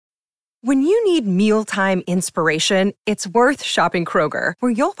When you need mealtime inspiration, it's worth shopping Kroger,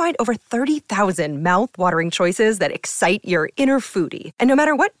 where you'll find over 30,000 mouth-watering choices that excite your inner foodie. And no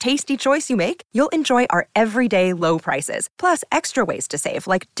matter what tasty choice you make, you'll enjoy our everyday low prices, plus extra ways to save,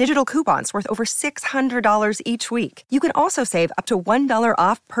 like digital coupons worth over $600 each week. You can also save up to $1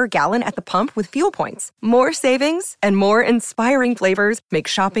 off per gallon at the pump with fuel points. More savings and more inspiring flavors make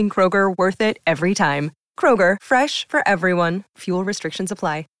shopping Kroger worth it every time. Kroger, fresh for everyone. Fuel restrictions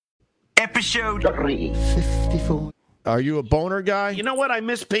apply. Episode 354. Are you a boner guy? You know what? I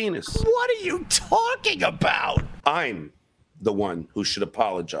miss penis. What are you talking about? I'm the one who should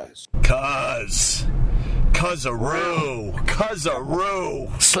apologize. Cuzaroo.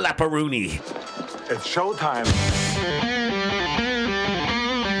 Slapperoonie. It's showtime.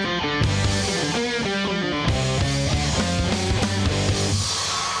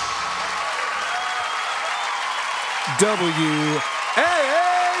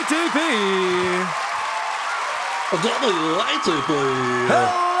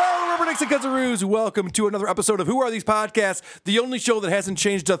 Hello, Rubbernecks and Cuzzaroos. Welcome to another episode of Who Are These Podcasts, the only show that hasn't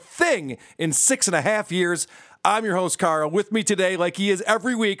changed a thing in 6.5 years. I'm your host, Carl. With me today, like he is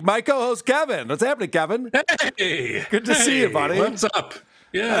every week, my co-host, Kevin. What's happening, Kevin? Hey! Good to see you, buddy. What's up?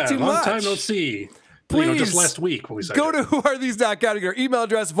 Yeah, long time no see. Please, just last week when we said go to whoarethese.com to get our email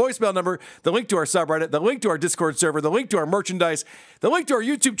address, voicemail number, the link to our subreddit, the link to our Discord server, the link to our merchandise, the link to our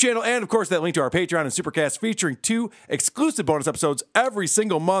YouTube channel, and of course that link to our Patreon and Supercast featuring 2 exclusive bonus episodes every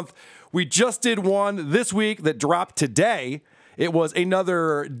single month. We just did one this week that dropped today. It was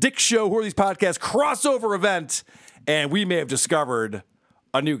another Dick Show Who Are These Podcasts crossover event, and we may have discovered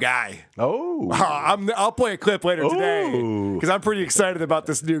a new guy. I'll play a clip later today because I'm pretty excited about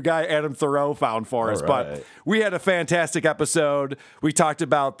this new guy Adam Thoreau found for us. Right. But we had a fantastic episode. We talked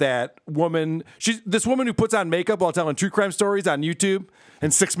about that woman. This woman who puts on makeup while telling true crime stories on YouTube,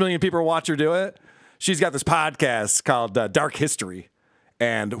 and 6 million people watch her do it. She's got this podcast called Dark History,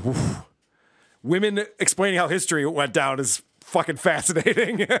 and women explaining how history went down is fucking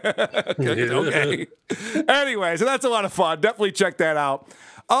fascinating. Okay. Anyway, so that's a lot of fun. Definitely check that out.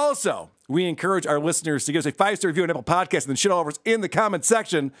 Also, we encourage our listeners to give us a 5-star review on Apple Podcasts and then shit all over us in the comment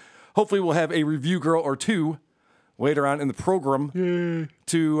section. Hopefully, we'll have a review girl or two later on in the program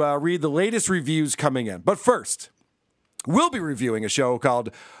to read the latest reviews coming in. But first, we'll be reviewing a show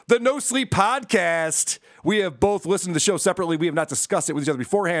called The No Sleep Podcast. We have both listened to the show separately. We have not discussed it with each other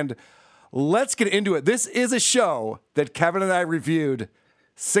beforehand. Let's get into it. This is a show that Kevin and I reviewed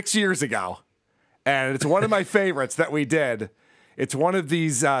 6 years ago, and it's one of my favorites that we did. It's one of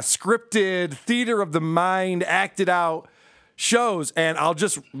these scripted, theater of the mind, acted out shows, and I'll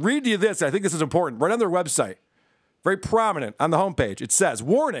just read you this. I think this is important. Right on their website, very prominent on the homepage, it says,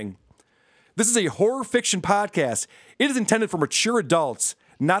 warning, this is a horror fiction podcast. It is intended for mature adults,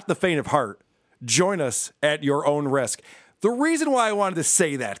 not the faint of heart. Join us at your own risk. The reason why I wanted to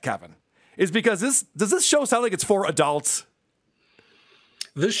say that, Kevin, is because does this show sound like it's for adults?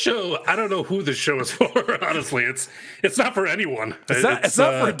 This show, I don't know who this show is for. Honestly, it's not for anyone. It's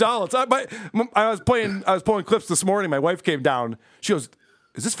not for adults. I was playing clips this morning. My wife came down. She goes,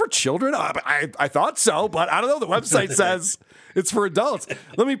 "Is this for children?" I thought so, but I don't know. The website says it's for adults.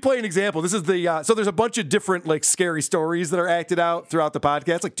 Let me play an example. This is so there's a bunch of different like scary stories that are acted out throughout the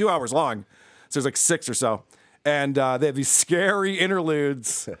podcast. It's like 2 hours long. So there's like 6 or so. And they have these scary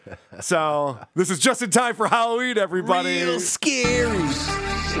interludes. So this is just in time for Halloween, everybody. Real scary.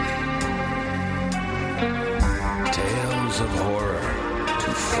 Tales of horror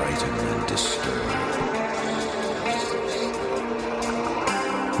to frighten and disturb.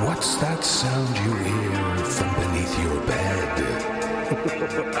 What's that sound you hear from beneath your bed?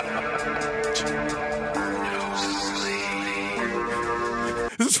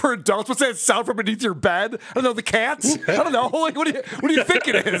 This is for adults. What's that sound from beneath your bed? I don't know. The cats? I don't know. What do you think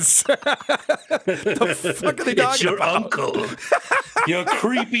it is? The fuck are they talking It's your about? uncle. Your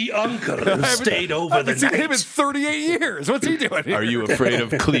creepy uncle who stayed over the I've seen night. him in 38 years. What's he doing here? Are you afraid of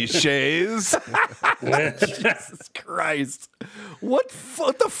cliches? Jesus Christ. What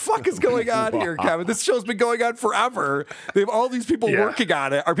the fuck is going on here, Kevin? This show's been going on forever. They have all these people working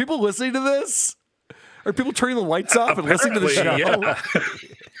on it. Are people listening to this? Are people turning the lights off and listening to the show? Yeah.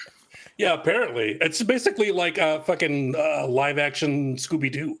 Yeah, apparently. It's basically like a fucking live-action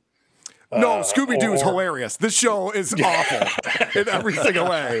Scooby-Doo. No, Scooby-Doo is hilarious. This show is awful in every single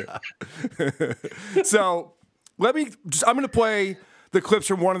way. So I'm going to play the clips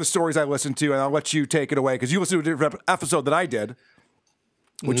from one of the stories I listened to, and I'll let you take it away because you listened to a different episode than I did,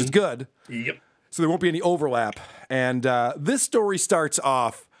 which is good. Yep. So there won't be any overlap. And this story starts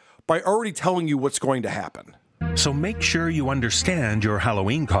off by already telling you what's going to happen. So make sure you understand your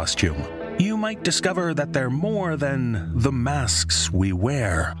Halloween costume. You might discover that they're more than the masks we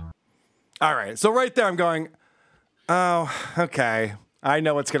wear. All right. So right there, I'm going, oh, okay. I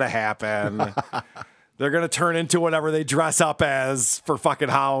know what's going to happen. They're going to turn into whatever they dress up as for fucking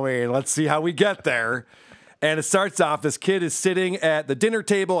Halloween. Let's see how we get there. And it starts off, this kid is sitting at the dinner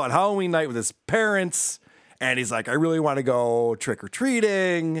table on Halloween night with his parents. And he's like, I really want to go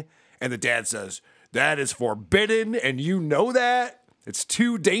trick-or-treating. And the dad says, that is forbidden. And you know that. It's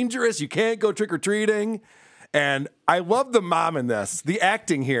too dangerous. You can't go trick-or-treating. And I love the mom in this. The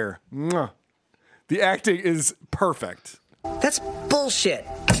acting here. Mwah. The acting is perfect. That's bullshit.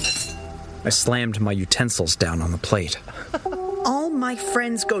 I slammed my utensils down on the plate. All my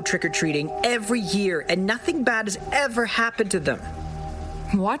friends go trick-or-treating every year, and nothing bad has ever happened to them.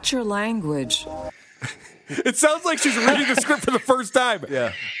 Watch your language. It sounds like she's reading the script for the first time.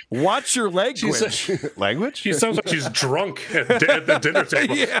 Yeah. Watch your language. Language? She sounds like she's drunk at the dinner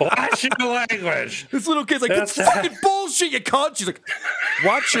table. Yeah. Watch your language. This little kid's like, it's fucking bullshit, you cunt. She's like,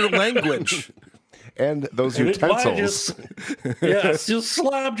 watch your language. And those Why utensils. Yes, you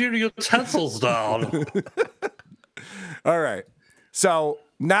slammed your utensils down. All right. So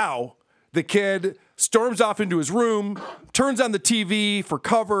now the kid storms off into his room, turns on the TV for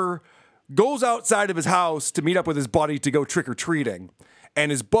cover, goes outside of his house to meet up with his buddy to go trick-or-treating.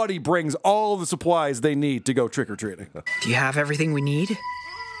 And his buddy brings all the supplies they need to go trick-or-treating. Do you have everything we need?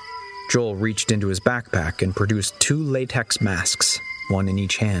 Joel reached into his backpack and produced 2 latex masks, one in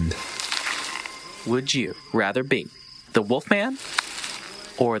each hand. Would you rather be the Wolfman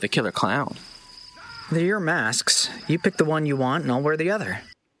or the Killer Clown? They're your masks. You pick the one you want and I'll wear the other.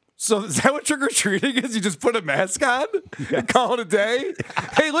 So is that what trick-or-treating is? You just put a mask on and call it a day?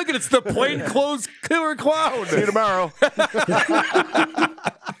 Hey, look, it's the plainclothes killer clown. See you tomorrow.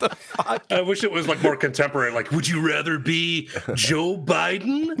 I wish it was like more contemporary. Like, would you rather be Joe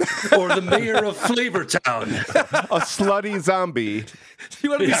Biden or the mayor of Flavortown? A slutty zombie.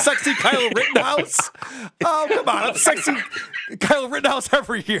 You want to be sexy Kyle Rittenhouse? Oh, come on. I'm sexy Kyle Rittenhouse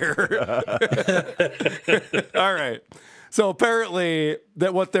every year. All right. So apparently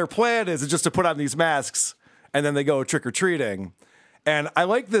that what their plan is just to put on these masks and then they go trick-or-treating. And I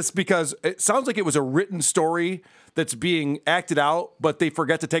like this because it sounds like it was a written story that's being acted out, but they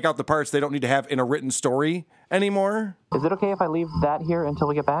forget to take out the parts they don't need to have in a written story anymore. Is it okay if I leave that here until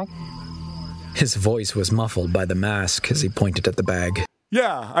we get back? His voice was muffled by the mask as he pointed at the bag.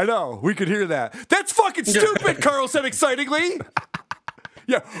 Yeah, I know. We could hear that. That's fucking stupid, Carl said excitingly.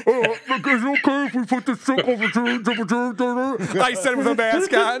 Yeah. Oh, it's okay if we put the soup over to I said with a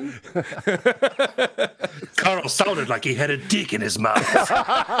mask on. Carl sounded like he had a dick in his mouth.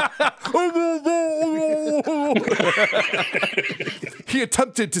 He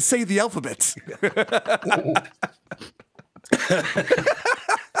attempted to say the alphabet.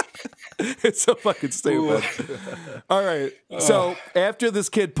 It's so fucking stupid. All right. So after this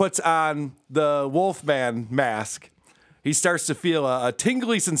kid puts on the Wolfman mask, he starts to feel a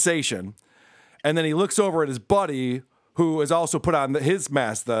tingly sensation. And then he looks over at his buddy, who has also put on his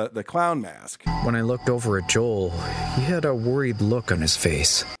mask, the clown mask. When I looked over at Joel, he had a worried look on his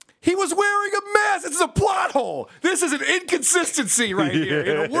face. He was wearing a mask. This is a plot hole. This is an inconsistency right here. He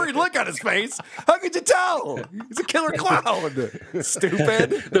had a worried look on his face. How could you tell? He's a killer clown.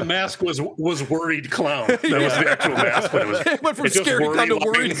 Stupid. The mask was worried clown. That was the actual mask. But it went from scary clown to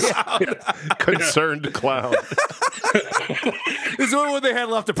worried clown. Concerned clown. This is the only one they had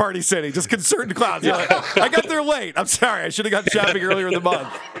left at Party City. Just concerned clowns. You're like, I got there late. I'm sorry. I should have gotten shopping earlier in the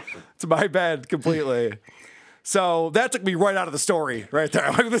month. It's my bad completely. So that took me right out of the story right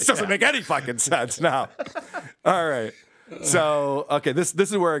there. Like, this doesn't make any fucking sense now. All right. So, okay, this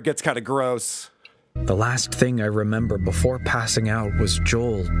is where it gets kind of gross. The last thing I remember before passing out was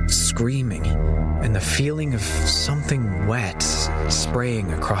Joel screaming and the feeling of something wet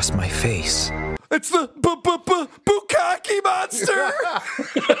spraying across my face. It's the Bukkake monster!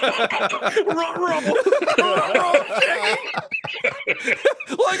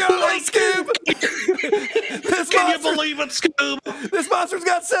 Look out, Ice Cube! Can you believe it, Scoob? This monster's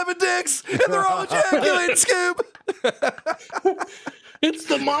got 7 dicks, and they're all ejaculating, Scoob! It's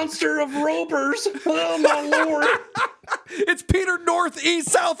the monster of Ropers. Oh, my Lord. It's Peter North, East,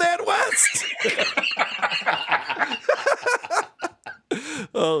 South, and West!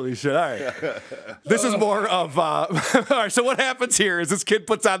 Holy shit. All right. This is more of... all right, so what happens here is this kid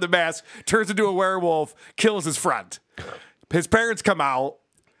puts on the mask, turns into a werewolf, kills his friend. His parents come out,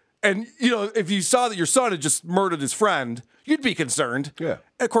 and, you know, if you saw that your son had just murdered his friend, you'd be concerned. Yeah.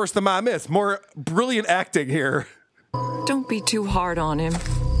 Of course, the mom is. More brilliant acting here. Don't be too hard on him.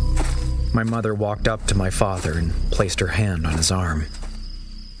 My mother walked up to my father and placed her hand on his arm.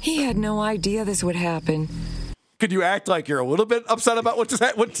 He had no idea this would happen. Could you act like you're a little bit upset about what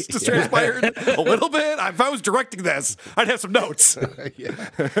just transpired? A little bit? If I was directing this, I'd have some notes.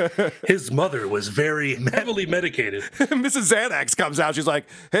 His mother was very heavily medicated. Mrs. Xanax comes out. She's like,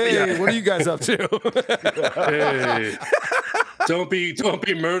 hey, what are you guys up to? Hey, don't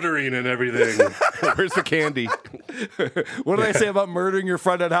be murdering and everything. Where's the candy? What did I say about murdering your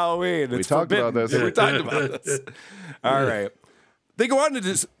friend on Halloween? We talked about this. We talked about this. All right. They go on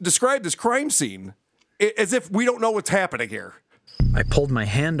to describe this crime scene as if we don't know what's happening here. I pulled my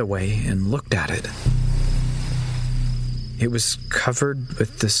hand away and looked at it. It was covered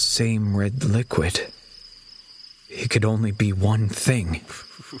with the same red liquid. It could only be one thing.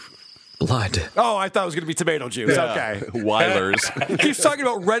 Blood. Oh, I thought it was going to be tomato juice. Yeah. Okay. Weilers. He keeps talking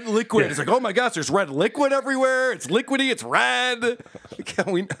about red liquid. It's like, oh my gosh, there's red liquid everywhere. It's liquidy. It's red.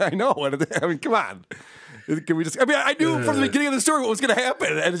 I know. I mean, come on. Can we just? I mean, I knew from the beginning of the story what was going to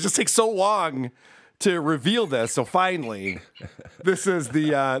happen, and it just takes so long to reveal this. So finally, this is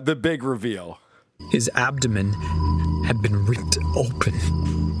the big reveal. His abdomen had been ripped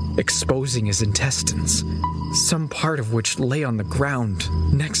open, exposing his intestines, some part of which lay on the ground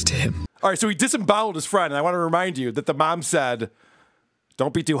next to him. All right, so he disemboweled his friend, and I want to remind you that the mom said,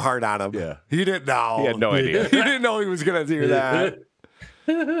 don't be too hard on him. Yeah. He didn't know. He had no idea. He didn't know he was going to do that.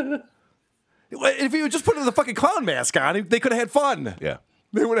 If he would just put the fucking clown mask on, they could have had fun. Yeah.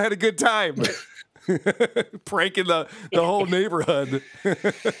 They would have had a good time. Pranking the whole neighborhood.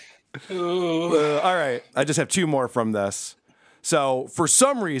 All right, I just have two more from this. So, for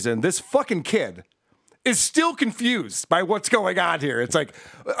some reason, this fucking kid is still confused by what's going on here. It's like,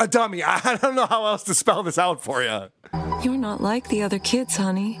 a dummy, I don't know how else to spell this out for you. You're not like the other kids,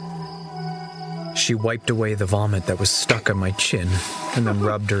 honey. She wiped away the vomit that was stuck on my chin and then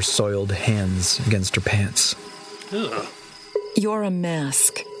rubbed her soiled hands against her pants. Ugh. You're a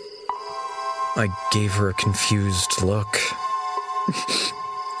mask. I gave her a confused look.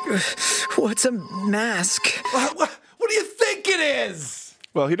 What's a mask? What do you think it is?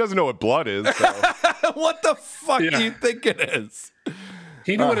 Well, he doesn't know what blood is. So. What the fuck do you think it is?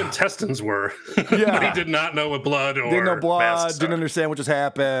 He knew what intestines were, but he did not know what blood or didn't know blood, masks didn't are. understand what just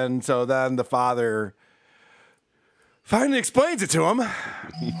happened. So then the father finally explains it to him.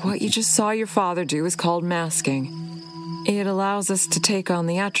 What you just saw your father do is called masking. It allows us to take on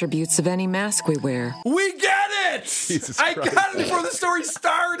the attributes of any mask we wear. We get it! Jesus I Christ. got it before the story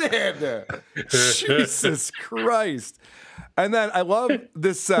started. Jesus Christ. And then I love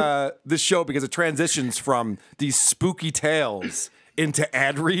this this show because it transitions from these spooky tales into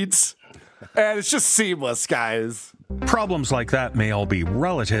ad reads. And it's just seamless, guys. Problems like that may all be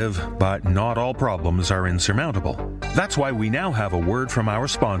relative, but not all problems are insurmountable. That's why we now have a word from our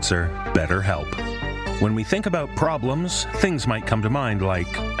sponsor, BetterHelp. When we think about problems, things might come to mind like,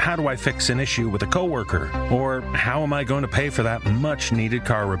 how do I fix an issue with a coworker? Or how am I going to pay for that much-needed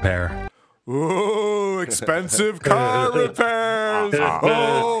car repair? Ooh, expensive car repairs.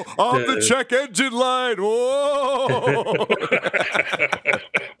 Oh, on the check engine light. Whoa.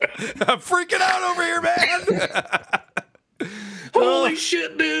 I'm freaking out over here, man. Holy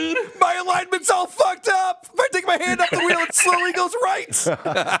shit, dude. My alignment's all fucked up. If I take my hand off the wheel, it slowly goes right.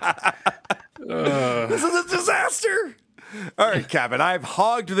 This is a disaster. All right, Kevin, I've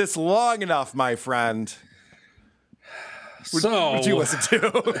hogged this long enough, my friend. Would you listen to?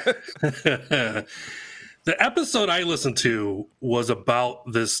 The episode I listened to was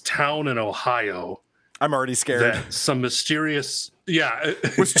about this town in Ohio. I'm already scared. That some mysterious,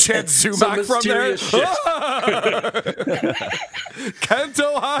 was Chad Zumock from there? Kent,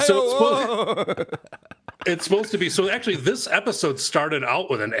 Ohio. So it's supposed to be. So actually, this episode started out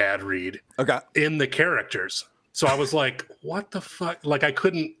with an ad read. Okay. In the characters. So I was like, "What the fuck?" Like I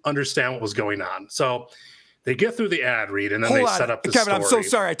couldn't understand what was going on. So they get through the ad read and then they set up the Kevin, story. I'm so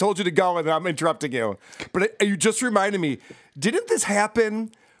sorry. I told you to go and I'm interrupting you. But you just reminded me, didn't this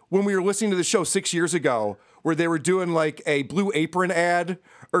happen when we were listening to the show 6 years ago where they were doing like a Blue Apron ad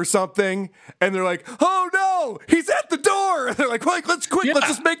or something? And they're like, oh no, he's at the door. And they're like, let's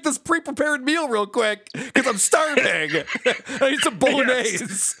just make this pre-prepared meal real quick because I'm starving. I need some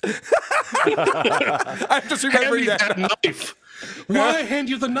bolognese. I'm just remembering that knife. Why hand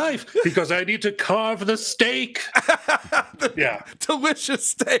you the knife? Because I need to carve the steak. Delicious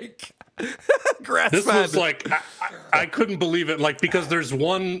steak. This was like, I couldn't believe it. Like, because there's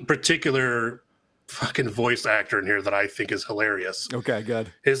one particular fucking voice actor in here that I think is hilarious. Okay,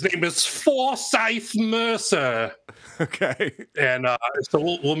 good. His name is Forsyth Mercer. Okay. And so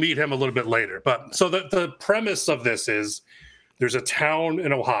we'll meet him a little bit later. But so the premise of this is there's a town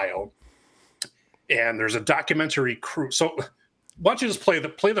in Ohio and there's a documentary crew. So why don't you just play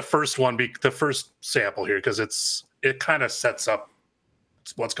the first one, the first sample here, because it kind of sets up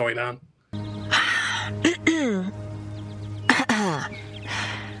what's going on.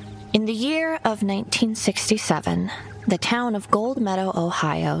 In the year of 1967, the town of Gold Meadow,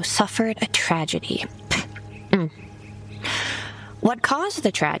 Ohio, suffered a tragedy. What caused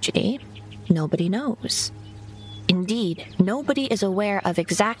the tragedy? Nobody knows. Indeed, nobody is aware of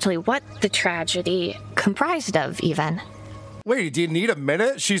exactly what the tragedy comprised of, even. Wait, do you need a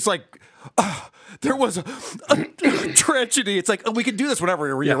minute? She's like, there was a tragedy. It's like, we can do this whenever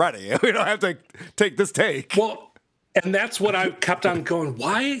you're ready. We don't have to take this take. Well, and that's what I kept on going.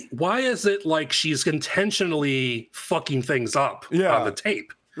 Why is it like she's intentionally fucking things up on the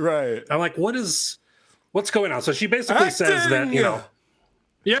tape? Right. I'm like, what's going on? So she basically says that,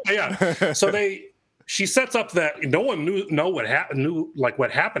 So she sets up that no one knew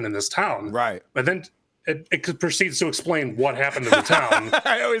what happened in this town. Right. But then it proceeds to explain what happened in the town.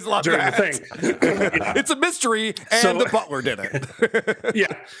 I always love during that. the thing. It's a mystery, and the butler did it.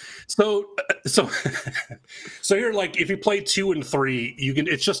 Yeah. So you're like, if you play 2 and 3,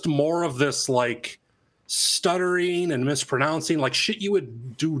 it's just more of this like stuttering and mispronouncing, like shit you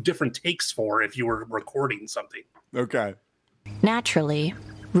would do different takes for if you were recording something. Okay. Naturally,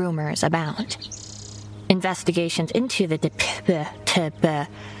 rumors abound. Investigations into the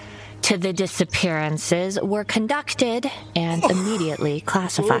disappearances were conducted and immediately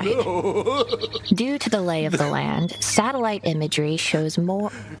classified. Due to the lay of the land, satellite imagery shows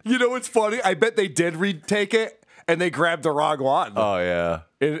more. You know what's funny? I bet they did retake it and they grabbed the wrong one. Oh, yeah.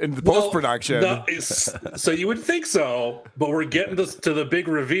 In the post-production. So you would think so, but we're getting to the big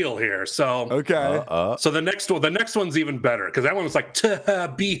reveal here. So okay. So the next one's even better, because that one was like yeah,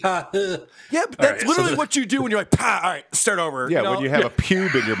 but that's literally what you do when you're like, all right, start over. Yeah, when you have a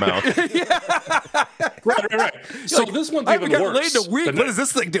pube in your mouth. Right. So like, this one's even worse. Late in a week. What is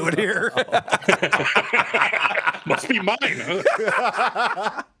this thing doing here? Must be mine.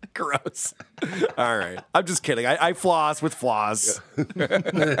 Gross. All right. I'm just kidding. I floss with flaws.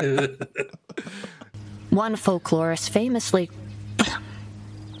 One folklorist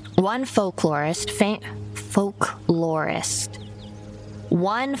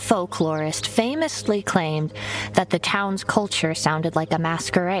famously claimed that the town's culture sounded like a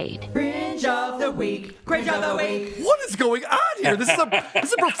masquerade. Cringe of the week. Cringe of the week. What is going on here? This is a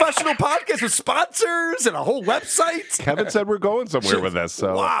professional podcast with sponsors and a whole website. Kevin said we're going somewhere with this.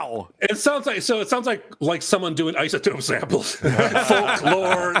 So wow. It sounds like someone doing isotope samples.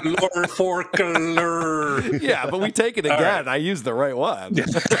 Folklore. Yeah, but we take it again. Right. I use the right one.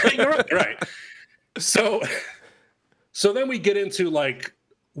 You're right. So then we get into like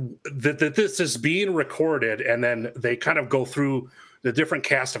that this is being recorded, and then they kind of go through the different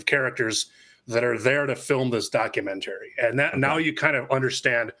cast of characters that are there to film this documentary. And now you kind of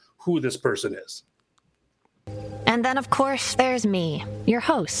understand who this person is. And then, of course, there's me, your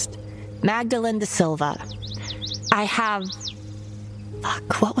host, Magdalene De Silva. I have...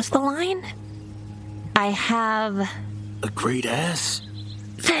 what was the line? I have... a great ass.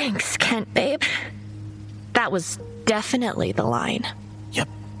 Thanks, Kent, babe. That was definitely the line. Yep.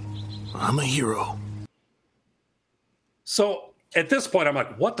 I'm a hero. So at this point, I'm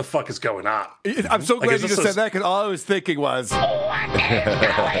like, what the fuck is going on? I'm so glad you just said that, because all I was thinking was, what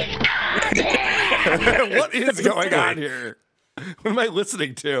is going on here? What am I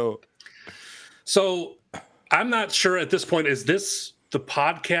listening to? So I'm not sure at this point, is this the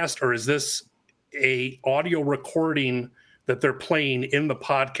podcast or is this a audio recording that they're playing in the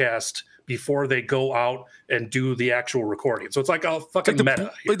podcast before they go out and do the actual recording? So it's like a fucking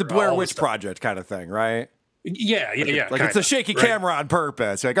meta. Like the Blair Witch Project kind of thing, right? Yeah. Like it's a shaky camera on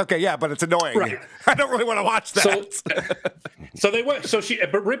purpose. You're like, okay, yeah, but it's annoying. Right. I don't really want to watch that. So they went.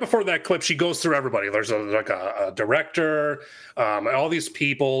 But right before that clip, she goes through everybody. There's a director, all these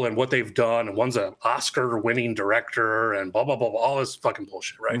people and what they've done. And one's an Oscar-winning director, and blah blah blah, all this fucking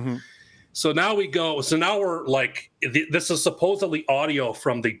bullshit, right? Mm-hmm. So now we go. So now we're like, this is supposedly audio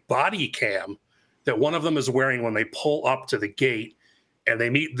from the body cam that one of them is wearing when they pull up to the gate. And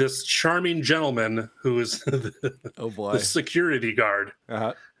they meet this charming gentleman who is the security guard.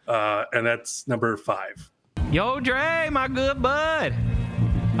 Uh-huh. And that's number 5. Yo, Dre, my good bud.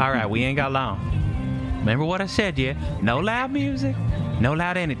 All right, we ain't got long. Remember what I said, yeah? No loud music, no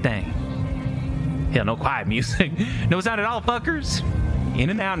loud anything. Hell, no quiet music. No sound at all, fuckers.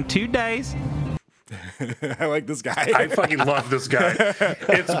 In and out in 2 days. I like this guy. I fucking love this guy.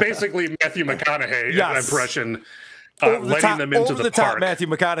 It's basically Matthew McConaughey impression. Letting them into the park. Matthew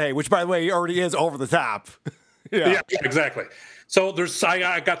McConaughey, which, by the way, he already is over the top. Yeah, exactly. So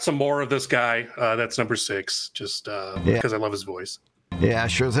I got some more of this guy. That's number 6, just because I love his voice. Yeah,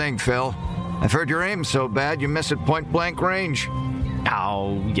 sure thing, Phil. I've heard your aim's so bad you miss at point blank range.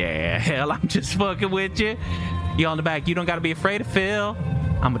 Oh, yeah. Hell, I'm just fucking with you. You on the back. You don't got to be afraid of Phil.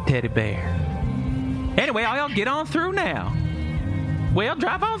 I'm a teddy bear. Anyway, y'all get on through now. Well,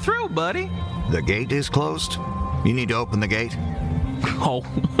 drive on through, buddy. The gate is closed? You need to open the gate? Oh,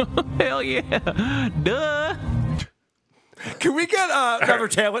 hell yeah. Duh. Can we get another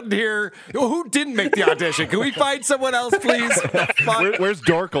talent in here? Who didn't make the audition? Can we find someone else, please? Where's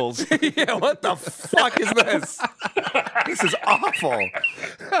Dorkles? Yeah, what the fuck is this? This is awful.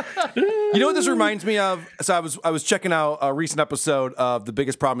 You know what this reminds me of? So I was checking out a recent episode of The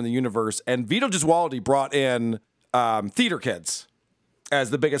Biggest Problem in the Universe, and Vito Gesualdi brought in theater kids as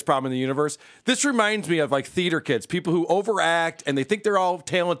the biggest problem in the universe. This reminds me of like theater kids, people who overact and they think they're all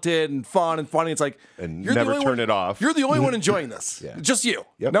talented and fun and funny. It's like, and never turn it off. You're the only one enjoying this. Yeah. Just you.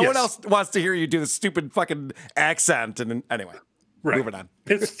 Yep. No one else wants to hear you do this stupid fucking accent. And anyway, moving on.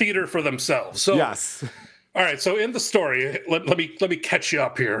 It's theater for themselves. So yes. All right. So in the story, let me catch you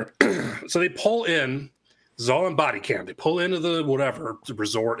up here. So they pull in. This is all in body cam. They pull into the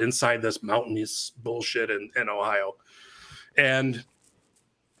resort inside this mountainous bullshit in Ohio, and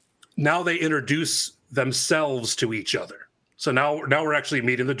now they introduce themselves to each other. So now we're actually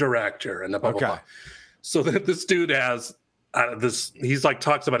meeting the director and the blah, blah, blah. So this dude has this. He's like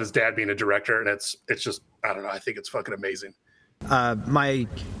talks about his dad being a director, and it's just, I don't know. I think it's fucking amazing. My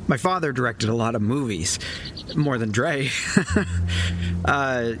father directed a lot of movies, more than Dre.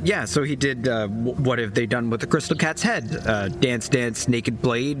 So he did What Have They Done with the Crystal Cat's Head? Dance Dance Naked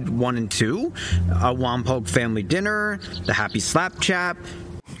Blade 1 and 2, A Wompoke Family Dinner, The Happy Slap Chap.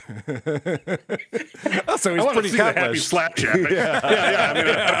 So he's pretty happy slap chat.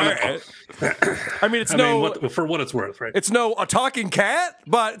 I mean, it's for what it's worth, right? It's a talking cat,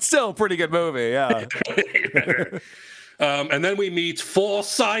 but it's still a pretty good movie. Yeah. And then we meet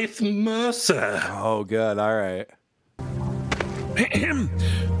Forsyth Mercer. Oh, good. All right.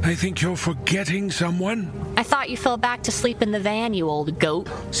 I think you're forgetting someone. I thought you fell back to sleep in the van, you old goat.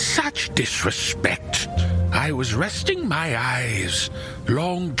 Such disrespect. I was resting my eyes.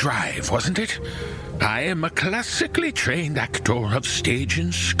 Long drive, wasn't it? I am a classically trained actor of stage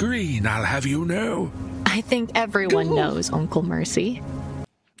and screen, I'll have you know. I think everyone knows Uncle Mercy.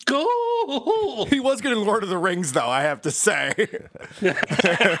 Go! He was good in Lord of the Rings, though, I have to say.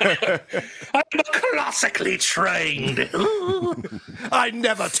 I'm classically trained. I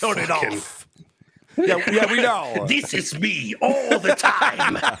never turn it off. Yeah, we know. This is me all the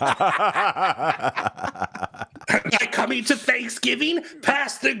time. Am I coming to Thanksgiving?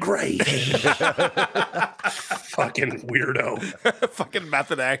 Pass the gravy. Fucking weirdo. Fucking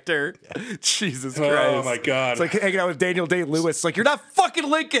method actor. Jesus Christ. Oh, my God. It's like hanging out with Daniel Day-Lewis. It's like, you're not fucking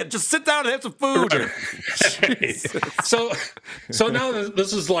Lincoln. Just sit down and have some food. Right. So now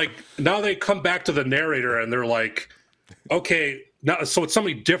this is like, now they come back to the narrator and they're like, okay, now, so it's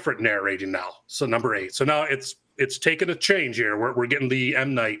somebody different narrating now. So number 8. So now it's taken a change here. We're getting the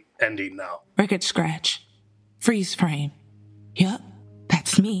M. Night ending now. Record scratch. Freeze frame. Yep,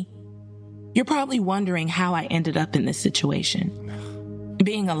 that's me. You're probably wondering how I ended up in this situation.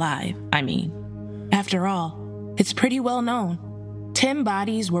 Being alive, I mean. After all, it's pretty well known. 10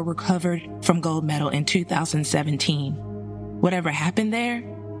 bodies were recovered from Gold Medal in 2017. Whatever happened there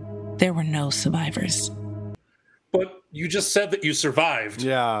were no survivors. But you just said that you survived.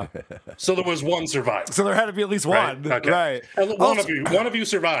 Yeah. So there was one survivor. So there had to be at least one. Right. Okay. Right. And one of you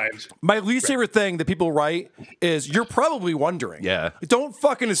survived. My least favorite thing that people write is, you're probably wondering. Yeah. Don't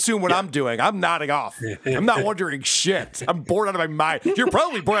fucking assume what I'm doing. I'm nodding off. I'm not wondering shit. I'm bored out of my mind. You're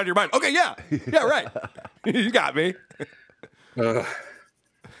probably bored out of your mind. Okay, yeah. Yeah, right. You got me.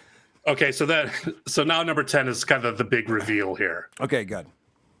 Okay, so now number 10 is kind of the big reveal here. Okay, good.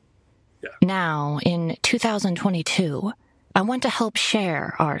 Yeah. Now, in 2022, I want to help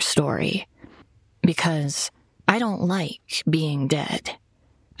share our story because I don't like being dead.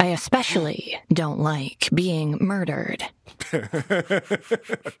 I especially don't like being murdered.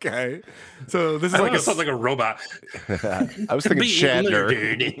 Okay. So this is sounds like a robot. I was thinking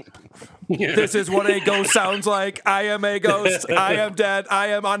Shatner. This is what a ghost sounds like. I am a ghost. I am dead. I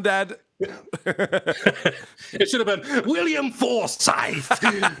am undead. It should have been William Forsythe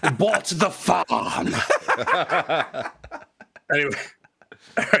bought the farm. Anyway,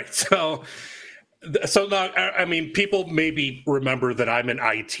 all right. So now, I mean, people maybe remember that I'm in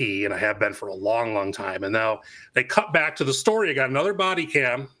IT and I have been for a long, long time. And now they cut back to the story. I got another body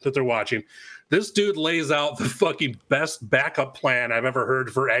cam that they're watching. This dude lays out the fucking best backup plan I've ever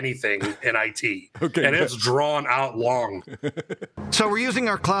heard for anything in IT. Okay, and it's drawn out long. So we're using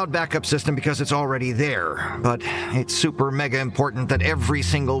our cloud backup system because it's already there, but it's super mega important that every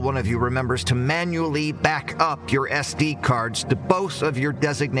single one of you remembers to manually back up your SD cards to both of your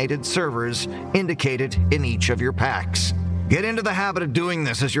designated servers indicated in each of your packs. Get into the habit of doing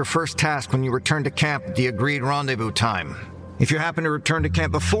this as your first task when you return to camp at the agreed rendezvous time. If you happen to return to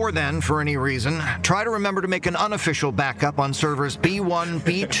camp before then for any reason, try to remember to make an unofficial backup on servers B1,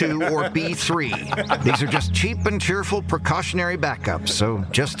 B2, or B3. These are just cheap and cheerful precautionary backups, so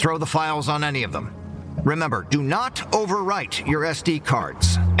just throw the files on any of them. Remember, do not overwrite your SD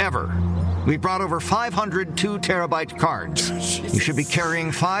cards, ever. We brought over 500 2-terabyte cards. You should be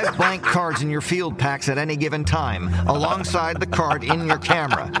carrying 5 blank cards in your field packs at any given time, alongside the card in your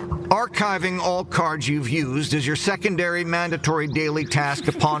camera. Archiving all cards you've used is your secondary mandatory daily task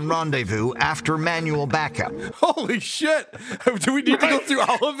upon rendezvous after manual backup. Holy shit! Do we need to go through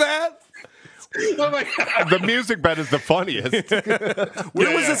all of that? Oh my God. The music bed is the funniest.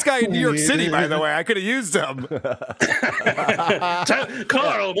 Where was this guy in New York City, by the way? I could have used him.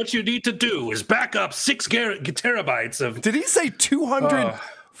 Carl, what you need to do is back up 6 terabytes of... Did he say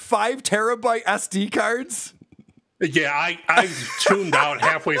 205 terabyte SD cards? Yeah, I tuned out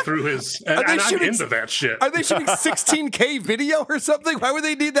halfway through his... And I'm into that shit. Are they shooting 16K video or something? Why would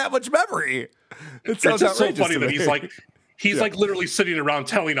they need that much memory? It's just so funny that he's like literally sitting around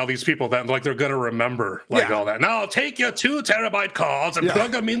telling all these people that like they're going to remember all that. Now take your 2 terabyte cards and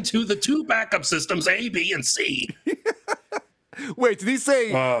plug them into the 2 backup systems A, B, and C. Wait, did he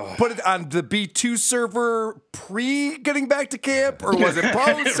say put it on the B2 server pre getting back to camp, or was it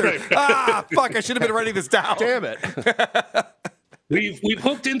post? Right. Fuck! I should have been writing this down. Damn it. We've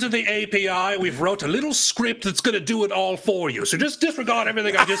hooked into the API. We've wrote a little script that's going to do it all for you. So just disregard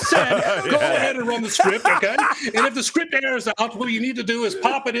everything I just said. Go ahead and run the script, okay? And if the script errors out, what you need to do is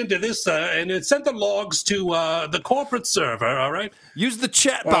pop it into this and send the logs to the corporate server, all right? Use the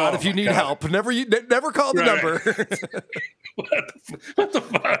chat bot if you need help. Never call the number. What the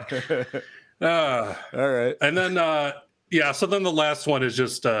fuck? All right. And then, so then the last one is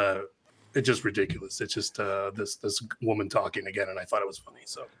just... it's just ridiculous. It's just this woman talking again, and I thought it was funny.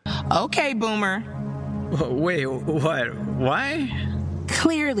 So okay, Boomer. Wait, what? Why?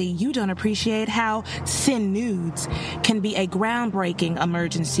 Clearly, you don't appreciate how Sin Nudes can be a groundbreaking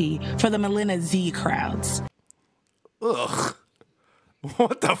emergency for the Millennium Z crowds. Ugh.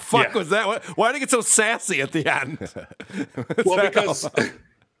 What the fuck was that? Why did it get so sassy at the end? Well, because...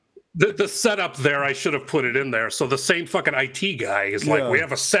 The setup there, I should have put it in there. So the same fucking IT guy is like, we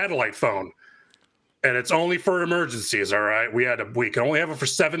have a satellite phone, and it's only for emergencies. All right, we can only have it for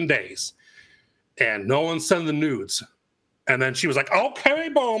 7 days, and no one send the nudes. And then she was like, "Okay,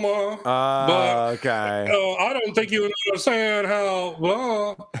 Boma, but okay, I don't think you understand how."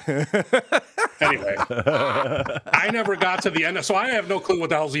 Blah. Anyway, I never got to the end, so I have no clue what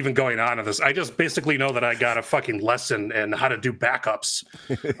the hell's even going on in this. I just basically know that I got a fucking lesson in how to do backups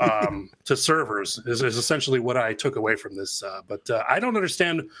to servers. Is essentially what I took away from this. But I don't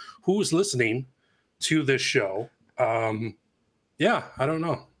understand who's listening to this show. I don't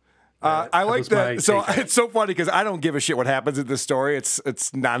know. I like that. So it's so funny because I don't give a shit what happens in this story.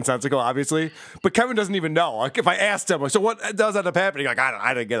 It's nonsensical, obviously. But Kevin doesn't even know. Like, if I asked him, so what does end up happening? Like,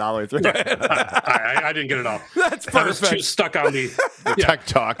 I didn't get all the way through it. I didn't get it all. That's perfect. I was too stuck on the tech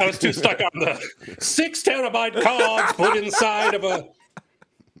talk. I was too stuck on the 6 terabyte cards put inside of a...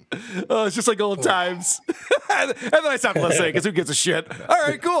 Oh, it's just like old times. And then I stopped listening because who gives a shit? All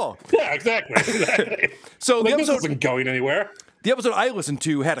right, cool. Yeah, exactly. So the episode wasn't going anywhere. The episode I listened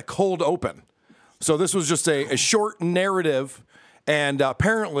to had a cold open. So this was just a short narrative. And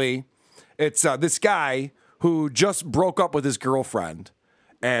apparently it's this guy who just broke up with his girlfriend.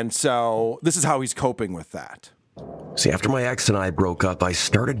 And so this is how he's coping with that. See, after my ex and I broke up, I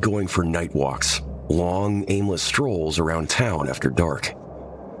started going for night walks. Long, aimless strolls around town after dark.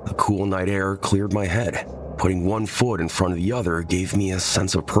 The cool night air cleared my head. Putting one foot in front of the other gave me a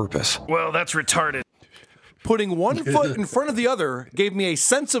sense of purpose. Well, that's retarded. Putting one foot in front of the other gave me a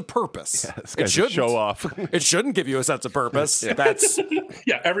sense of purpose. Yeah, it shouldn't show off. It shouldn't give you a sense of purpose. That's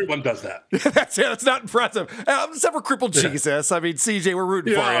everyone does that. That's not impressive. Except for crippled Jesus. I mean, CJ, we're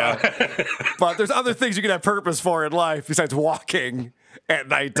rooting for you. But there's other things you can have purpose for in life besides walking at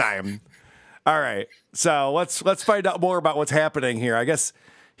nighttime. All right, so let's find out more about what's happening here. I guess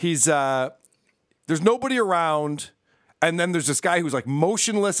he's there's nobody around, and then there's this guy who's like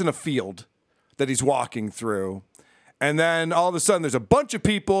motionless in a field that he's walking through, And then all of a sudden, there's a bunch of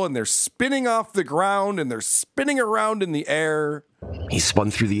people, and they're spinning off the ground, and they're spinning around in the air. He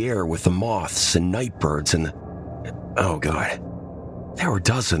spun through the air with the moths and night birds and... Oh, God. There were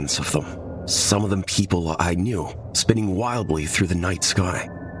dozens of them. Some of them people I knew, spinning wildly through the night sky.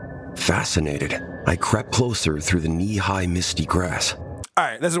 Fascinated, I crept closer through the knee-high misty grass. All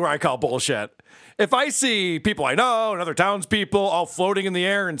right, this is where I call bullshit. If I see people I know and other townspeople all floating in the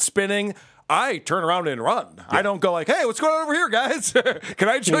air and spinning, I turn around and run. Yeah. I don't go like, hey, what's going on over here, guys? Can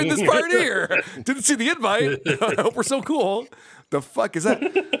I join this party here? Didn't see the invite. I hope we're so cool. The fuck is that?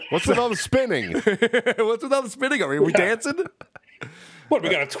 What's with all the spinning? What's with all the spinning over here? We dancing? What, we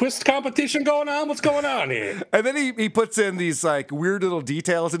got a twist competition going on? What's going on here? And then he puts in these like weird little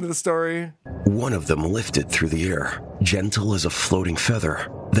details into the story. One of them lifted through the air, gentle as a floating feather,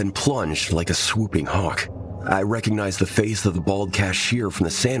 then plunged like a swooping hawk. I recognized the face of the bald cashier from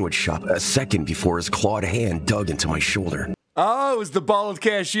the sandwich shop a second before his clawed hand dug into my shoulder. Oh, it was the bald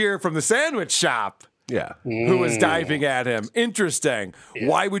cashier from the sandwich shop. Yeah. Who was diving at him. Interesting. Yeah.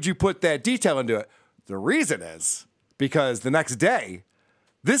 Why would you put that detail into it? The reason is because the next day,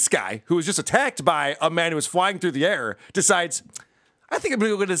 this guy, who was just attacked by a man who was flying through the air, decides, I think I'm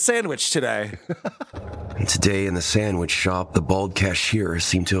going to go get a sandwich today. And today in the sandwich shop, the bald cashier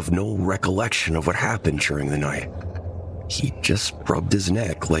seemed to have no recollection of what happened during the night. He just rubbed his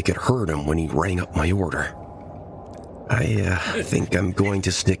neck like it hurt him when he rang up my order. I think I'm going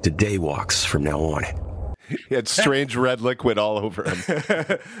to stick to day walks from now on. He had strange red liquid all over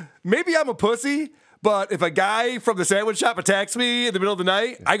him. Maybe I'm a pussy, but if a guy from the sandwich shop attacks me in the middle of the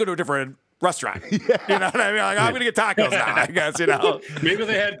night, I go to a different restaurant. Yeah. You know what I mean? Like, I'm going to get tacos now, I guess, you know. Maybe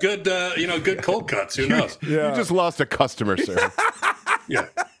they had good, good cold cuts. Who knows? Yeah. You just lost a customer, sir. Yeah.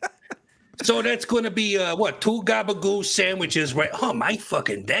 So that's going to be, 2 gabagool sandwiches, right? Oh, my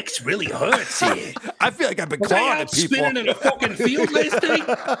fucking neck's really hurts here. I feel like I've been clawing at people. Spinning in a fucking field last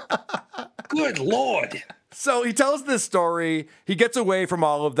night? Good Lord. So he tells this story. He gets away from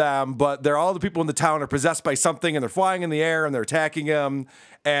all of them, but all the people in the town are possessed by something, and they're flying in the air, and they're attacking him.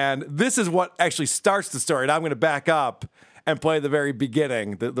 And this is what actually starts the story. And I'm going to back up and play the very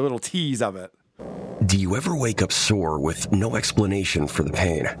beginning, the little tease of it. Do you ever wake up sore with no explanation for the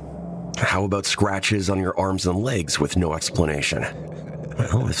pain? How about scratches on your arms and legs with no explanation?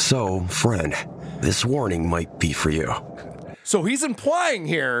 Well, if so, friend, this warning might be for you. So he's implying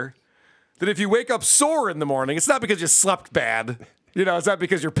here that if you wake up sore in the morning, it's not because you slept bad. You know, it's not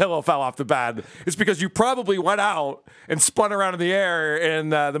because your pillow fell off the bed. It's because you probably went out and spun around in the air in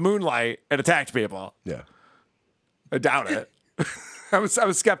the moonlight and attacked people. Yeah. I doubt it. I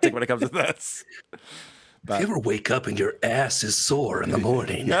was skeptic when it comes to this. But. If you ever wake up and your ass is sore in the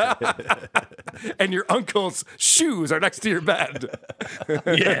morning. And your uncle's shoes are next to your bed.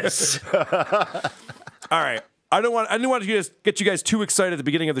 Yes. All right. I didn't want to get you guys too excited at the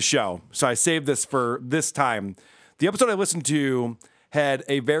beginning of the show, so I saved this for this time. The episode I listened to had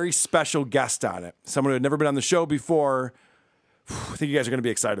a very special guest on it, someone who had never been on the show before. I think you guys are going to be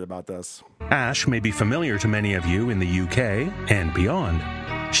excited about this. Ash may be familiar to many of you in the UK and beyond.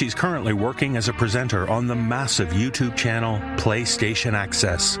 She's currently working as a presenter on the massive YouTube channel PlayStation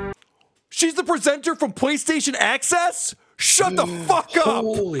Access. She's the presenter from PlayStation Access? Shut the fuck up!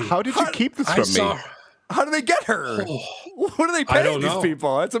 How did you keep this from me? How do they get her? What do they pay these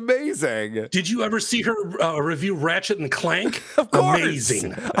people? That's amazing. Did you ever see her review Ratchet and Clank? Of course.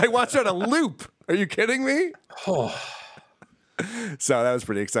 Amazing. I watched it on a loop. Are you kidding me? Oh. So that was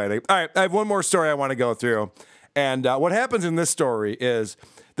pretty exciting. All right, I have one more story I want to go through. And what happens in this story is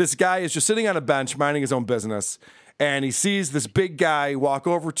this guy is just sitting on a bench minding his own business, and he sees this big guy walk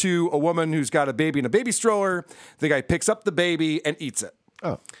over to a woman who's got a baby in a baby stroller. The guy picks up the baby and eats it.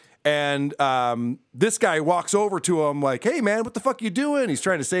 Oh. And this guy walks over to him like, hey, man, what the fuck are you doing? He's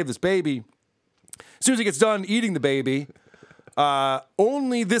trying to save this baby. As soon as he gets done eating the baby,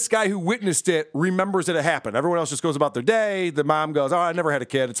 only this guy who witnessed it remembers that it happened. Everyone else just goes about their day. The mom goes, oh, I never had a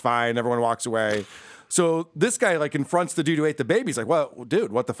kid. It's fine. Everyone walks away. So this guy like confronts the dude who ate the baby. He's like, well,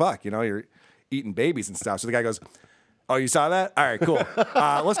 dude, what the fuck? You know, you're eating babies and stuff. So the guy goes, oh, you saw that? All right, cool.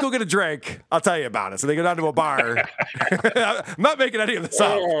 Let's go get a drink. I'll tell you about it. So they go down to a bar. I'm not making any of this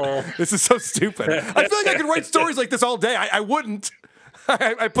up. This is so stupid. I feel like I could write stories like this all day. I wouldn't.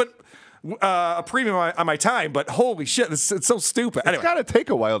 I put a premium on my time, but holy shit, it's so stupid. Anyway. It's got to take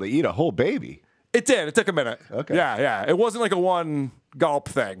a while to eat a whole baby. It did. It took a minute. Okay. Yeah. It wasn't like a one gulp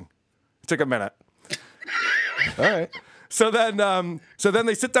thing. It took a minute. All right. So then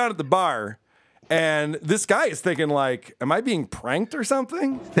they sit down at the bar. And this guy is thinking like, am I being pranked or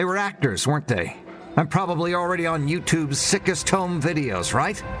something? They were actors, weren't they? I'm probably already on YouTube's sickest home videos,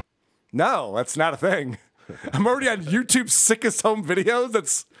 right? No, that's not a thing. I'm already on YouTube's sickest home videos.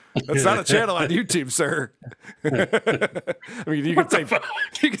 That's not a channel on YouTube, sir. I mean, you could say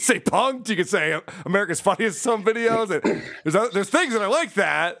Punk'd, you could say America's Funniest Home Videos. There's things that are like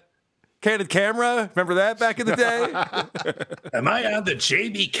that. Candid Camera, remember that back in the day? Am I on the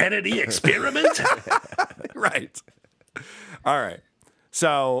J.B. Kennedy experiment? Right. All right.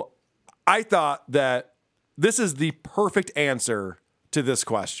 So I thought that this is the perfect answer to this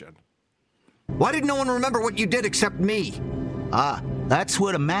question. Why did no one remember what you did except me? Ah, that's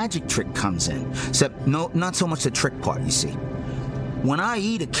where the magic trick comes in. Except, no, not so much the trick part, you see. When I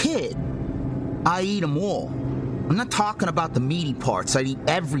eat a kid, I eat them all. I'm not talking about the meaty parts. I eat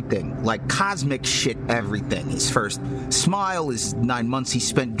everything, like cosmic shit everything. His first smile, his 9 months he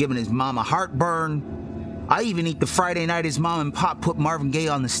spent giving his mama heartburn. I even eat the Friday night his mom and pop put Marvin Gaye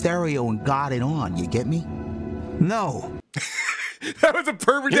on the stereo and got it on. You get me? No. That was a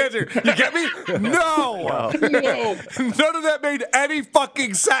perfect answer. You get me? No. No. None of that made any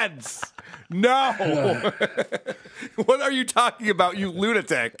fucking sense. No. What are you talking about, you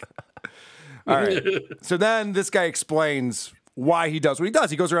lunatic? All right. So then this guy explains why he does what he does.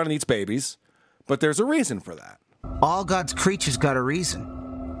 He goes around and eats babies, but there's a reason for that. All God's creatures got a reason.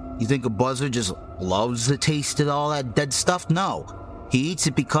 You think a buzzard just loves the taste of all that dead stuff? No. He eats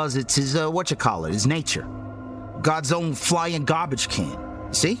it because it's his, his nature. God's own flying garbage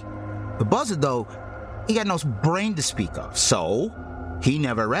can. See? The buzzard, though, he got no brain to speak of. So, he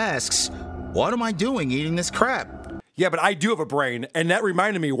never asks, what am I doing eating this crap? Yeah, but I do have a brain, and that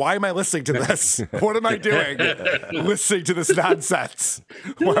reminded me, why am I listening to this? What am I doing listening to this nonsense?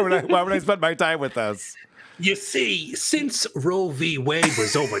 Why would I spend my time with this? You see, since Roe v. Wade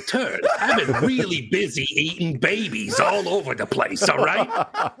was overturned, I've been really busy eating babies all over the place, all right?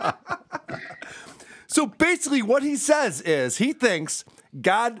 So basically what he says is he thinks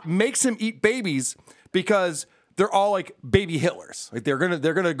God makes him eat babies because they're all like baby Hitlers. Like they're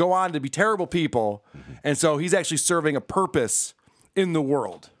gonna go on to be terrible people, and so he's actually serving a purpose in the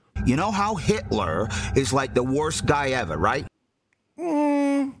world. You know how Hitler is like the worst guy ever, right?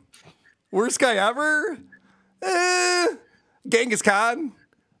 Worst guy ever? Genghis Khan,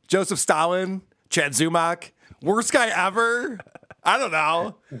 Joseph Stalin, Chad Zumock. Worst guy ever? I don't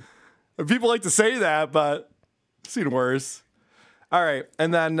know. People like to say that, but I've seen worse. All right,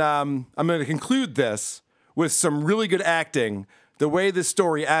 and then I'm going to conclude this with some really good acting. The way this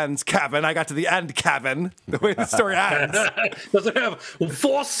story ends, Kevin, I got to the end, Kevin. The way the story ends. Does it have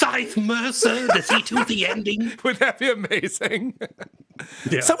Forsyth Mercer? Does he do the ending? Would that be amazing?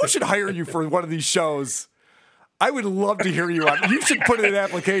 Yeah. Someone should hire you for one of these shows. I would love to hear you on. You should put in an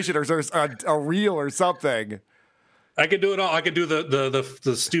application or a reel or something. I could do it all. I could do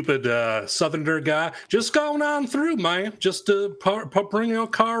the stupid Southerner guy. Just going on through, man. Just bring your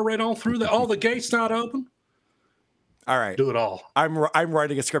car right on through. All the gates not open. All right. Do it all. I'm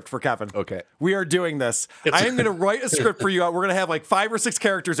writing a script for Kevin. Okay. We are doing this. I am going to write a script for you. We're going to have like 5 or 6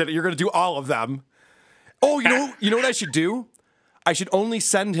 characters in it. You're going to do all of them. Oh, you know what I should do? I should only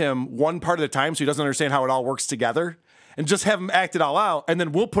send him one part at a time so he doesn't understand how it all works together, and just have him act it all out, and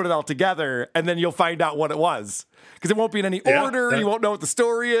then we'll put it all together, and then you'll find out what it was. Because it won't be in any order. You won't know what the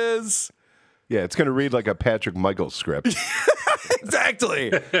story is. Yeah, it's going to read like a Patrick Michaels script. Exactly.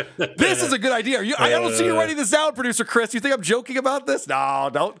 This is a good idea. I don't see you writing this down, producer Chris. You think I'm joking about this?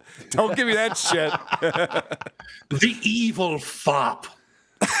 No, don't give me that shit. The evil fop.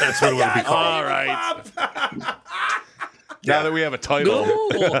 That's what it would be called. All right. Now that we have a title.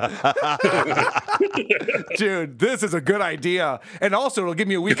 Dude, this is a good idea. And also, it'll give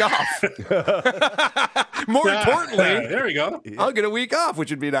me a week off. More importantly, there we go. I'll get a week off, which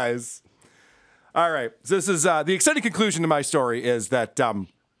would be nice. All right. So this is the exciting conclusion to my story is that the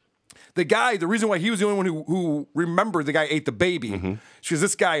reason why he was the only one who remembered the guy ate the baby is because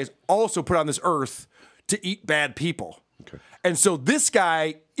this guy is also put on this earth to eat bad people. Okay. And so this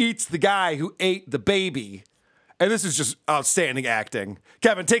guy eats the guy who ate the baby. And this is just outstanding acting.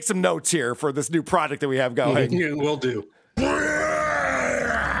 Kevin, take some notes here for this new project that we have going. Yeah, will do. You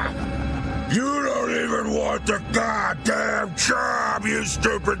don't even want the goddamn job, you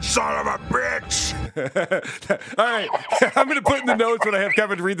stupid son of a bitch! All right, I'm going to put in the notes when I have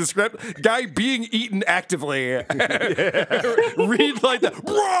Kevin read the script. Guy being eaten actively. Read like that.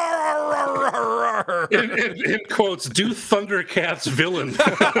 In quotes, do Thundercats villain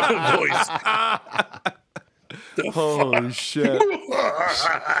voice. Holy shit.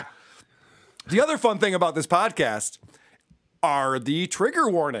 The other fun thing about this podcast are the trigger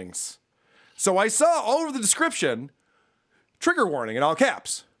warnings. So I saw all over the description, trigger warning in all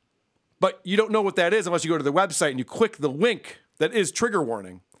caps. But you don't know what that is unless you go to the website and you click the link that is trigger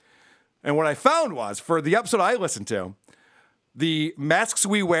warning. And what I found was, for the episode I listened to, the masks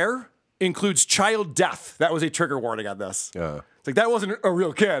we wear includes child death. That was a trigger warning on this. It's like, that wasn't a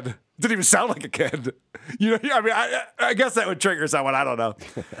real kid. It didn't even sound like a kid. You know, I mean, I guess that would trigger someone. I don't know.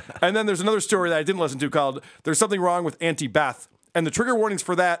 And then there's another story that I didn't listen to called "There's Something Wrong with Auntie Beth." And the trigger warnings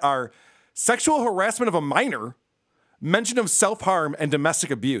for that are sexual harassment of a minor, mention of self-harm, and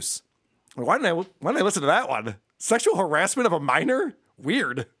domestic abuse. Why didn't I listen to that one? Sexual harassment of a minor?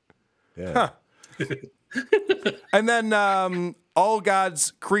 Weird. Yeah. Huh. And then All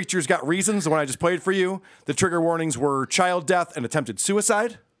God's Creatures Got Reasons, the one I just played for you. The trigger warnings were child death and attempted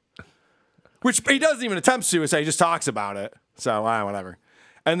suicide. Which he doesn't even attempt suicide, he just talks about it. So, whatever.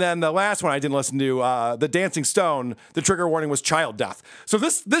 And then the last one I didn't listen to, The Dancing Stone, the trigger warning was child death. So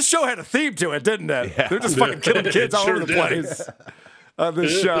this show had a theme to it, didn't it? Yeah. They're just fucking killing kids all over the place on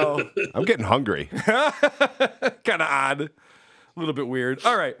this show. I'm getting hungry. Kind of odd. A little bit weird.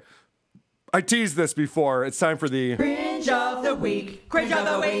 All right. I teased this before. It's time for the Cringe of the week. Cringe of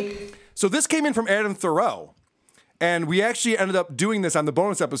the week. So this came in from Adam Thoreau. And we actually ended up doing this on the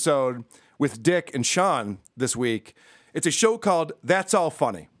bonus episode with Dick and Sean this week. It's a show called That's All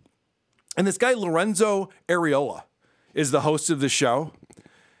Funny. And this guy, Lorenzo Ariola, is the host of the show.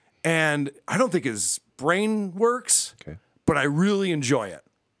 And I don't think his brain works, but I really enjoy it.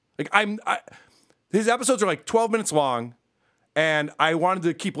 Like his episodes are like 12 minutes long, and I wanted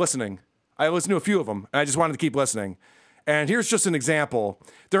to keep listening. I listened to a few of them, and I just wanted to keep listening. And here's just an example.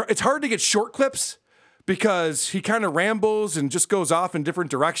 It's hard to get short clips because he kind of rambles and just goes off in different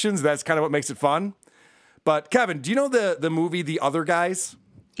directions. That's kind of what makes it fun. But Kevin, do you know the movie The Other Guys?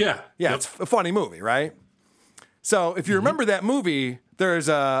 Yeah. Yeah, It's a funny movie, right? So if you remember that movie, there's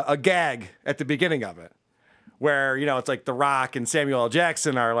a gag at the beginning of it where, you know, it's like The Rock and Samuel L.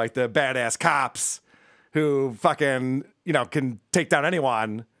 Jackson are like the badass cops who fucking, you know, can take down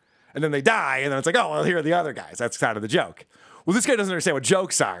anyone, and then they die, and then it's like, oh, well, here are the other guys. That's kind of the joke. Well, this guy doesn't understand what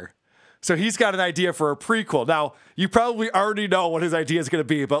jokes are. So he's got an idea for a prequel. Now, you probably already know what his idea is going to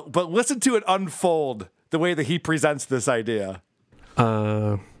be, but listen to it unfold the way that he presents this idea.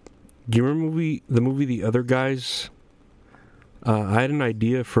 Do you remember the movie The Other Guys? I had an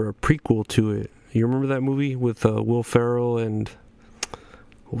idea for a prequel to it. You remember that movie with Will Ferrell and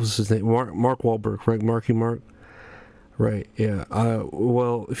what was his name? Mark Wahlberg, right? Marky Mark. Right. Yeah.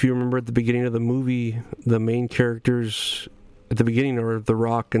 Well, if you remember at the beginning of the movie, the main characters at the beginning are The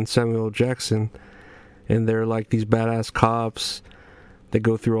Rock and Samuel L. Jackson, and they're like these badass cops that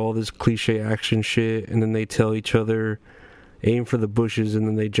go through all this cliche action shit, and then they tell each other, aim for the bushes, and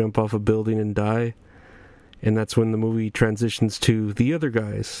then they jump off a building and die. And that's when the movie transitions to The Other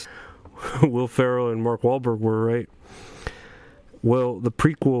Guys. Will Ferrell and Mark Wahlberg were, right? Well, the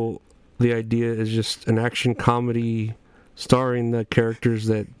prequel, the idea is just an action comedy starring the characters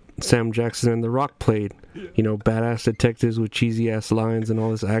that Sam Jackson and The Rock played. You know, badass detectives with cheesy ass lines and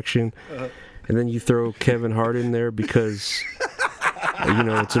all this action. And then you throw Kevin Hart in there because, you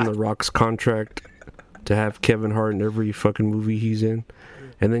know, it's in The Rock's contract to have Kevin Hart in every fucking movie he's in.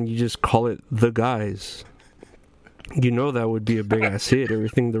 And then you just call it The Guys. You know that would be a big ass hit.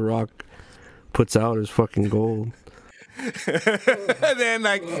 Everything The Rock puts out is fucking gold. And then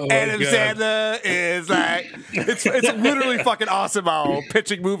like Adam Sandler is like, it's literally fucking awesome how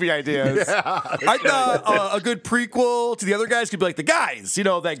pitching movie ideas. Yeah, I thought a good prequel to The Other Guys could be like The Guys, you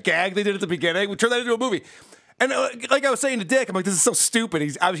know, that gag they did at the beginning. We turned that into a movie. And like I was saying to Dick, I'm like, this is so stupid.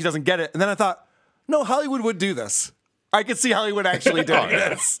 He obviously doesn't get it. And then I thought, no, Hollywood would do this. I could see Hollywood actually doing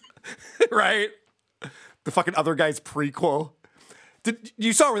this. Right? The fucking Other Guys prequel.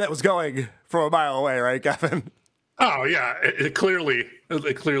 You saw where that was going from a mile away, right, Kevin? Oh yeah, clearly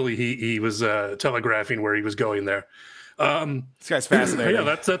he was telegraphing where he was going there. This guy's fascinating.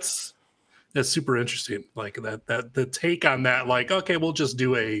 Yeah, that's super interesting. Like that the take on that. Like, okay, we'll just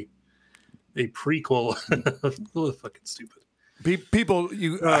do a prequel. Fucking stupid. People,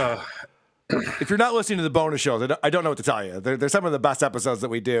 if you're not listening to the bonus shows, I don't know what to tell you. They're some of the best episodes that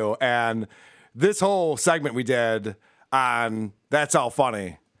we do, and this whole segment we did on That's All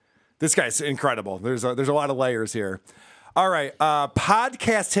Funny. This guy's incredible. There's a lot of layers here. All right,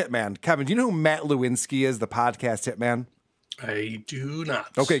 podcast hitman. Kevin, do you know who Matt Lewinsky is, the podcast hitman? I do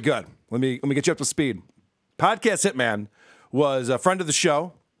not. Okay, good. Let me get you up to speed. Podcast hitman was a friend of the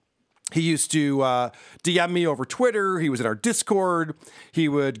show. He used to DM me over Twitter. He was in our Discord. He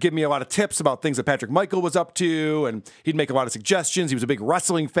would give me a lot of tips about things that Patrick Michael was up to, and he'd make a lot of suggestions. He was a big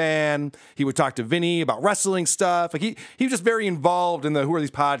wrestling fan. He would talk to Vinny about wrestling stuff. Like he was just very involved in the Who Are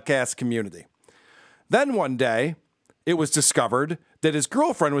These Podcasts community. Then one day, it was discovered that his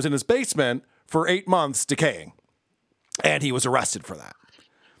girlfriend was in his basement for 8 months decaying, and he was arrested for that.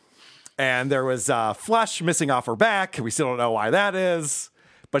 And there was flesh missing off her back. We still don't know why that is.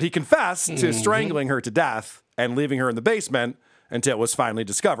 But he confessed to strangling her to death and leaving her in the basement until it was finally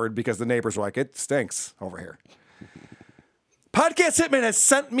discovered because the neighbors were like, it stinks over here. Podcast Hitman has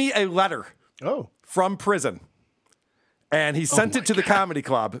sent me a letter from prison. And he sent it to the comedy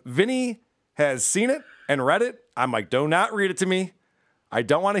club. Vinny has seen it and read it. I'm like, do not read it to me. I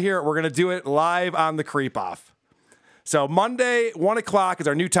don't want to hear it. We're going to do it live on the Creep Off. So Monday, 1 o'clock is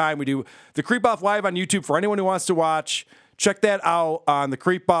our new time. We do the Creep Off live on YouTube for anyone who wants to watch. Check that out on the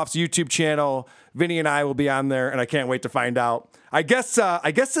Creep Off's YouTube channel. Vinny and I will be on there, and I can't wait to find out. I guess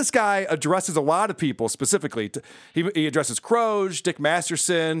this guy addresses a lot of people specifically. He addresses Croge, Dick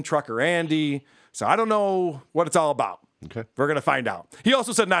Masterson, Trucker Andy. So I don't know what it's all about. Okay. We're going to find out. He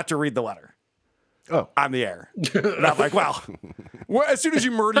also said not to read the letter. On the air. And I'm like, well, as soon as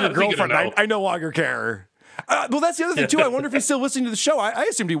you murder your girlfriend, I no longer care. Well, that's the other thing, too. I wonder if he's still listening to the show. I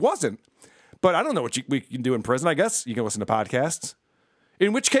assumed he wasn't. But I don't know what we can do in prison. I guess you can listen to podcasts.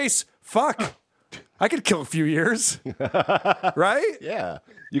 In which case, fuck. I could kill a few years. Right? Yeah.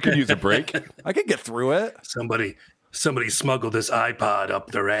 You could use a break. I could get through it. Somebody smuggled this iPod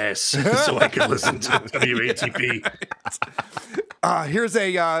up their ass so I could listen to WATP. Here's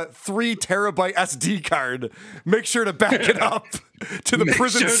a 3 terabyte SD card. Make sure to back it up to the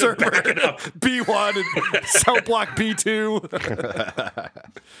prison server. B1 and cell block B2.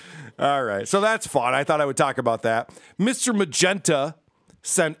 All right. So that's fun. I thought I would talk about that. Mr. Magenta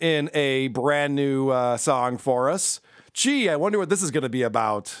sent in a brand new song for us. Gee, I wonder what this is going to be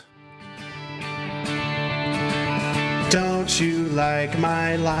about. Don't you like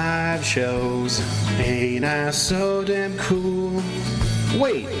my live shows? Ain't I so damn cool?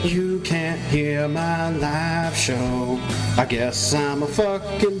 Wait, you can't hear my live show. I guess I'm a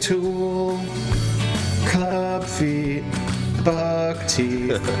fucking tool. Club feet, buck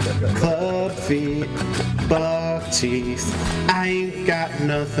teeth. Club feet, buck teeth. I ain't got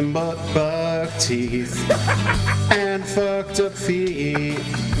nothing but buck teeth and fucked up feet.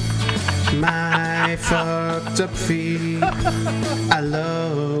 My fucked up feet, I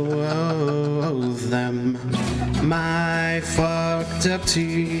loathe them. My fucked up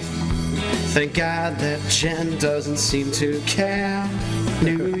teeth. Thank God that Jen doesn't seem to care.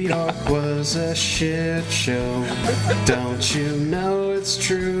 New York was a shit show. Don't you know it's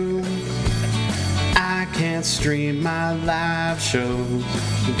true? I can't stream my live shows.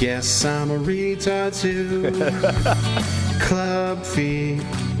 Guess I'm a retard too. Club feet.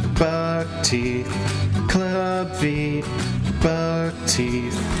 Buck teeth, club feet, buck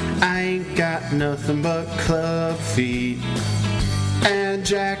teeth. I ain't got nothing but club feet and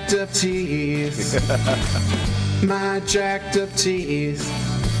jacked up teeth. My jacked up teeth,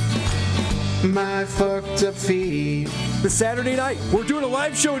 my fucked up feet. This Saturday night, we're doing a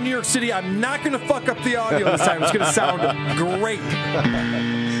live show in New York City. I'm not going to fuck up the audio this time. It's going to sound great.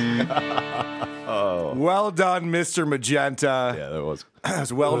 Well done, Mr. Magenta. Yeah, that was. That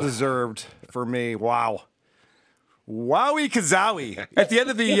was well deserved for me. Wow. Wowie kazowie. At the end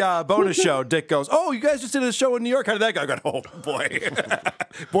of the bonus show, Dick goes, oh, you guys just did a show in New York. How did that go? I go, oh, boy.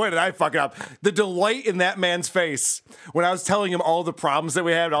 Boy, did I fuck it up. The delight in that man's face when I was telling him all the problems that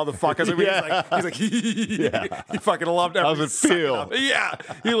we had and all the fuck-ups. He's like, yeah. He fucking loved every second of it. Yeah,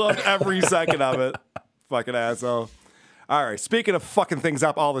 he loved every second of it. Fucking asshole. All right, speaking of fucking things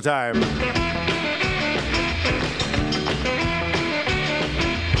up all the time.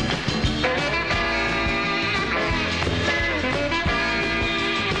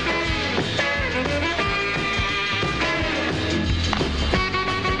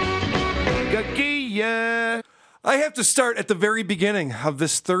 I have to start at the very beginning of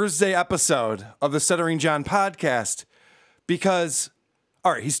this Thursday episode of the Stuttering John podcast because,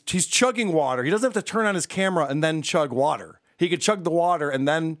 all right, he's chugging water. He doesn't have to turn on his camera and then chug water. He could chug the water and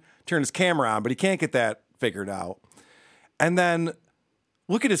then turn his camera on, but he can't get that figured out. And then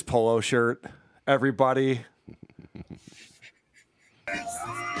look at his polo shirt, everybody.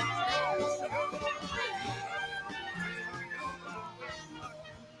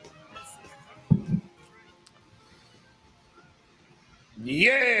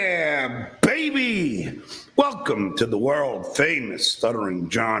 Yeah, baby! Welcome to the world famous Stuttering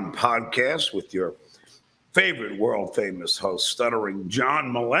John podcast with your favorite world famous host, Stuttering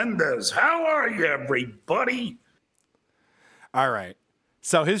John Melendez. How are you, everybody? All right.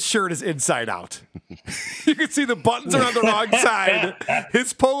 So his shirt is inside out. You can see the buttons are on the wrong side.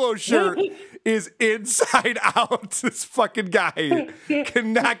 His polo shirt is inside out. This fucking guy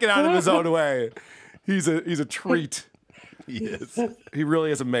cannot get out of his own way. He's a treat. He is. He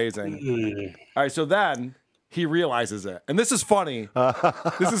really is amazing. All right, so then he realizes it. And this is funny.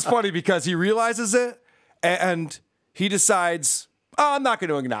 This is funny because he realizes it and he decides, oh, I'm not going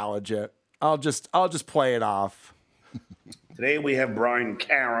to acknowledge it. I'll just play it off. Today we have Brian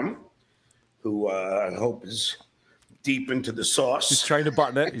Karam, who I hope is deep into the sauce. He's trying to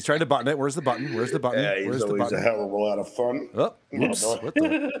button it. Where's the button? Yeah, he's always a hell of a lot of fun. Oh, oops. What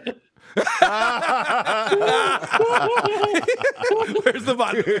the? Where's the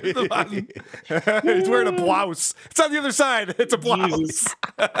button? He's wearing a blouse. It's on the other side. It's a blouse.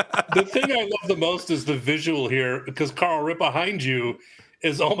 The thing I love the most is the visual here, because Carl, right behind you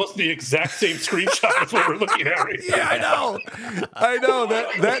is almost the exact same screenshot as what we're looking at right now. Yeah, I know.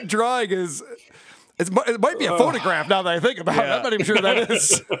 That drawing is... it might be a photograph now that I think about it. I'm not even sure that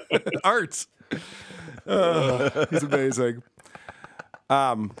is art. He's amazing.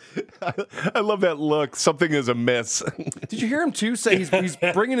 I love that look. Something is amiss. Did you hear him too say he's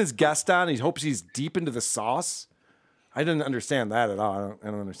bringing his guest on? He hopes he's deep into the sauce. I didn't understand that at all. I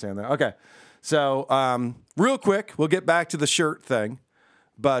don't understand that. Okay, so real quick, we'll get back to the shirt thing,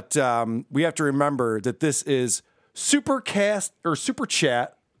 but we have to remember that this is Super Chat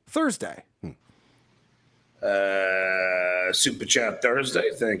Thursday. Super Chat Thursday.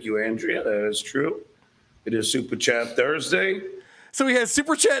 Thank you, Andrea. That is true. It is Super Chat Thursday. So we had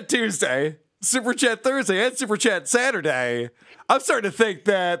Super Chat Tuesday, Super Chat Thursday, and Super Chat Saturday. I'm starting to think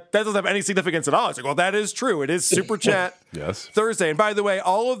that doesn't have any significance at all. It's like, well, that is true. It is Super Chat Thursday. And by the way,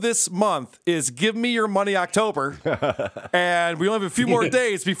 all of this month is Give Me Your Money October. And we only have a few more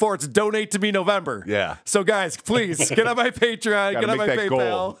days before it's Donate to Me November. Yeah. So guys, please get on my Patreon, get on my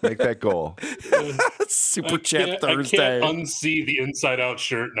PayPal. Make that goal. Super Chat Thursday. I can't unsee the inside out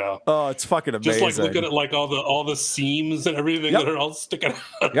shirt now. Oh, it's fucking amazing. Just like looking at like all the seams and everything that are all sticking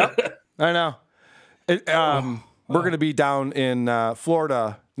out. Yep. I know. We're going to be down in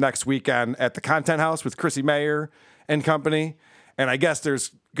Florida next weekend at the Content House with Chrissy Mayer and company. And I guess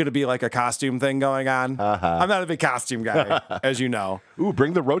there's going to be like a costume thing going on. I'm not a big costume guy, as you know. Ooh,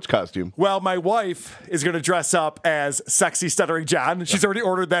 bring the roach costume. Well, my wife is going to dress up as Sexy Stuttering John. She's already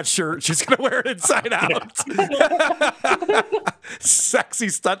ordered that shirt. She's going to wear it inside out. Sexy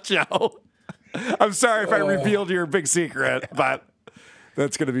Stut Show. I'm sorry if I revealed your big secret, but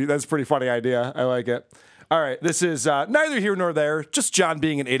that's a pretty funny idea. I like it. All right, this is neither here nor there, just John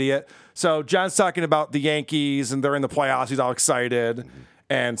being an idiot. So John's talking about the Yankees, and they're in the playoffs. He's all excited,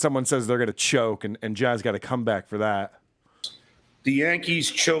 and someone says they're going to choke, and John's got to come back for that. The Yankees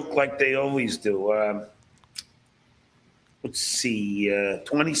choke like they always do. Let's see,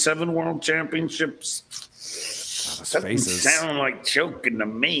 27 World Championships. Doesn't sound like choking to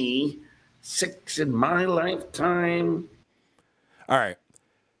me. 6 in my lifetime. All right.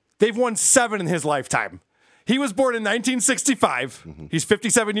 They've won 7 in his lifetime. He was born in 1965. He's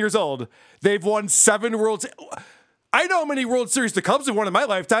 57 years old. They've won 7 World I know how many World Series the Cubs have won in my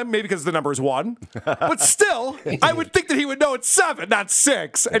lifetime, maybe because the number is 1. But still, I would think that he would know it's 7, not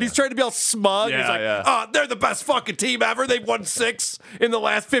 6. And he's trying to be all smug. He's like, oh, they're the best fucking team ever. They've won 6 in the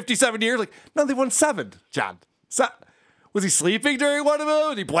last 57 years. Like, no, they won 7, John. Was he sleeping during one of them?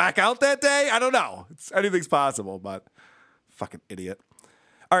 Did he black out that day? I don't know. Anything's possible, but fucking idiot.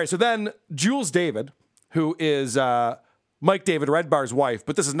 All right, so then Jules David, who is Mike David Redbar's wife,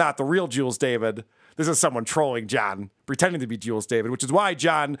 but this is not the real Jules David. This is someone trolling John, pretending to be Jules David, which is why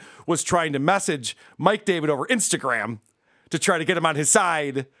John was trying to message Mike David over Instagram to try to get him on his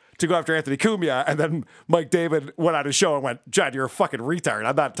side to go after Anthony Cumia. And then Mike David went on his show and went, John, you're a fucking retard.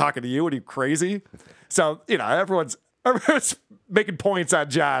 I'm not talking to you. Are you crazy? So, you know, everyone's making points on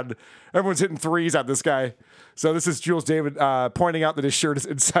John. Everyone's hitting threes on this guy. So this is Jules David pointing out that his shirt is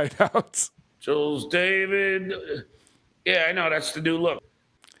inside out. Jules David. Yeah, I know. That's the new look.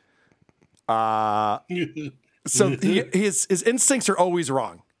 So his instincts are always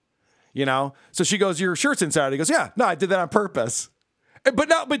wrong, you know? So she goes, your shirt's inside. He goes, yeah, no, I did that on purpose.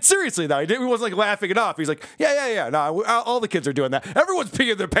 But seriously, though, he wasn't like laughing it off. He's like, yeah. No, all the kids are doing that. Everyone's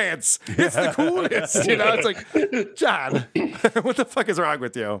peeing their pants. It's the coolest. You know, it's like, John, what the fuck is wrong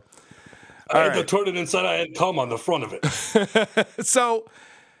with you? I had the toilet inside. I had cum on the front of it. So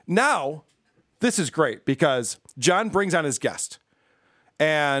now this is great because John brings on his guest.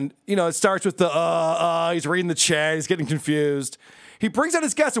 And, you know, it starts with he's reading the chat. He's getting confused. He brings on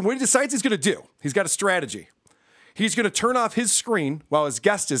his guest, and what he decides he's going to do, he's got a strategy. He's going to turn off his screen while his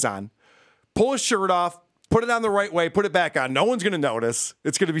guest is on, pull his shirt off, put it on the right way, put it back on. No one's going to notice.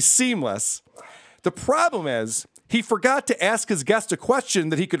 It's going to be seamless. The problem is he forgot to ask his guest a question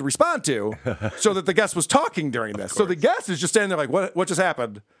that he could respond to so that the guest was talking during this. So the guest is just standing there like, what just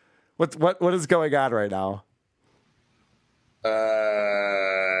happened? What is going on right now?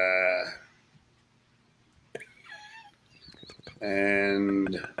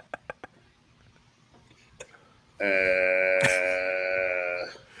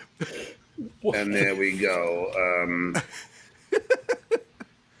 And there we go.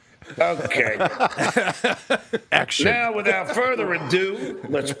 Okay. Action. Now, without further ado,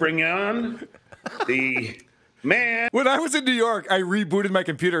 let's bring on the man. When I was in New York, I rebooted my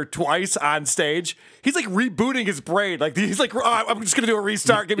computer twice on stage. He's like rebooting his brain. Like he's like, oh, I'm just gonna do a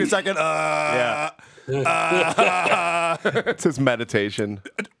restart. Give me a second. It's his meditation.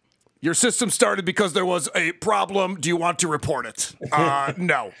 Your system started because there was a problem. Do you want to report it?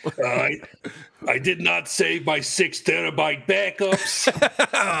 No. I did not save my 6 terabyte backups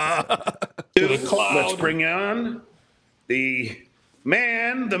to the cloud. Let's bring on the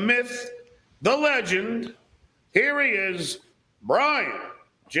man, the myth, the legend. Here he is, Brian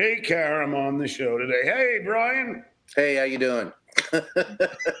J. Karam on the show today. Hey, Brian. Hey, how you doing?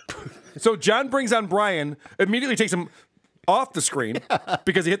 So John brings on Brian, immediately takes him off the screen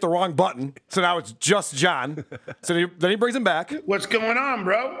because he hit the wrong button. So now it's just John. So then he brings him back. What's going on,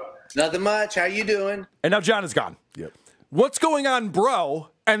 bro? Nothing much. How you doing? And now John is gone. Yep. What's going on, bro?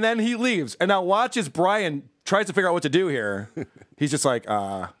 And then he leaves. And now watch as Brian tries to figure out what to do here. He's just like,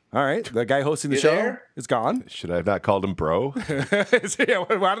 all right, the guy hosting the show is gone. Should I have not called him bro? Yeah,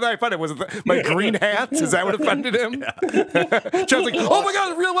 why did I offend him? Was it my green hat? Is that what offended him? John's like, oh my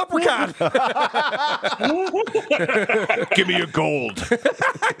God, a real leprechaun. Give me your gold.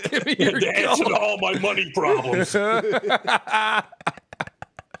 Give me your The answer to all my money problems.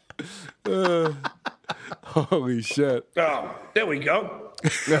 Holy shit. Oh, there we go.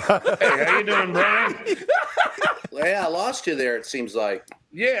 Hey, how you doing, Brian? Yeah, I lost you there, it seems like.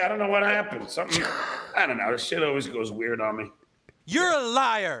 Yeah, I don't know what happened. Something, I don't know. This shit always goes weird on me. You're a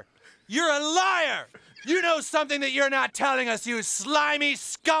liar. You're a liar. You know something that you're not telling us, you slimy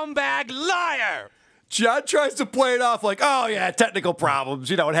scumbag liar. John tries to play it off like, oh yeah, technical problems,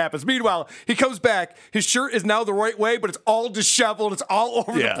 you know what happens. Meanwhile, he comes back, his shirt is now the right way, but it's all disheveled, it's all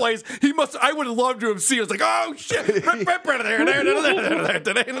over the place. I would have loved to have seen it. It's like, oh shit.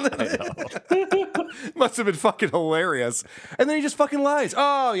 Must have been fucking hilarious. And then he just fucking lies.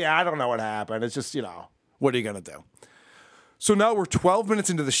 Oh yeah, I don't know what happened. It's just, what are you gonna do? So now we're 12 minutes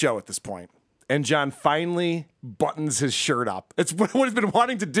into the show at this point. And John finally buttons his shirt up. It's what he's been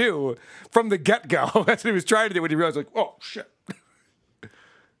wanting to do from the get-go. That's what he was trying to do when he realized, like, oh, shit.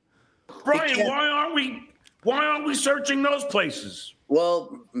 Brian, why aren't we searching those places?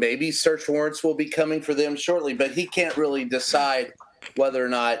 Well, maybe search warrants will be coming for them shortly, but he can't really decide whether or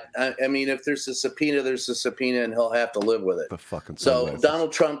not. I mean, if there's a subpoena, there's a subpoena, and he'll have to live with it. The fucking so sunglasses.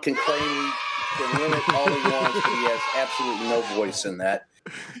 Donald Trump can claim he can win it all he wants, but he has absolutely no voice in that.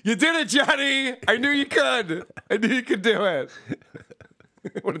 You did it, Johnny. I knew you could. I knew you could do it.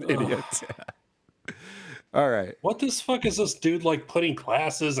 What an idiot. All right. What this fuck is this dude like putting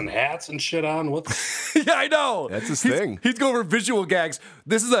glasses and hats and shit on? What's Yeah, I know. That's his thing. He's going over visual gags.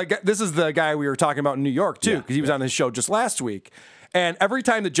 This is the guy we were talking about in New York too, because he was on his show just last week. And every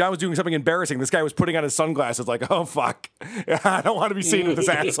time that John was doing something embarrassing, this guy was putting on his sunglasses like, oh, fuck. I don't want to be seen with this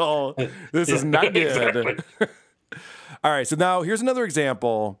asshole. This is not good. Exactly. All right, so now here's another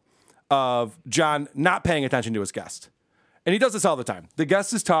example of John not paying attention to his guest. And he does this all the time. The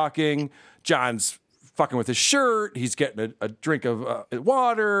guest is talking. John's fucking with his shirt. He's getting a drink of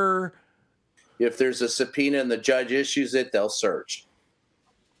water. If there's a subpoena and the judge issues it, they'll search.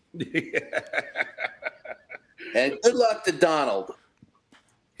 And good luck to Donald.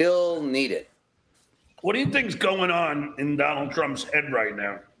 He'll need it. What do you think's going on in Donald Trump's head right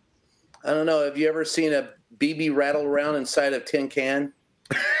now? I don't know. Have you ever seen a BB rattle around inside a tin can?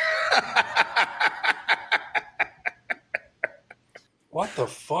 What the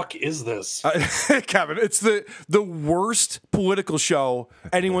fuck is this? Kevin, it's the worst political show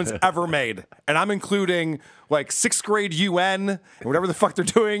anyone's ever made. And I'm including like 6th grade UN and whatever the fuck they're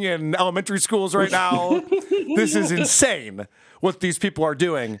doing in elementary schools right now. This is insane what these people are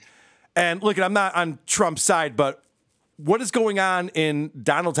doing. And look, I'm not on Trump's side, but what is going on in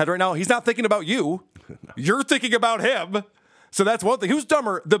Donald's head right now? He's not thinking about you. You're thinking about him. So that's one thing. Who's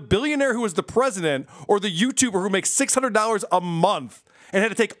dumber, the billionaire who is the president or the YouTuber who makes $600 a month and had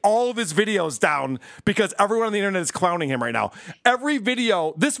to take all of his videos down because everyone on the internet is clowning him right now? Every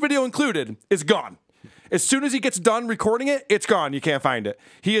video, this video included, is gone. As soon as he gets done recording it, it's gone. You can't find it.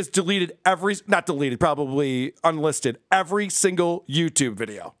 He has deleted probably unlisted, every single YouTube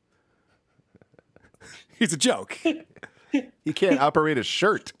video. He's a joke. He can't operate a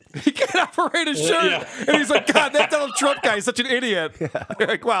shirt. He can't operate a shirt. Yeah. And he's like, God, that Donald Trump guy is such an idiot. Yeah.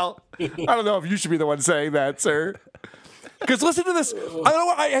 Like, well, I don't know if you should be the one saying that, sir. Because listen to this.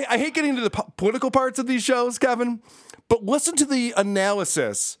 I hate getting into the political parts of these shows, Kevin, but listen to the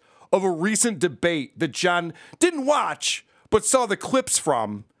analysis of a recent debate that John didn't watch, but saw the clips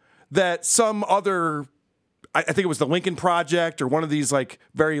from, that some other, I think it was the Lincoln Project or one of these like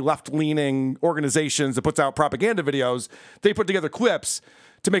very left-leaning organizations that puts out propaganda videos, they put together clips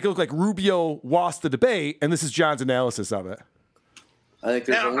to make it look like Rubio lost the debate, and this is John's analysis of it. I think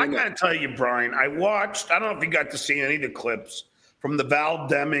there's now, I got to tell you, Brian, I don't know if you got to see any of the clips from the Val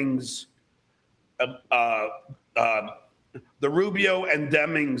Demings, the Rubio and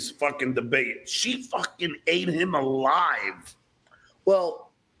Demings fucking debate. She fucking ate him alive.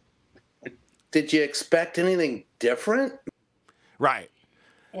 Well, did you expect anything different? Right.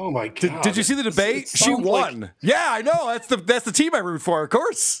 Oh my god! Did you see the debate? She won. Yeah, I know. That's the team I root for. Of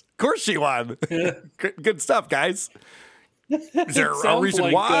course she won. Good stuff, guys. Is there a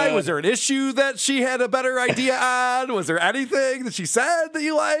reason why? Was there an issue that she had a better idea on? Was there anything that she said that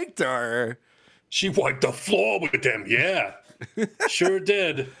you liked, or she wiped the floor with them? Yeah, sure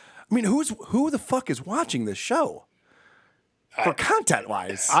did. I mean, who the fuck is watching this show? For content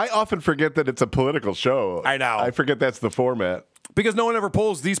wise, I often forget that it's a political show. I know. I forget that's the format because no one ever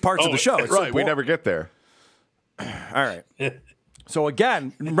pulls these parts of the show. It's right, we never get there. All right. So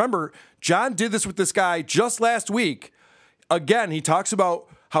again, remember, John did this with this guy just last week. Again, he talks about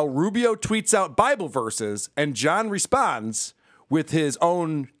how Rubio tweets out Bible verses, and John responds with his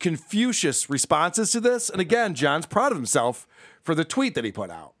own Confucius responses to this. And again, John's proud of himself for the tweet that he put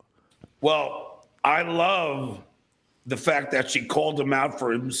out. Well, I love the fact that she called him out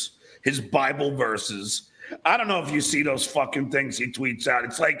for his Bible verses. I don't know if you see those fucking things he tweets out.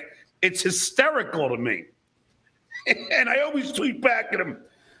 It's hysterical to me. And I always tweet back at him.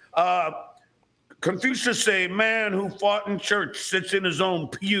 Confucius say, man who fought in church sits in his own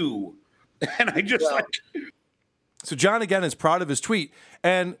pew. And I just So John, again, is proud of his tweet.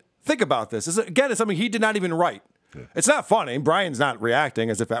 And think about this. It's something he did not even write. Yeah. It's not funny. Brian's not reacting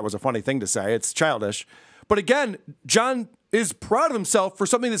as if that was a funny thing to say. It's childish. But again, John is proud of himself for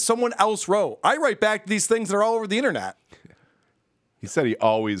something that someone else wrote. I write back these things that are all over the internet. He said he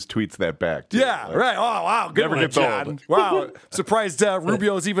always tweets that back, too. Yeah, right. Oh, wow. Good never one, gets John. old. Wow. Surprised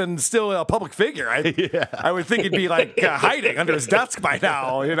Rubio's even still a public figure. I would think he'd be like hiding under his desk by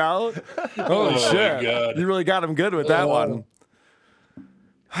now, you know? Holy shit. God. You really got him good with that one.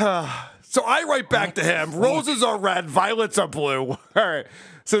 So I write back to him, roses are red, violets are blue. All right.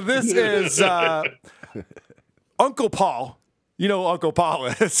 So this is Uncle Paul. You know who Uncle Paul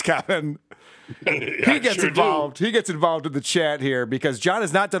is, Kevin. He gets involved. He gets involved in the chat here because John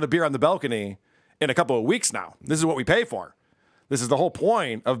has not done a beer on the balcony in a couple of weeks now. This is what we pay for. This is the whole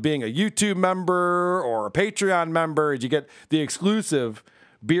point of being a YouTube member or a Patreon member. You get the exclusive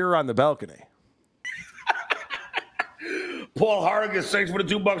beer on the balcony. Paul Hargis, thanks for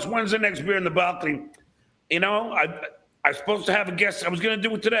the $2. When's the next beer in the balcony? You know, I was supposed to have a guest. I was going to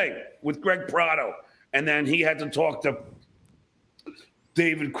do it today with Greg Prado, and then he had to talk to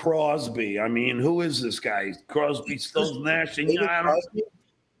David Crosby. I mean, who is this guy? Crosby, Stills, Nash, and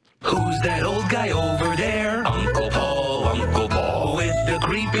Who's that old guy over there? Uncle Paul, with the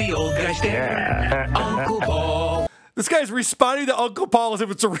creepy old guy stare. Uncle Paul. This guy's responding to Uncle Paul as if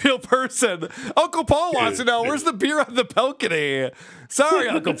it's a real person. Uncle Paul wants to know, where's the beer on the balcony? Sorry,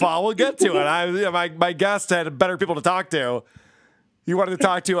 Uncle Paul, we'll get to it. My guest had better people to talk to. He wanted to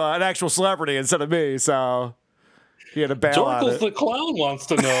talk to an actual celebrity instead of me, so he had a bail on it. Dorkles the clown wants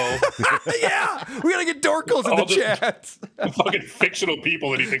to know. Yeah, we gotta get Dorkles in the chat. Fucking fictional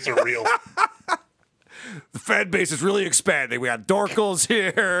people that he thinks are real. The fan base is really expanding. We got Dorkles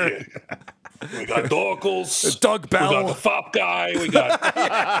here. Yeah. We got Dorkles. Doug Bell. We got the FOP guy. We got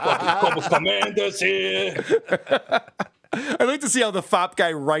fucking Corporal Commanders here. I'd like to see how the FOP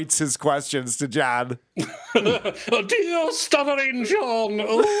guy writes his questions to John. Dear stuttering John,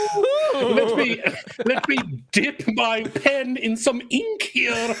 let me dip my pen in some ink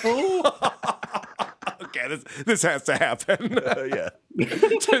here. Okay, this has to happen. Yeah,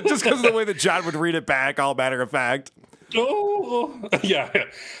 just because of the way that John would read it back. All matter of fact. Oh, yeah.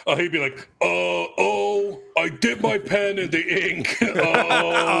 He'd be like, I dip my pen in the ink. You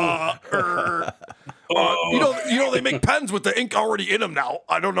know, they make pens with the ink already in them now.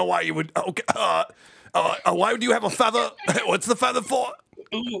 I don't know why you would. Okay, why would you have a feather? What's the feather for?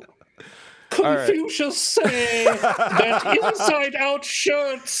 Confucius say that inside-out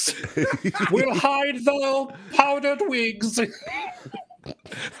shirts will hide the powdered wigs.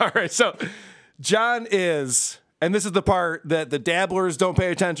 All right, so John is, and this is the part that the dabblers don't pay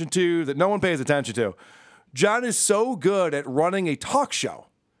attention to, that no one pays attention to. John is so good at running a talk show.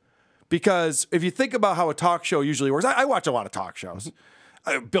 Because if you think about how a talk show usually works, I watch a lot of talk shows.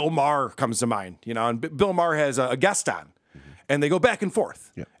 Bill Maher comes to mind, you know, and Bill Maher has a guest on. And they go back and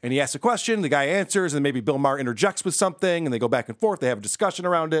forth. And he asks a question, the guy answers, and maybe Bill Maher interjects with something, and they go back and forth. They have a discussion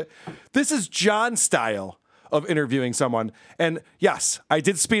around it. This is John's style of interviewing someone. And yes, I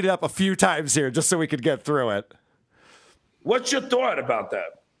did speed it up a few times here just so we could get through it. What's your thought about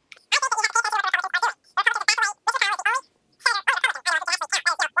that?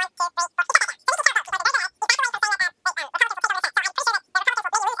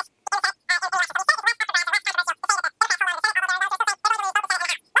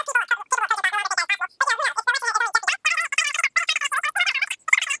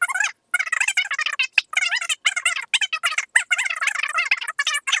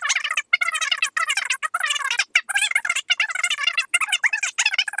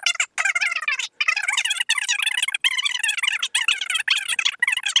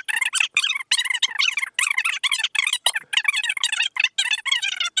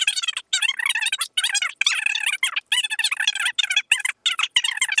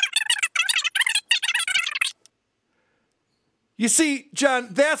 You see, John,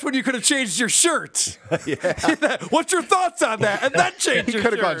 that's when you could have changed your shirt. What's your thoughts on that? And then change He your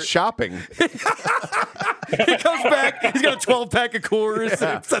could have shirt. gone shopping. He comes back, he's got a 12-pack of Coors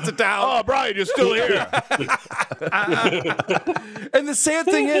and sets it down. Oh, Brian, you're still here. And the sad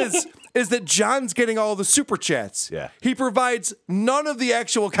thing is that John's getting all the super chats. Yeah. He provides none of the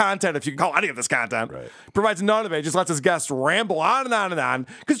actual content, if you can call any of this content. Right. Provides none of it. He just lets his guests ramble on and on and on.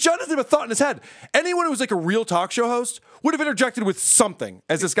 Because John doesn't have a thought in his head. Anyone who was like a real talk show host would have interjected with something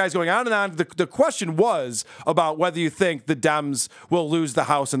as this guy's going on and on. The question was about whether you think the Dems will lose the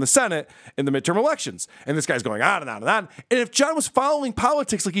House and the Senate in the midterm elections. And this guy's going on and on and on. And if John was following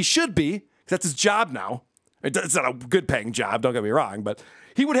politics like he should be, 'cause that's his job now. It's not a good paying job, don't get me wrong, but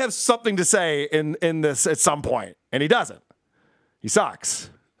he would have something to say in this at some point, and he doesn't. He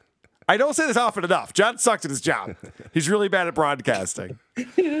sucks. I don't say this often enough. John sucks at his job. He's really bad at broadcasting.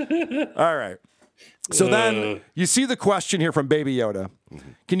 All right. So then you see the question here from Baby Yoda.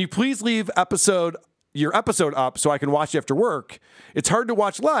 Can you please leave your episode up so I can watch it after work? It's hard to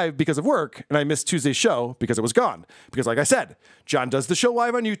watch live because of work, and I missed Tuesday's show because it was gone. Because like I said, John does the show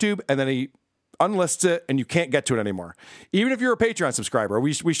live on YouTube, and then he unlists it, and you can't get to it anymore. Even if you're a Patreon subscriber,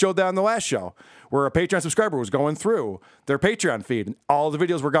 we showed that on the last show, where a Patreon subscriber was going through their Patreon feed, and all the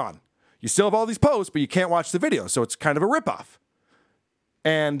videos were gone. You still have all these posts, but you can't watch the video, so it's kind of a ripoff.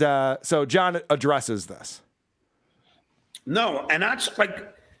 And so John addresses this. No, and that's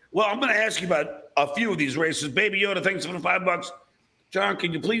like, well, I'm going to ask you about a few of these races. Baby Yoda, thanks for the $5. John,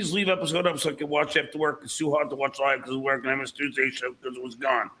 can you please leave episode up so I can watch after work? It's too hard to watch live because of work, and I missed Tuesday's show because it was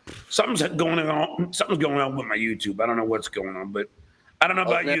gone. Something's going on with my YouTube. I don't know what's going on, but I don't know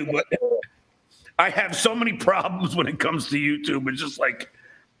about you, but I have so many problems when it comes to YouTube. It's just like,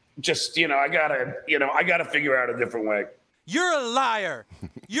 I gotta figure out a different way. You're a liar.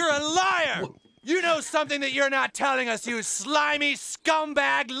 You're a liar. You know something that you're not telling us, you slimy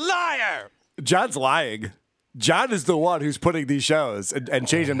scumbag liar. John's lying. John is the one who's putting these shows and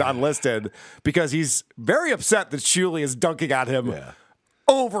changing them to unlisted because he's very upset that Shuli is dunking on him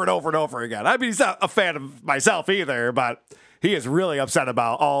over and over and over again. I mean, he's not a fan of myself either, but he is really upset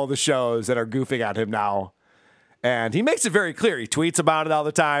about all the shows that are goofing at him now. And he makes it very clear. He tweets about it all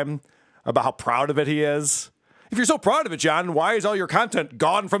the time, about how proud of it he is. If you're so proud of it, John, why is all your content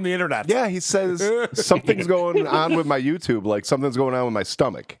gone from the internet? Yeah, he says something's going on with my YouTube, like something's going on with my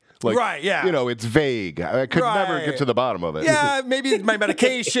stomach. Like, right, yeah. It's vague. I could never get to the bottom of it. Yeah, maybe my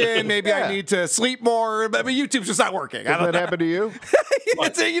medication. Maybe I need to sleep more. But YouTube's just not working. Does that happen to you?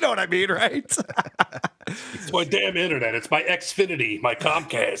 You know what I mean, right? It's my damn internet. It's my Xfinity, my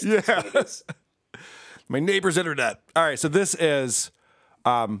Comcast. Yeah. My neighbor's internet. All right, so this is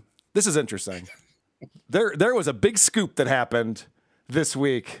interesting. There was a big scoop that happened this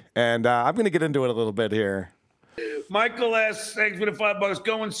week, and I'm going to get into it a little bit here. Michael asks, thanks for the $5,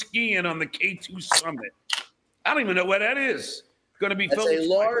 going skiing on the K2 summit. I don't even know what that is. Going to be It's a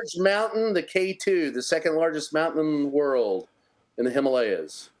large mountain, the K2, the second largest mountain in the world in the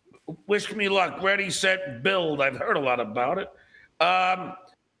Himalayas. Wish me luck. Ready, set, build. I've heard a lot about it.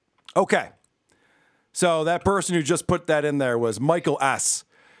 Okay. So that person who just put that in there was Michael S.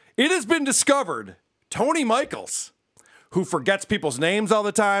 It has been discovered, Tony Michaels, who forgets people's names all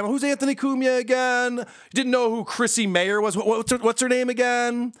the time. Who's Anthony Cumia again? Didn't know who Chrissy Mayer was. What's her name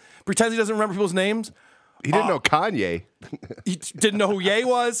again? Pretends he doesn't remember people's names. He didn't know Kanye. He didn't know who Ye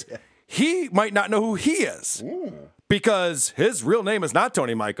was. He might not know who he is because his real name is not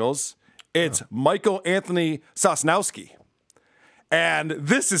Tony Michaels. It's Michael Anthony Sosnowski. And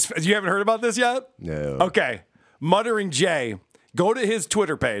this is, you haven't heard about this yet? No. Okay. Muttering Jay Go to his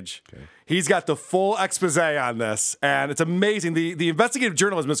Twitter page. Okay. He's got the full expose on this, and it's amazing. The investigative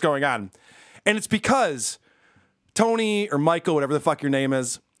journalism that's going on. And it's because Tony or Michael, whatever the fuck your name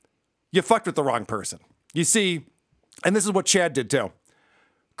is, you fucked with the wrong person. You see, and this is what Chad did too.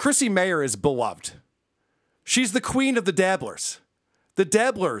 Chrissy Mayer is beloved. She's the queen of the dabblers. The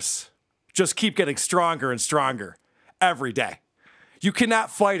dabblers just keep getting stronger and stronger every day. You cannot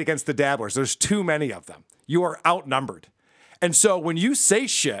fight against the dabblers. There's too many of them. You are outnumbered. And so when you say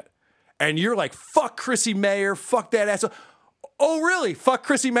shit and you're like, fuck Chrissy Mayer, fuck that asshole. Oh, really? Fuck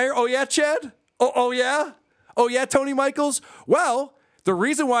Chrissy Mayer? Oh, yeah, Chad? Oh, yeah? Oh, yeah, Tony Michaels? Well, the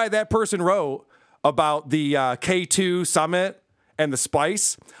reason why that person wrote about the K2 summit and the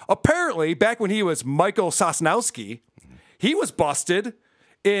spice, apparently back when he was Michael Sosnowski, he was busted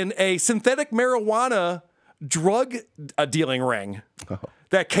in a synthetic marijuana drug dealing ring. Oh.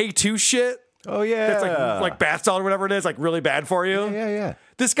 That K2 shit. Oh, yeah. It's like bath salt or whatever it is, like really bad for you. Yeah.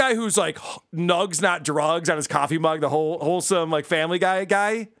 This guy who's like nugs, not drugs on his coffee mug, the whole wholesome like Family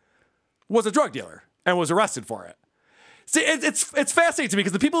guy was a drug dealer and was arrested for it. See, it's fascinating to me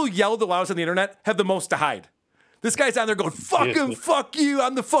because the people who yell the loudest on the internet have the most to hide. This guy's on there going, fuck him, fuck you,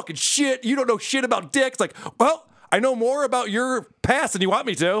 I'm the fucking shit. You don't know shit about dicks. Like, well, I know more about your past than you want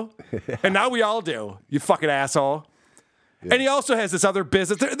me to. And now we all do, you fucking asshole. Yeah. And he also has this other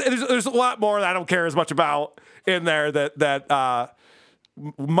business. There's a lot more that I don't care as much about in there that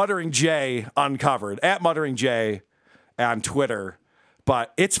Muttering J uncovered, at Muttering J on Twitter.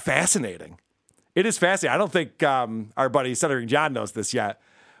 But it's fascinating. It is fascinating. I don't think our buddy Stuttering John knows this yet.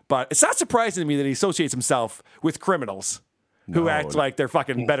 But it's not surprising to me that he associates himself with criminals who act like they're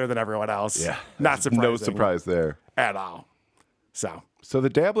fucking better than everyone else. Yeah. Not surprising. No surprise there. At all. So the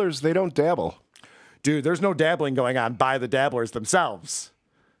dabblers, they don't dabble. Dude, there's no dabbling going on by the dabblers themselves.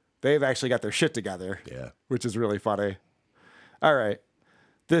 They've actually got their shit together. Yeah. Which is really funny. All right.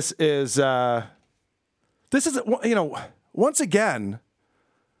 This is, once again,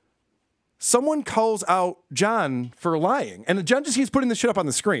 someone calls out John for lying. And John just keeps putting this shit up on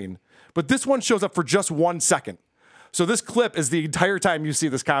the screen. But this one shows up for just 1 second. So this clip is the entire time you see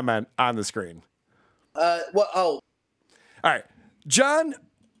this comment on the screen. All right. John,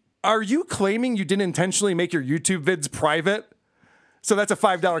 are you claiming you didn't intentionally make your YouTube vids private? So that's a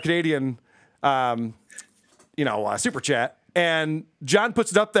 $5 Canadian, super chat. And John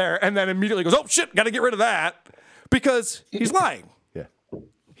puts it up there and then immediately goes, oh, shit, got to get rid of that. Because he's lying. Yeah.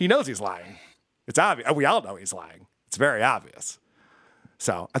 He knows he's lying. It's obvious. We all know he's lying. It's very obvious.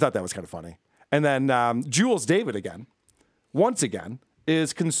 So I thought that was kind of funny. And then Jules David once again,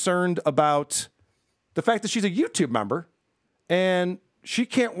 is concerned about the fact that she's a YouTube member and she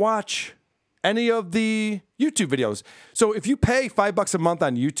can't watch any of the YouTube videos. So if you pay $5 a month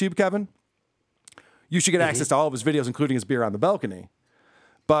on YouTube, Kevin, you should get access to all of his videos, including his beer on the balcony.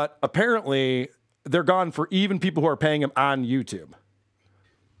 But apparently they're gone for even people who are paying him on YouTube.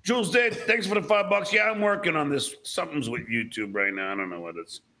 Jules Dave, thanks for the $5. Yeah, I'm working on this. Something's with YouTube right now. I don't know what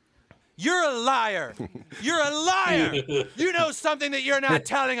it's. You're a liar. You're a liar. You know something that you're not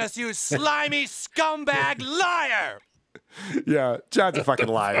telling us, you slimy scumbag liar. Yeah, John's a fucking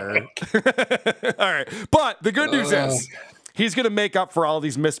liar. All right. But the good news is he's going to make up for all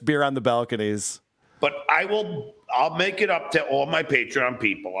these missed beer on the balconies. But I'll make it up to all my Patreon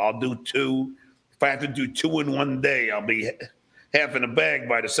people. I'll do 2. If I have to do 2 in one day, I'll be half in a bag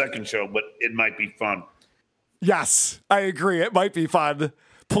by the second show, but it might be fun. Yes, I agree. It might be fun.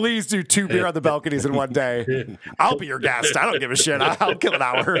 Please do 2 beer on the balconies in one day. I'll be your guest. I don't give a shit. I'll kill an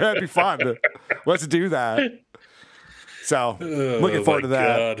hour. That'd be fun. Let's do that. So, looking forward to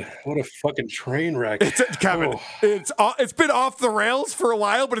that. God. What a fucking train wreck. Kevin, it's been off the rails for a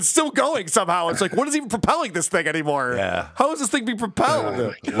while, but it's still going somehow. It's like, what is even propelling this thing anymore? Yeah. How is this thing being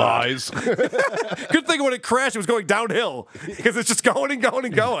propelled? Lies. Good thing when it crashed, it was going downhill because it's just going and going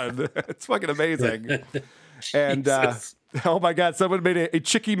and going. It's fucking amazing. And, oh my God, someone made a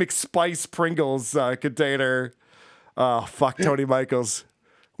Chicky McSpice Pringles container. Oh, fuck Tony Michaels.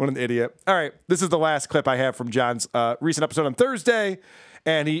 What an idiot. All right, this is the last clip I have from John's recent episode on Thursday.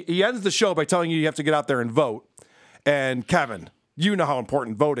 And he ends the show by telling you have to get out there and vote. And Kevin, you know how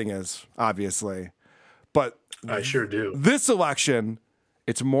important voting is, obviously. But I sure do. This election,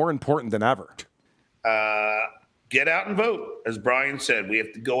 it's more important than ever. Get out and vote. As Brian said, we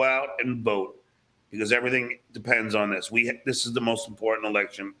have to go out and vote because everything depends on this. This is the most important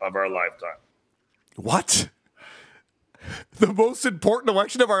election of our lifetime. What? The most important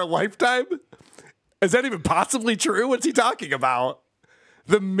election of our lifetime? Is that even possibly true? What's he talking about?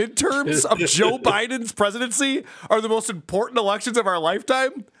 The midterms of Joe Biden's presidency are the most important elections of our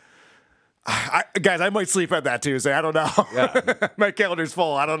lifetime? Guys, I might sleep on that Tuesday. I don't know. Yeah. My calendar's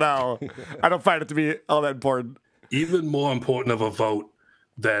full. I don't know. I don't find it to be all that important. Even more important of a vote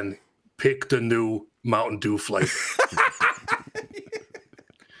than pick the new Mountain Dew flavor.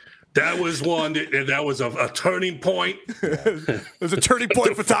 That was one. That was a turning point. It was a turning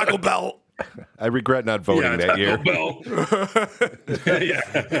point for Taco Bell. I regret not voting that year.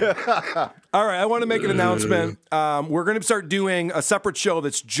 All right, I want to make an announcement. We're going to start doing a separate show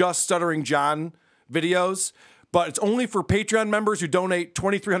that's just Stuttering John videos, but it's only for Patreon members who donate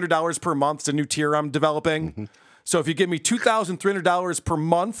 $2,300 per month. It's a new tier I'm developing. Mm-hmm. So if you give me $2,300 per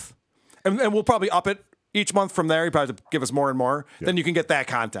month, and we'll probably up it each month from there. You probably have to give us more and more. Yeah. Then you can get that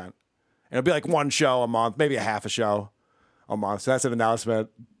content. And it'll be like one show a month, maybe a half a show a month. So that's an announcement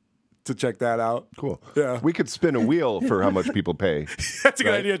to check that out. Cool. Yeah. We could spin a wheel for how much people pay. That's a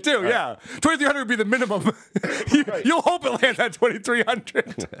good idea too. Yeah. 2,300 would be the minimum. You'll hope it lands at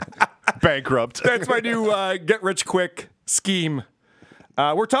 2,300. Bankrupt. That's my new get rich quick scheme.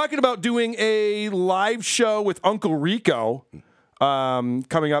 We're talking about doing a live show with Uncle Rico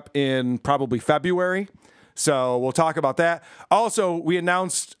coming up in probably February. So we'll talk about that. Also, we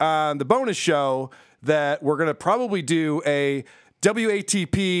announced on the bonus show that we're going to probably do a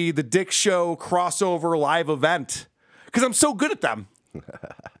WATP, The Dick Show crossover live event because I'm so good at them.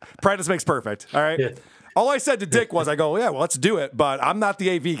 Practice makes perfect. All right. Yeah. All I said to Dick was, I go, yeah, well, let's do it. But I'm not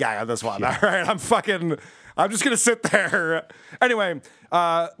the AV guy on this one. Yeah. All right. I'm just going to sit there. Anyway,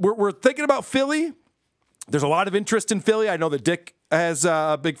 we're thinking about Philly. There's a lot of interest in Philly. I know that Dick has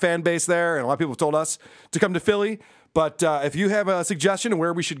a big fan base there, and a lot of people have told us to come to Philly. But if you have a suggestion of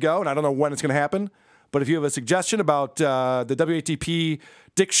where we should go, and I don't know when it's going to happen, but if you have a suggestion about the WATP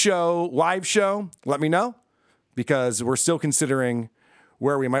Dick Show live show, let me know, because we're still considering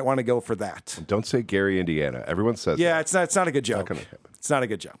where we might want to go for that. Don't say Gary, Indiana. Everyone says that. It's not a good joke. It's not a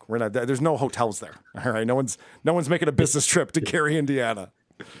good joke. There's no hotels there. All right, no one's making a business trip to Gary, Indiana.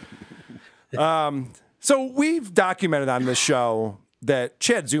 So we've documented on this show that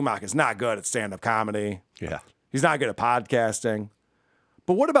Chad Zumock is not good at stand-up comedy. Yeah. He's not good at podcasting.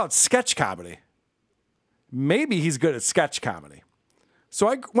 But what about sketch comedy? Maybe he's good at sketch comedy. So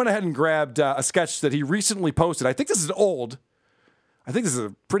I went ahead and grabbed a sketch that he recently posted. I think this is old. I think this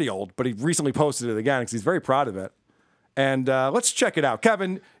is pretty old, but he recently posted it again because he's very proud of it. And let's check it out.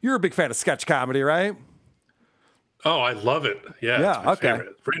 Kevin, you're a big fan of sketch comedy, right? Oh, I love it. Yeah. Yeah. It's my Okay.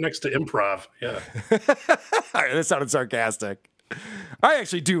 favorite. Right next to improv. Yeah. All right, that sounded sarcastic. I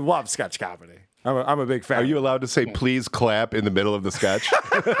actually do love sketch comedy. I'm a big fan. Are you allowed to say please clap in the middle of the sketch?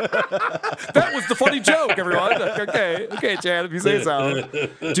 That was the funny joke, everyone. Okay, Chad, if you say so.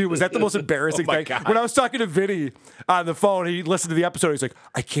 Dude, was that the most embarrassing thing? God. When I was talking to Vinny on the phone, he listened to the episode. He's like,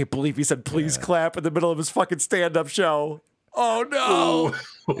 I can't believe he said please clap in the middle of his fucking stand-up show. Oh, no.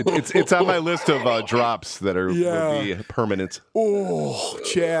 It's on my list of drops that will be permanent. Oh,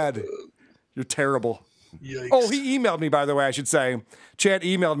 Chad, you're terrible. Yikes. Oh, he emailed me, by the way, I should say. Chad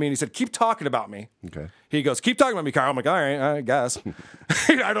emailed me and he said, keep talking about me. Okay. He goes, keep talking about me, Carl. I'm like, all right, I guess.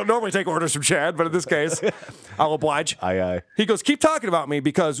 I don't normally take orders from Chad, but in this case, I'll oblige. Aye. He goes, keep talking about me,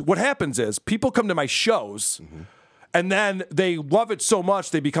 because what happens is people come to my shows and then they love it so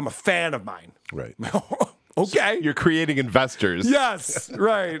much they become a fan of mine. Right. Okay. You're creating investors. Yes,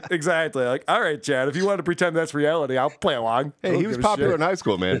 right, exactly. Like, all right, Chad, if you want to pretend that's reality, I'll play along. Hey, he was popular in high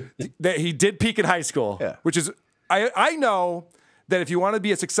school, man. He did peak in high school, which is, I know that if you want to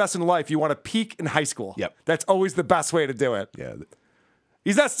be a success in life, you want to peak in high school. Yep. That's always the best way to do it. Yeah.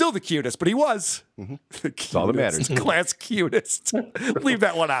 He's not still the cutest, but he was. The That's all that matters. Class cutest. Leave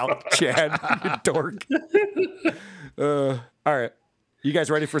that one out, Chad, you dork. All right. You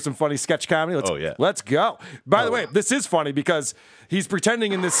guys ready for some funny sketch comedy? Let's go. By the way, this is funny because he's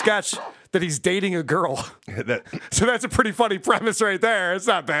pretending in this sketch that he's dating a girl. So that's a pretty funny premise right there. It's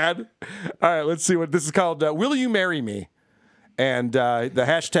not bad. All right, let's see what this is called. Will You Marry Me? And the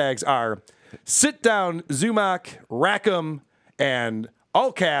hashtags are Sit Down Zumock, Rackham, and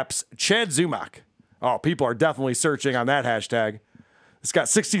all caps Chad Zumock. Oh, people are definitely searching on that hashtag. It's got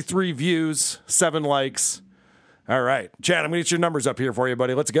 63 views, 7 likes. All right. Chad, I'm going to get your numbers up here for you,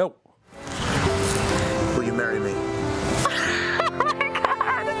 buddy. Let's go. Will you marry me?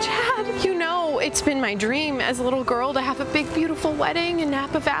 Chad, you know, it's been my dream as a little girl to have a big, beautiful wedding in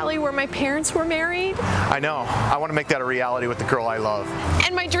Napa Valley where my parents were married. I know. I want to make that a reality with the girl I love.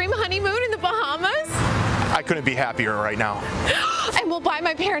 And my dream honeymoon in the Bahamas. I couldn't be happier right now. And we'll buy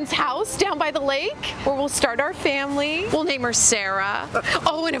my parents' house down by the lake where we'll start our family. We'll name her Sarah.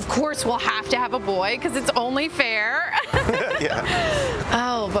 Oh, and of course we'll have to have a boy because it's only fair. Yeah.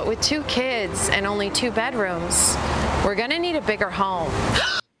 Oh, but with 2 kids and only 2 bedrooms, we're going to need a bigger home.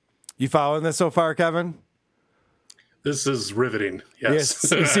 You following this so far, Kevin? This is riveting.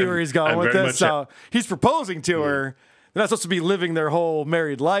 Yes. You see where he's going I'm with very this? much- So he's proposing to her. They're not supposed to be living their whole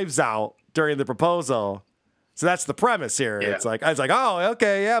married lives out during the proposal. So that's the premise here. Yeah. It's like I was like, oh,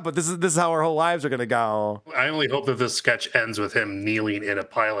 okay, yeah, but this is how our whole lives are gonna go. I only hope that this sketch ends with him kneeling in a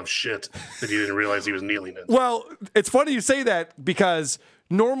pile of shit that he didn't realize he was kneeling in. Well, it's funny you say that because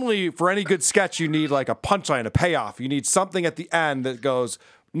normally for any good sketch you need like a punchline, a payoff. You need something at the end that goes,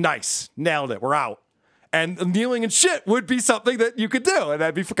 nice, nailed it, we're out. And kneeling and shit would be something that you could do, and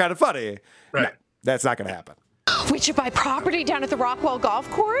that'd be kind of funny. Right. No, that's not gonna happen. We should buy property down at the Rockwell Golf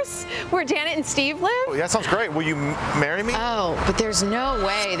Course where Janet and Steve live. Oh, that sounds great. Will you marry me? Oh, but there's no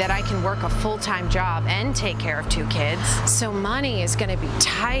way that I can work a full-time job and take care of 2 kids. So money is going to be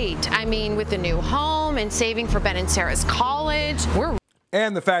tight. I mean, with the new home and saving for Ben and Sarah's college, we're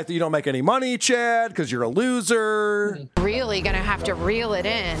And the fact that you don't make any money, Chad, because you're a loser. really going to have to reel it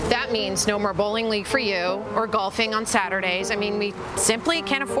in. That means no more bowling league for you or golfing on Saturdays. I mean, we simply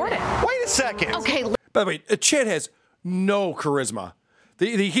can't afford it. Wait a second. Okay. By the way, Chad has no charisma.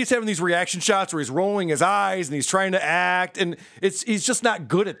 He keeps having these reaction shots where he's rolling his eyes and he's trying to act, and he's just not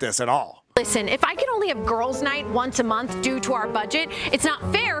good at this at all. Listen, if I can only have girls' night once a month due to our budget, it's not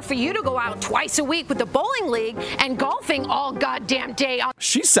fair for you to go out twice a week with the bowling league and golfing all goddamn day.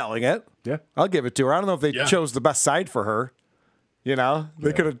 She's selling it. Yeah, I'll give it to her. I don't know if they chose the best side for her. You know,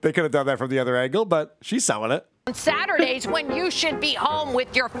 they could have done that from the other angle, but she's selling it. On Saturdays when you should be home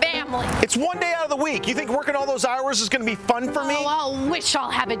with your family. It's one day out of the week. You think working all those hours is going to be fun for me? Oh, I wish I'll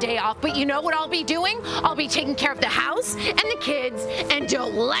have a day off, but you know what I'll be doing? I'll be taking care of the house and the kids, and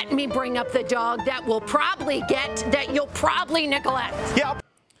don't let me bring up the dog that you'll probably neglect. Yeah.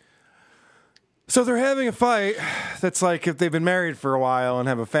 So they're having a fight that's like if they've been married for a while and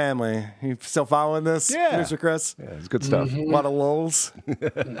have a family. You still following this, Mr. Chris? Yeah, it's good stuff. A lot of lulls.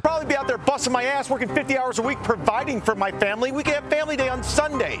 Probably be out there busting my ass, working 50 hours a week, providing for my family. We can have family day on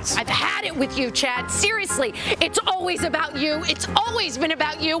Sundays. I've had it with you, Chad. Seriously, it's always about you. It's always been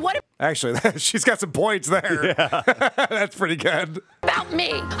about you. What Actually, she's got some points there. Yeah. That's pretty good. about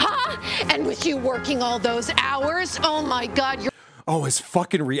me, huh? And with you working all those hours, oh my God, you're Oh, his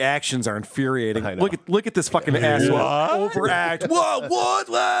fucking reactions are infuriating. Look at this fucking asshole. Overact. Whoa, what?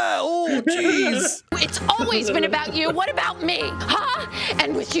 Oh, jeez. It's always been about you. What about me, huh?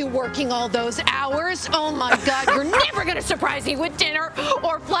 And with you working all those hours, oh my God, you're never gonna surprise me with dinner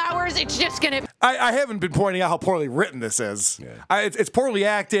or flowers. It's just gonna. I haven't been pointing out how poorly written this is. Yeah. It's poorly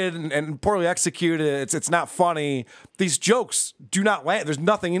acted and poorly executed. It's not funny. These jokes do not land. There's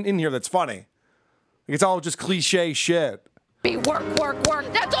nothing in here that's funny. It's all just cliche shit. Be work.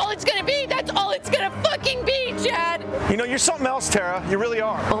 That's all it's gonna be. That's all it's gonna fucking be, Chad. You know, you're something else, Tara. You really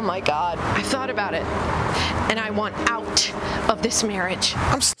are. Oh my God. I've thought about it. And I want out of this marriage.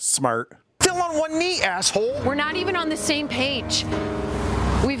 I'm smart. Still on one knee, asshole. We're not even on the same page.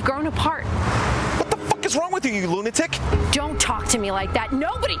 We've grown apart. What the fuck is wrong with you, you lunatic? Don't talk to me like that.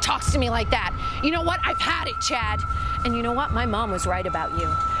 Nobody talks to me like that. You know what? I've had it, Chad. And you know what? My mom was right about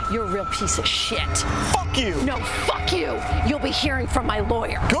you. You're a real piece of shit. Fuck you. No, fuck you. You'll be hearing from my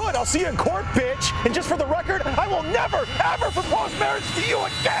lawyer. Good. I'll see you in court, bitch. And just for the record, I will never, ever propose marriage to you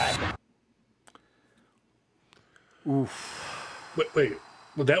again. Oof. Wait.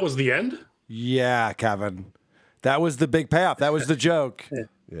 Well, that was the end? Yeah, Kevin. That was the big payoff. That was the joke.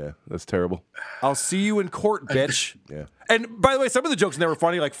 Yeah, that's terrible. I'll see you in court, bitch. Yeah. And by the way, some of the jokes in there were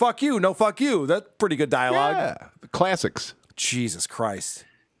funny, like fuck you, no fuck you. That's pretty good dialogue. Yeah, the classics. Jesus Christ.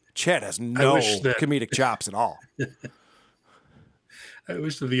 Chad has no comedic chops at all. I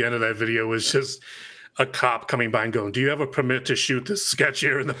wish that the end of that video was just a cop coming by and going, "Do you have a permit to shoot this sketch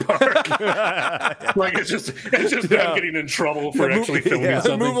here in the park?" Like it's just them getting in trouble for actually filming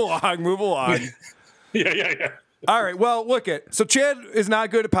something. Move along. Yeah. All right. Well, look at so Chad is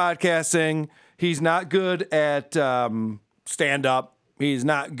not good at podcasting. He's not good at stand up. He's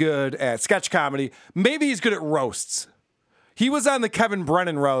not good at sketch comedy. Maybe he's good at roasts. He was on the Kevin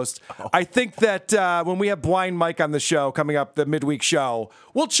Brennan roast. I think that when we have Blind Mike on the show coming up, the midweek show,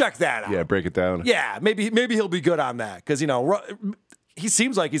 we'll check that out. Yeah, break it down. Yeah, maybe he'll be good on that because he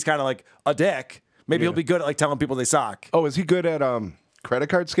seems like he's kind of like a dick. Maybe he'll be good at like telling people they suck. Oh, is he good at credit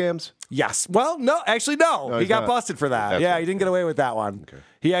card scams? Yes. Well, no, actually, no. He got busted for that. That's Yeah, right. he didn't get away with that one. Okay.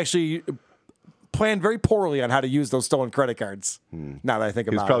 He actually planned very poorly on how to use those stolen credit cards. Now that I think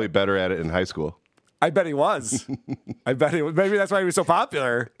about it. He was probably better at it in high school. I bet he was. Maybe that's why he was so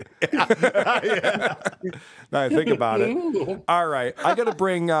popular. Now I think about it. All right. I got to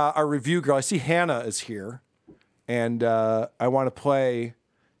bring our review girl. I see Hannah is here. And I want to play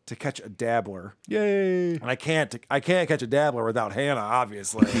to catch a dabbler. Yay! And I can't catch a dabbler without Hannah,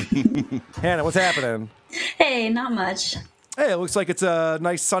 obviously. Hannah, what's happening? Hey, not much. Hey, it looks like it's a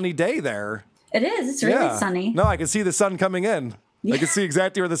nice sunny day there. It is. It's really sunny. No, I can see the sun coming in. I can see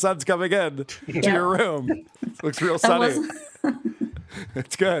exactly where the sun's coming in to your room. It looks real sunny.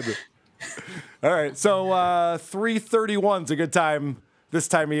 It's good. All right. So 3:31's a good time this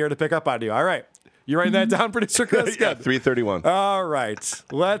time of year to pick up on you. All right. You writing that down, Producer Chris? Yeah, 3:31. All right.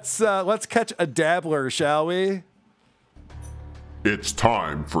 Let's catch a dabbler, shall we? It's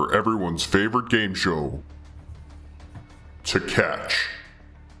time for everyone's favorite game show, To Catch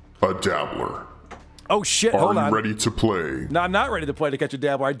a Dabbler. Oh, shit. Hold on. Are you ready to play? No, I'm not ready to play To Catch a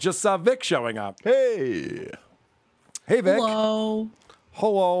Dabbler. I just saw Vic showing up. Hey. Hey, Vic. Hello.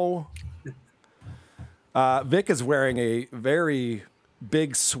 Hello. Vic is wearing a very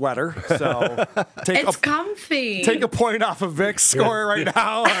big sweater, so It's comfy. Take a point off of Vic's score right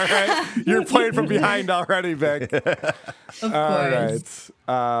now. All right, you're playing from behind already, Vic. Of All course.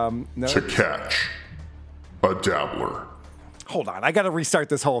 right. No. To Catch a Dabbler. Hold on, I got to restart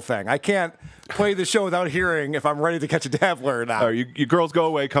this whole thing. I can't play the show without hearing if I'm ready to catch a dabbler or not. All right, you girls go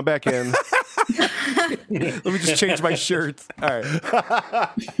away. Come back in. Let me just change my shirt. All right.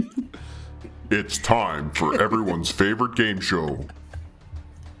 It's time for everyone's favorite game show,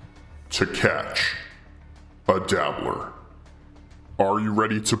 To Catch a Dabbler. Are you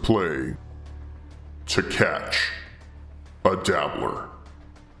ready to play To Catch a Dabbler?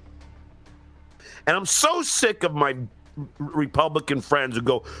 And I'm so sick of my Republican friends who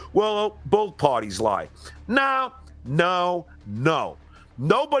go, well, both parties lie. No.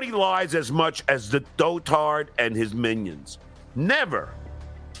 Nobody lies as much as the dotard and his minions. Never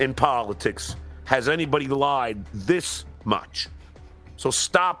in politics has anybody lied this much. So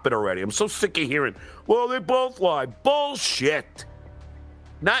stop it already. I'm so sick of hearing, well, they both lie. Bullshit.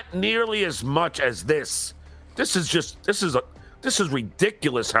 Not nearly as much as this. This is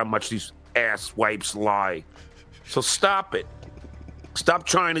ridiculous how much these ass wipes lie. So stop it. Stop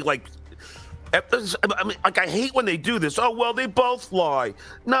trying to I hate when they do this. Oh, well, they both lie.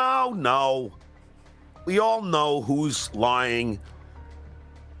 No. We all know who's lying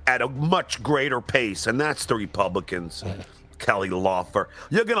at a much greater pace, and that's the Republicans. Kelly Loeffler.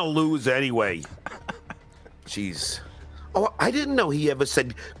 You're going to lose anyway. Jeez. Oh, I didn't know he ever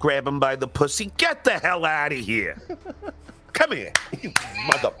said grab him by the pussy. Get the hell out of here. Come here. You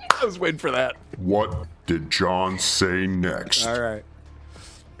mother. I was waiting for that. What did John say next? All right.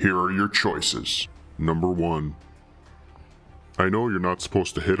 Here are your choices. Number 1. I know you're not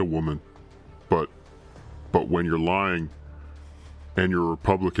supposed to hit a woman, but when you're lying and you're a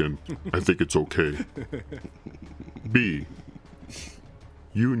Republican, I think it's okay. B.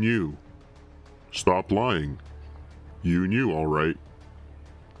 You knew. Stop lying. You knew, all right.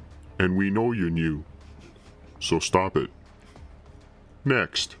 And we know you knew. So stop it.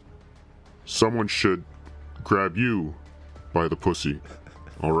 Next. Someone should grab you by the pussy.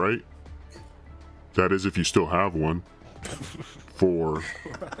 All right? That is if you still have one. For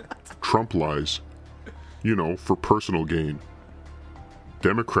Trump lies. You know, for personal gain.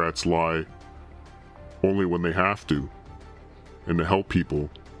 Democrats lie only when they have to. And to help people.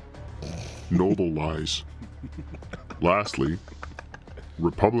 Noble lies. Lastly,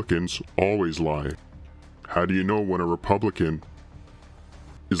 Republicans always lie. How do you know when a Republican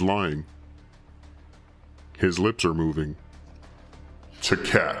is lying? His lips are moving. To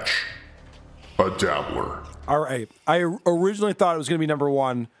Catch a Dabbler. All right. I originally thought it was going to be number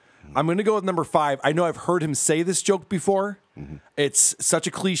 1. I'm going to go with number 5. I know I've heard him say this joke before. Mm-hmm. It's such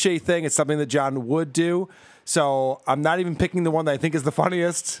a cliche thing. It's something that John would do. So I'm not even picking the one that I think is the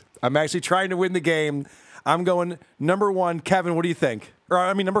funniest. I'm actually trying to win the game. I'm going number 1. Kevin, what do you think?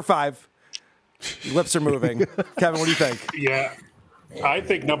 Number 5. Lips are moving. Kevin, what do you think? Yeah, I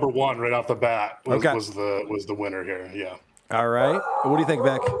think number 1 right off the bat was Okay. the winner here. Yeah. All right. What do you think,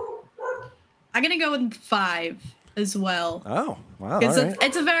 Vic? I'm gonna go with 5 as well. Oh, wow. It's all right.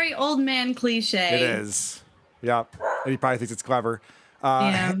 it's a very old man cliche. It is. Yeah. And he probably thinks it's clever.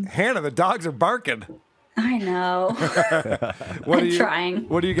 Yeah. Hannah, the dogs are barking. I know. I'm trying.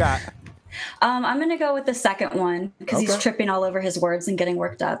 What do you got? I'm going to go with the second one because he's Okay. tripping all over his words and getting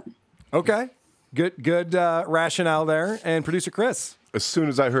worked up. Okay. Good rationale there. And producer Chris. As soon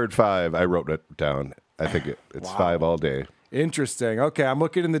as I heard 5, I wrote it down. I think it's 5 all day. Interesting. Okay, I'm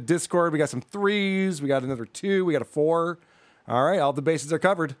looking in the Discord. We got some 3s. We got another 2. We got a 4. All right, all the bases are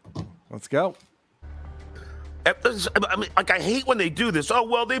covered. Let's go. I hate when they do this. Oh,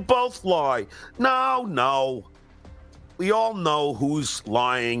 well, they both lie. No. We all know who's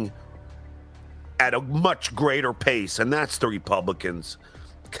lying at a much greater pace, and that's the Republicans.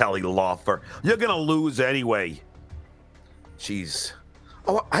 Kelly Loeffler. You're going to lose anyway. Jeez.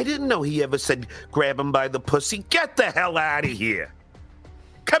 Oh, I didn't know he ever said grab him by the pussy. Get the hell out of here.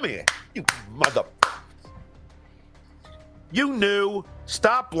 Come here, you mother... You knew.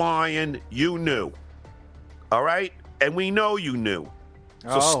 Stop lying. You knew. All right? And we know you knew.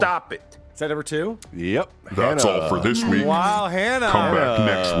 So stop it. Is that number 2? Yep. That's all for this week. Wow, Hannah. Come back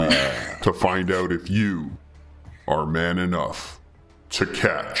next week to find out if you are man enough to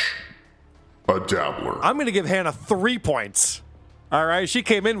catch a dabbler. I'm going to give Hannah 3 points. All right? She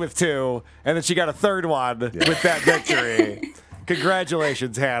came in with 2, and then she got a third one with that victory.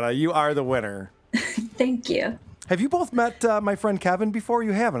 Congratulations, Hannah. You are the winner. Thank you. Have you both met my friend Kevin before?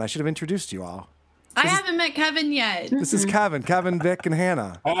 You haven't. I should have introduced you all. I haven't met Kevin yet. This is Kevin, Vic, and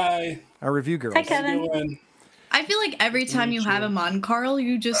Hannah. Hi. Our review girls. Hi, Kevin. I feel like every time you have him on, Carl,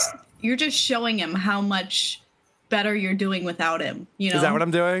 you're just showing him how much better you're doing without him. You know? Is that what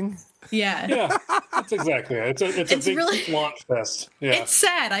I'm doing? Yeah. Yeah, that's exactly it. It's a big really launch fest. Yeah. It's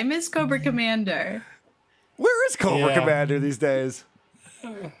sad. I miss Cobra Commander. Where is Cobra Commander these days?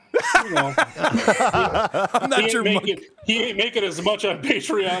 I'm not sure. He ain't making as much on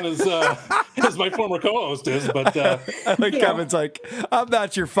Patreon as my former co-host is, but I like Kevin's like, I'm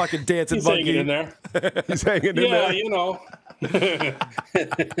not your fucking dancing he's monkey. hanging in there. He's hanging in there. Yeah, you know.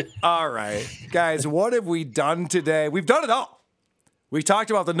 All right, guys, what have we done today? We've done it all. We talked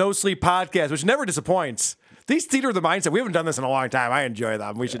about the No Sleep podcast, which never disappoints. These Theater of the Mindset, we haven't done this in a long time. I enjoy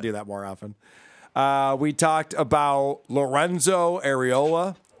them. We should do that more often. We talked about Lorenzo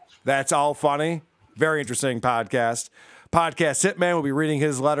Areola. That's all funny. Very interesting podcast. Podcast Hitman will be reading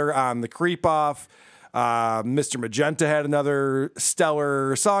his letter on the Creep Off. Mr. Magenta had another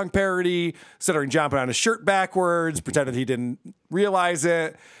stellar song parody, stuttering John put on his shirt backwards, pretended he didn't realize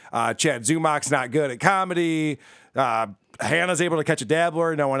it. Chad Zumach's not good at comedy. Hannah's able to catch a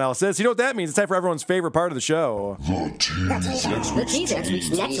dabbler. No one else is. You know what that means? It's time for everyone's favorite part of the show. The teaser. Next week's teaser.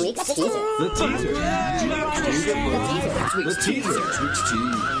 The teaser.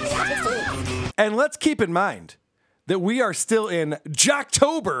 And let's keep in mind that we are still in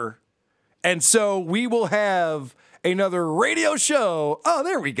Jocktober, and so we will have another radio show. Oh,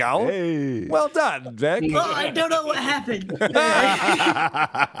 there we go. Hey. Well done, Vic. Oh, I don't know what happened.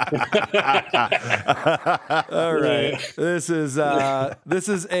 All right. This is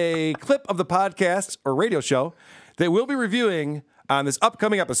a clip of the podcast or radio show that we'll be reviewing on this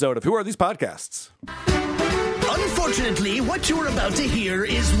upcoming episode of Who Are These Podcasts? Unfortunately, what you're about to hear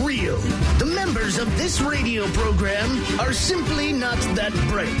is real. The members of this radio program are simply not that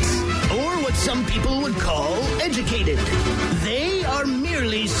bright, or what some people would call educated. They are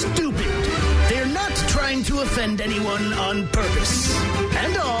merely stupid. They're not trying to offend anyone on purpose.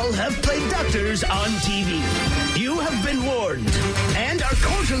 And all have played doctors on TV. You have been warned and are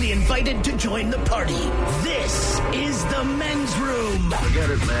cordially invited to join the party. This is the men's room. Forget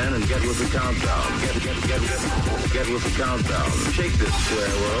it, man, and get with the countdown. Get with the countdown. Shake this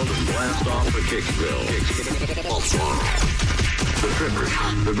square world and blast off for Kicksville. The trippers,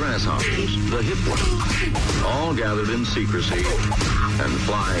 the grasshoppers, the hip ones, all gathered in secrecy and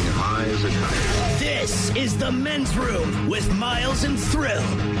flying high as a kite. This is the men's room with Miles and Thrill.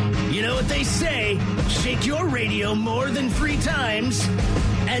 You know what they say, shake your radio more than 3 times,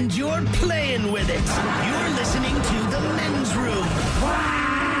 and you're playing with it. You're listening to the men's room.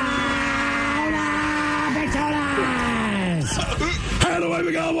 Hello,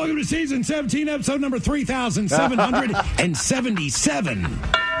 everyone. Welcome to season 17, episode number 3777.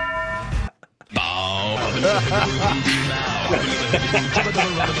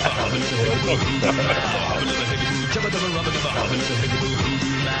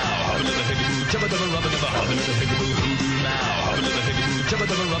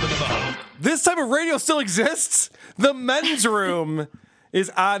 This type of radio still exists? The men's room is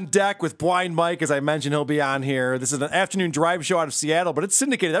on deck with Blind Mike. As I mentioned, he'll be on here. This is an afternoon drive show out of Seattle, but it's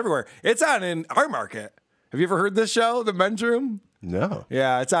syndicated everywhere. It's on in our market. Have you ever heard this show, The Men's Room? No.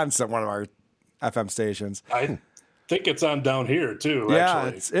 Yeah, it's on one of our FM stations. I think it's on down here, too, yeah,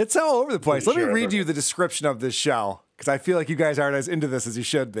 actually. it's all over the place. Let me Sure. read you the description of this show, because I feel like you guys aren't as into this as you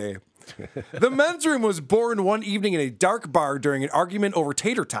should be. The Men's Room was born one evening in a dark bar during an argument over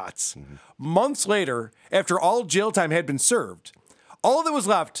tater tots. Months later, after all jail time had been served, all that was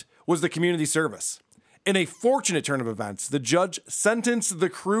left was the community service. In a fortunate turn of events, the judge sentenced the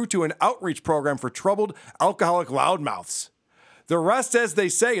crew to an outreach program for troubled alcoholic loudmouths. The rest, as they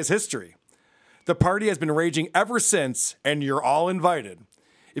say, is history. The party has been raging ever since, and you're all invited.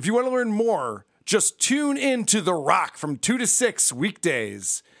 If you want to learn more, just tune in to The Rock from 2 to 6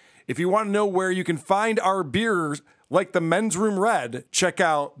 weekdays. If you want to know where you can find our beer like the Men's Room Red, check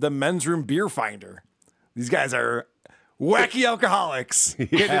out the Men's Room Beer Finder. These guys are wacky alcoholics.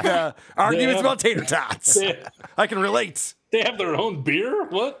 Getting into arguments about tater tots. I can relate. They have their own beer?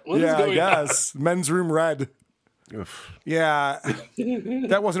 What is Yeah, I going on? guess. Men's Room Red. Yeah,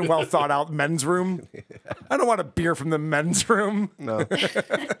 that wasn't well thought out. Men's Room. I don't want a beer from the Men's Room. No.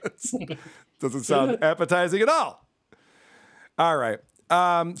 Doesn't sound appetizing at all. All right.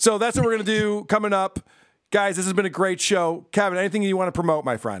 So that's what we're going to do coming up. Guys, this has been a great show. Kevin, anything you want to promote,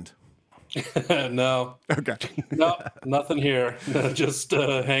 my friend? No. Okay. No, nothing here. Just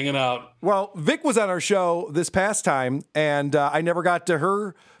hanging out. Well, Vic was on our show this past time, and I never got to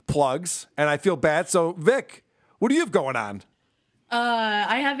her plugs, and I feel bad. So, Vic, what do you have going on?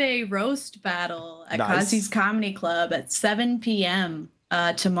 I have a roast battle at Nice. Kazi's Comedy Club at 7 p.m.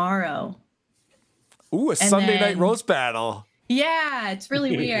 Tomorrow. Ooh, a And Sunday night then- roast battle. Yeah, it's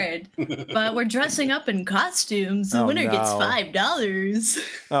really weird. But we're dressing up in costumes. The Oh, winner gets no. $5.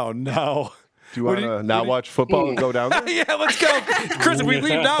 Oh, no. Do you want to not watch football and go down there? Yeah, let's go. Chris, if we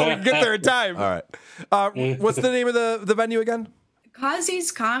leave now, we can get there in time. All right. What's the name of the venue again?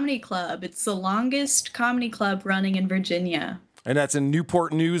 Kazi's Comedy Club. It's the longest comedy club running in Virginia. And that's in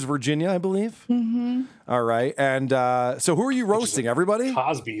Newport News, Virginia, I believe. Mm-hmm. All right. And so who are you roasting? Everybody?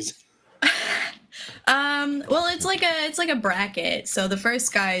 Cosby's. Well, it's like a bracket. So the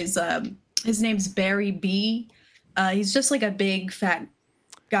first guy is his name's Barry B. He's just like a big fat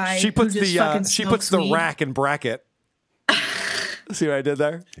guy. She puts who just fucking she puts the smokes weed. rack in bracket. See what I did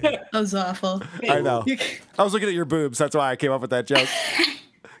there? That was awful. I know. I was looking at your boobs. That's why I came up with that joke.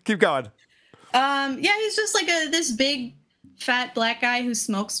 Keep going. Yeah, he's just like this big fat black guy who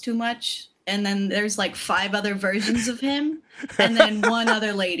smokes too much. And then there's like 5 other versions of him, and then one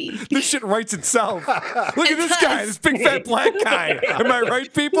other lady. This shit writes itself. Look at this guy, this big fat black guy. Am I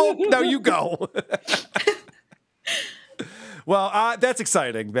right, people? Now you go. Well, that's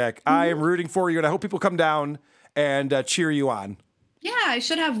exciting, Vic. I am rooting for you, and I hope people come down and cheer you on. Yeah, I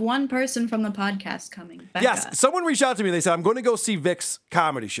should have one person from the podcast coming. Becca. Yes, someone reached out to me. They said, I'm going to go see Vic's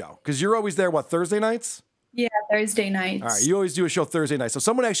comedy show. Because you're always there, Thursday nights? Yeah, Thursday nights. All right, you always do a show Thursday night. So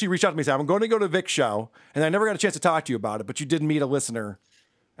someone actually reached out to me and said, I'm going to go to Vic's show. And I never got a chance to talk to you about it, but you did meet a listener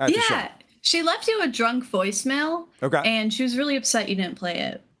at the show. Yeah, she left you a drunk voicemail. Okay. And she was really upset you didn't play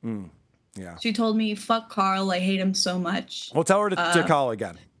it. Yeah. She told me, fuck Carl, I hate him so much. Well, tell her to call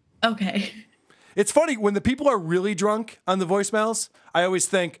again. Okay. It's funny, when the people are really drunk on the voicemails, I always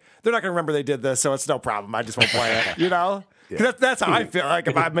think, they're not going to remember they did this, so it's no problem. I just won't play it, you know? 'Cause that's how I feel like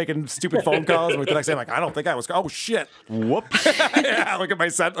if I'm making stupid phone calls. And the next day I'm like, I don't think I was. Oh, shit. Whoops. Yeah, look at my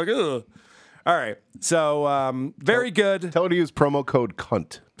set. Like, ugh. All right. So, very good. Tell her to use promo code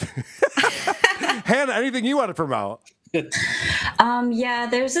CUNT. Hannah, anything you want to promote? Yeah,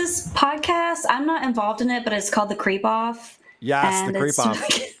 there's this podcast. I'm not involved in it, but it's called The Creep Off. Yes, And The Creep it's-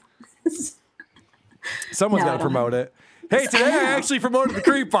 Off. Someone's No, got I to don't promote it. Hey, today I actually promoted The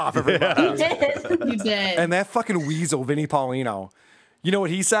Creep Off, everybody. You did. You did. And that fucking weasel, Vinny Paulino. You know what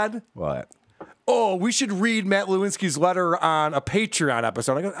he said? What? Oh, we should read Matt Lewinsky's letter on a Patreon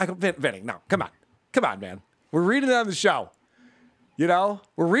episode. I go, Vinny, no, come on, man. We're reading it on the show. You know?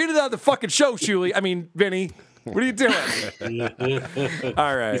 We're reading it on the fucking show, Shuli. I mean, Vinny, what are you doing?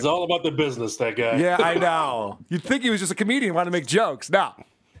 All right. He's all about the business, that guy. Yeah, I know. You'd think he was just a comedian wanting to make jokes. No.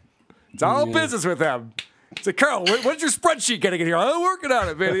 It's all business with him. It's like, Carl, what's your spreadsheet getting in here? I'm working on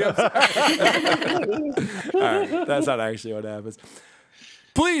it, Vinny. All right. That's not actually what happens.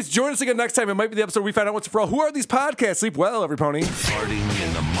 Please join us again next time. It might be the episode we find out what's for all. Who are these podcasts? Sleep well, every pony. Farting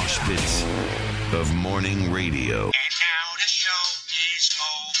in the mosh pits of morning radio.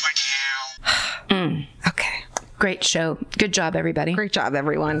 Okay. Great show. Good job, everybody. Great job,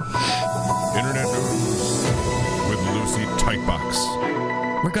 everyone. Internet news with Lucy Tightbox.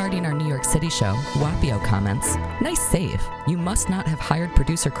 Regarding our New York City show, Wapio comments, "Nice save. You must not have hired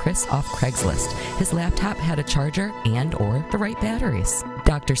producer Chris off Craigslist. His laptop had a charger and or the right batteries."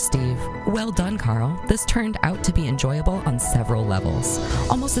 Dr. Steve, "Well done, Carl. This turned out to be enjoyable on several levels.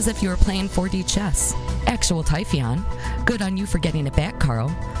 Almost as if you were playing 4D chess." Actual Typheon, "Good on you for getting it back,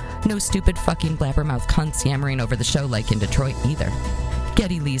 Carl. No stupid fucking blabbermouth cunts yammering over the show like in Detroit either."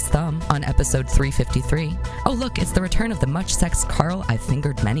 Getty Lee's thumb on episode 353. "Oh look, it's the return of the much-sexed Carl I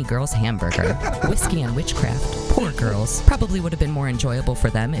fingered many girls hamburger. Whiskey and witchcraft. Poor girls. Probably would have been more enjoyable for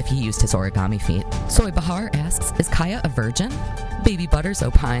them if he used his origami feet." Soy Bahar asks, "Is Kaya a virgin?" Baby Butters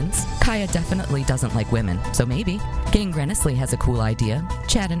opines, "Kaya definitely doesn't like women, so maybe." Gang Grenesley has a cool idea.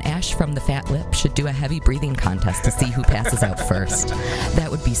 Chad and Ash from the Fat Lip should do a heavy breathing contest to see who passes out first.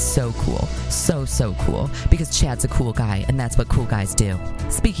 That would be so cool. So cool. Because Chad's a cool guy, and that's what cool guys do.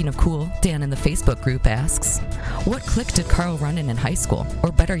 Speaking of cool, Dan in the Facebook group asks, what clique did Carl run in high school?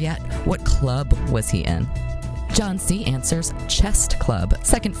 Or better yet, what club was he in? John C. answers, Chest Club.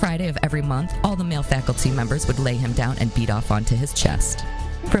 Second Friday of every month, all the male faculty members would lay him down and beat off onto his chest.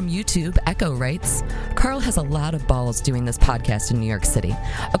 From YouTube, Echo writes, Carl has a lot of balls doing this podcast in New York City.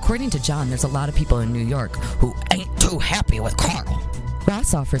 According to John, there's a lot of people in New York who ain't too happy with Carl.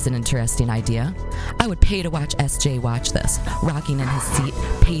 Ross offers an interesting idea. I would pay to watch SJ watch this, rocking in his seat,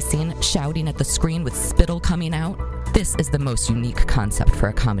 pacing, shouting at the screen with spittle coming out. This is the most unique concept for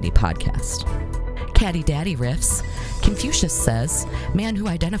a comedy podcast. Caddy Daddy riffs. Confucius says, man who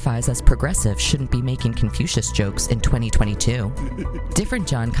identifies as progressive shouldn't be making Confucius jokes in 2022. Different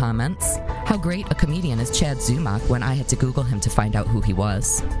John comments, how great a comedian is Chad Zumock when I had to Google him to find out who he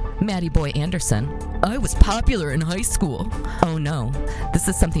was. Maddie Boy Anderson, I was popular in high school. Oh no, this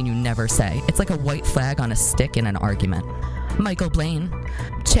is something you never say. It's like a white flag on a stick in an argument. Michael Blaine,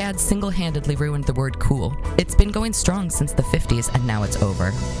 Chad single-handedly ruined the word cool. It's been going strong since the 50s and now it's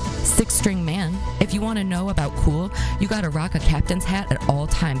over. Six String Man, if you want to know about cool, you gotta rock a captain's hat at all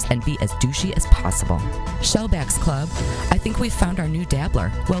times and be as douchey as possible. Shellbacks Club, I think we've found our new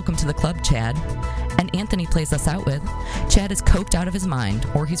dabbler. Welcome to the club, Chad. And Anthony plays us out with, Chad is coked out of his mind,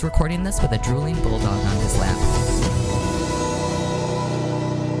 or he's recording this with a drooling bulldog on his lap.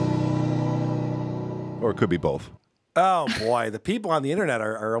 Or it could be both. Oh, boy. The people on the internet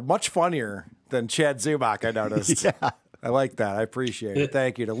are much funnier than Chad Zumock, I noticed. Yeah. I like that. I appreciate it.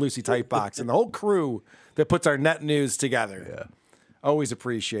 Thank you to Lucy Tightbox and the whole crew that puts our net news together. Yeah. Always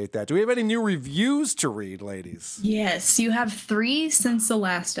appreciate that. Do we have any new reviews to read, ladies? Yes, you have 3 since the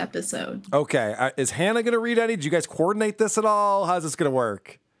last episode. Okay. Is Hannah going to read any? Did you guys coordinate this at all? How's this going to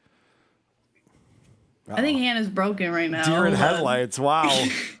work? I think Hannah's broken right now. Deer in headlights. Wow.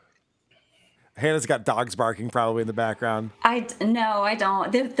 Hannah's got dogs barking probably in the background. No, I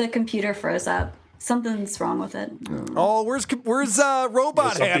don't. The computer froze up. Something's wrong with it. Oh, where's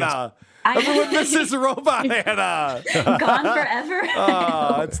Robot Hannah? Everyone misses Robot Hannah. Gone forever.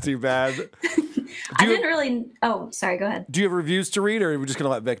 Oh, that's too bad. I didn't really. Oh, sorry. Go ahead. Do you have reviews to read, or are we just going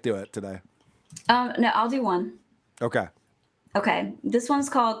to let Vic do it today? No, I'll do one. Okay. Okay. This one's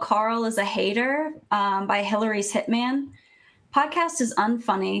called Carl is a Hater by Hillary's Hitman. Podcast is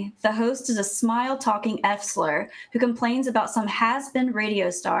unfunny. The host is a smile-talking F-slur who complains about some has-been radio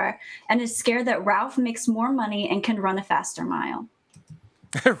star and is scared that Ralph makes more money and can run a faster mile.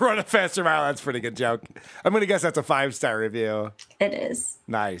 Run a faster mile. That's a pretty good joke. I'm going to guess that's a 5-star review. It is.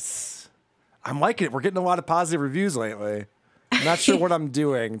 Nice. I'm liking it. We're getting a lot of positive reviews lately. I'm not sure what I'm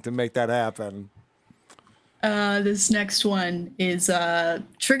doing to make that happen. This next one is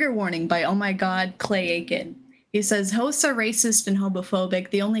Trigger Warning by Oh My God, Clay Aiken. He says, hosts are racist and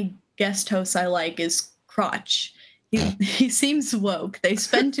homophobic. The only guest host I like is Crotch. He seems woke. They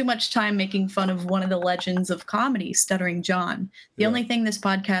spend too much time making fun of one of the legends of comedy, Stuttering John. The only thing this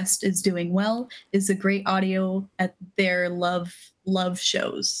podcast is doing well is the great audio at their love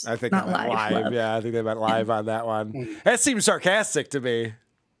shows. I think not they meant live. live. Yeah, I think they meant live on that one. That seems sarcastic to me,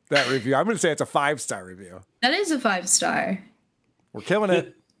 that review. I'm going to say it's a 5-star review. That is a 5-star. We're killing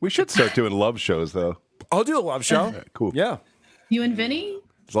it. We should start doing love shows, though. I'll do a love show. Right, cool. Yeah. You and Vinny?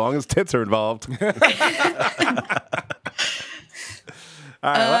 As long as tits are involved.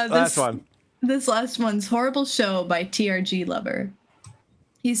 All right, last one. This last one's Horrible Show by TRG Lover.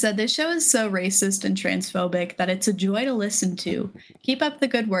 He said, this show is so racist and transphobic that it's a joy to listen to. Keep up the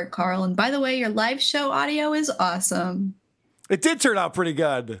good work, Carl. And by the way, your live show audio is awesome. It did turn out pretty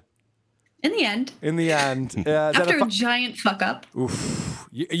good. In the end. After a giant fuck up. Oof.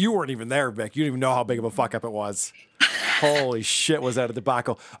 You weren't even there, Vic. You didn't even know how big of a fuck up it was. Holy shit, was that a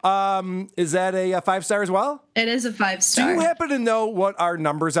debacle. Is that a 5-star as well? It is a 5-star. Do you happen to know what our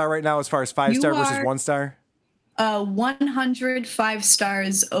numbers are right now as far as 5-star versus 1-star? 105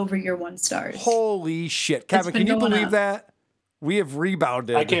 stars over your 1 stars. Holy shit. Kevin, can you believe that? We have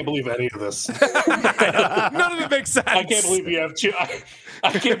rebounded. I can't believe any of this. None of it makes sense. I can't believe you have two.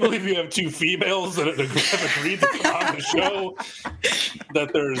 I can't believe you have 2 females that have agreed to come on the show.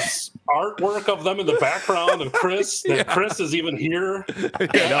 That there's artwork of them in the background of Chris. That Chris is even here.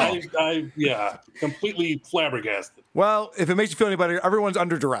 Yeah, completely flabbergasted. Well, if it makes you feel any better, everyone's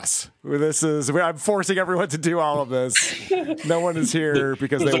under duress. I'm forcing everyone to do all of this. No one is here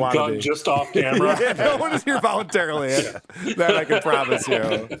because they want to be. Just off camera. No one is here voluntarily. That I can promise you.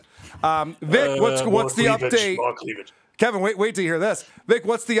 Vic, what's the update? Kevin, wait to hear this. Vic,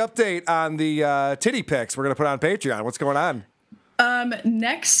 what's the update on the titty pics we're going to put on Patreon? What's going on?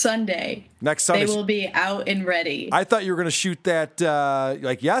 Next Sunday. Next Sunday. They will be out and ready. I thought you were going to shoot that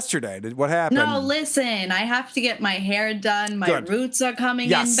like yesterday. What happened? No, listen. I have to get my hair done. My Good. roots are coming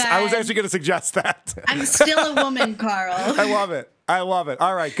in Yes, back. I was actually going to suggest that. I'm still a woman, Carl. I love it. I love it.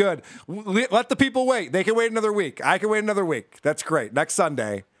 All right, good. Let the people wait. They can wait another week. I can wait another week. That's great. Next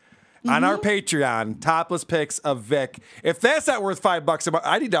Sunday on our Patreon, topless pics of Vic. If that's not worth $5 a month,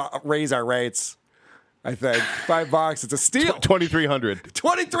 I need to raise our rates. I think $5. It's a steal. 2,300.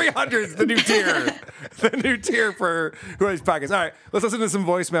 2,300 is the new tier. The new tier for Who Are These Podcasts. All right, let's listen to some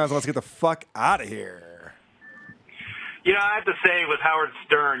voicemails and let's get the fuck out of here. You know, I have to say with Howard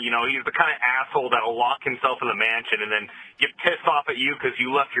Stern, you know, he's the kind of asshole that'll lock himself in the mansion and then get pissed off at you because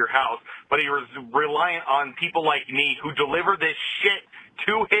you left your house. But he was reliant on people like me who deliver this shit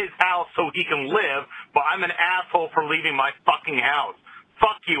to his house so he can live. But I'm an asshole for leaving my fucking house.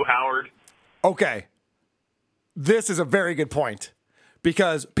 Fuck you, Howard. Okay. This is a very good point.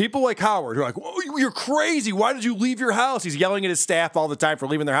 Because people like Howard who are like, oh, you're crazy. Why did you leave your house? He's yelling at his staff all the time for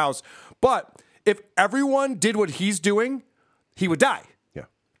leaving their house. But if everyone did what he's doing, he would die. Yeah.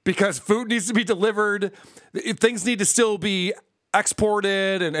 Because food needs to be delivered. Things need to still be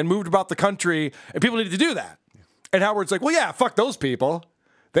exported and moved about the country. And people need to do that. And Howard's like, well, yeah, fuck those people.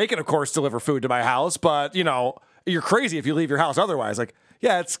 They can, of course, deliver food to my house. But, you know, you're crazy if you leave your house otherwise. Like,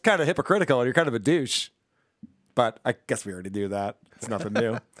 yeah, it's kind of hypocritical and you're kind of a douche. But I guess we already do that. It's nothing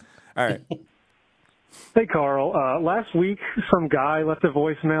new. All right. Hey, Carl. Last week, some guy left a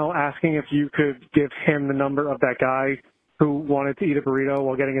voicemail asking if you could give him the number of that guy who wanted to eat a burrito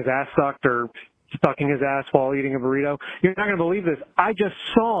while getting his ass sucked or sucking his ass while eating a burrito. You're not going to believe this. I just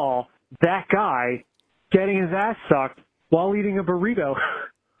saw that guy getting his ass sucked while eating a burrito.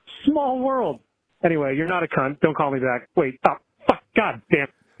 Small world. Anyway, you're not a cunt. Don't call me back. Wait. Oh, fuck. God damn.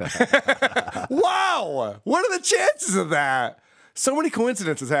 Wow. What are the chances of that? So many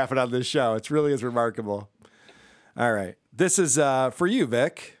coincidences happen on this show. It really is remarkable. All right. This is for you,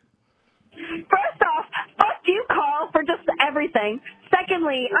 Vic. First off, fuck you, Carl, for just everything.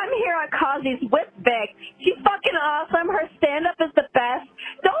 Secondly, I'm here on Kazi's with Vic. She's fucking awesome. Her stand-up is the best.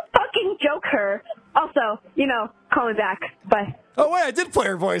 Don't fucking joke her. Also, you know, call me back. Bye. Oh, wait, I did play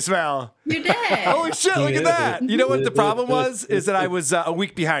her voicemail. You did. Holy shit, look at that. You know what the problem was? Is that I was a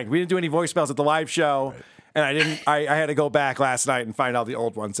week behind. We didn't do any voicemails at the live show, and I had to go back last night and find all the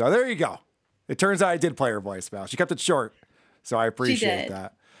old ones. So there you go. It turns out I did play her voicemail. She kept it short, so I appreciate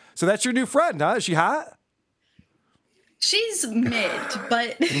that. So that's your new friend, huh? Is she hot? She's mid,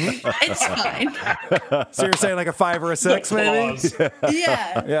 but it's fine. So you're saying like a 5 or a 6, maybe?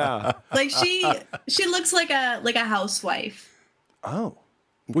 Yeah. Yeah. Like she looks like a housewife. Oh.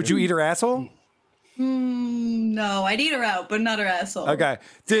 Would you eat her asshole? No, I'd eat her out, but not her asshole. Okay.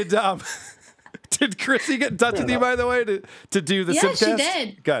 Did Chrissy get in touch with you, by the way, to do the Simcast? Yeah, she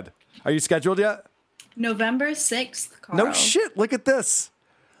did. Good. Are you scheduled yet? November 6th, Carl. No shit. Look at this.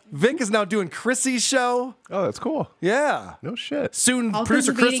 Vic is now doing Chrissy's show. Oh, that's cool. Yeah. No shit. Soon, All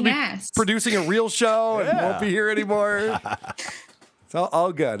producer because of Chris will be eating ass. producing a real show and Yeah. won't be here anymore. It's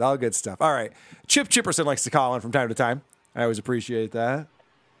all good. All good stuff. All right. Chip Chipperson likes to call in from time to time. I always appreciate that.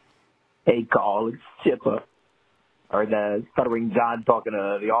 Hey, Carl, it's Chipper. I heard Stuttering John talking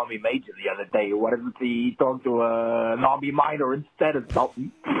to the Army Major the other day. Why doesn't he talk to an Army Minor instead or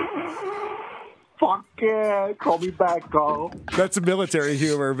something? Fuck yeah. Call me back, Carl. That's a military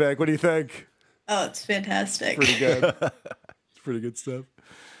humor, Vic. What do you think? Oh, it's fantastic. Pretty good. It's pretty good stuff.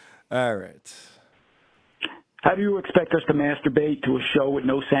 All right. How do you expect us to masturbate to a show with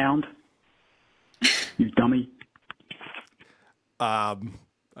no sound? You dummy. I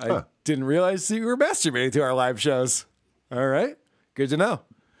didn't realize you were masturbating to our live shows. All right. Good to know.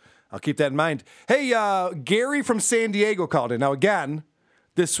 I'll keep that in mind. Hey, Gary from San Diego called in. Now, again,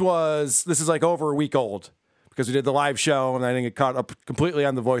 this is like over a week old because we did the live show and I didn't get caught up completely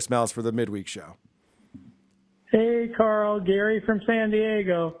on the voicemails for the midweek show. Hey, Carl, Gary from San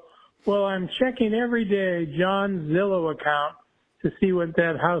Diego. Well, I'm checking every day John's Zillow account to see what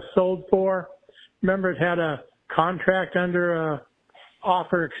that house sold for. Remember, it had a contract under a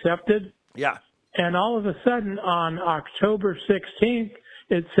offer accepted? Yeah. And all of a sudden, on October 16th,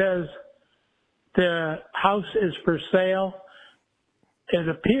 it says the house is for sale. It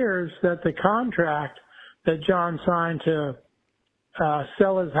appears that the contract that John signed to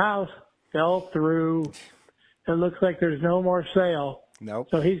sell his house fell through. It looks like there's no more sale. Nope.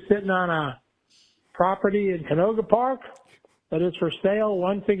 So he's sitting on a property in Canoga Park that is for sale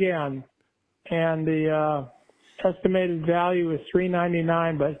once again. And the estimated value is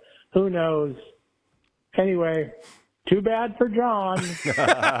 $399, but who knows? Anyway, Too bad for John.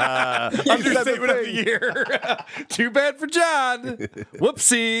 Understatement of the year. Too bad for John.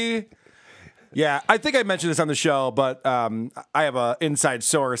 Whoopsie. Yeah, I think I mentioned this on the show, but I have an inside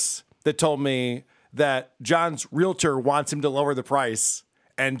source that told me that John's realtor wants him to lower the price,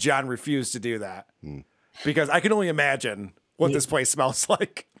 and John refused to do that. Because I can only imagine what this place smells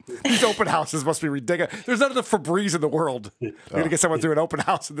like. These open houses must be ridiculous. There's not enough Febreze in the world. You're going to get someone through an open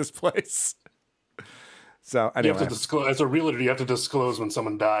house in this place. So anyway. You have to disclose, as a realtor, you have to disclose when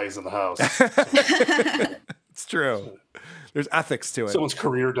someone dies in the house. It's true. There's ethics to it. Someone's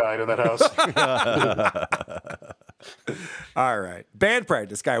career died in that house. All right. Band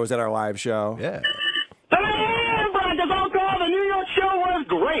practice guy was at our live show. Yeah. The New York show was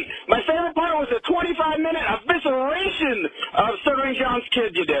great. My favorite part was the 25-minute evisceration of Stuttering John's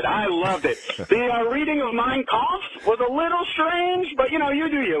kid you did. I loved it. The reading of Mein Kampf was a little strange, but, you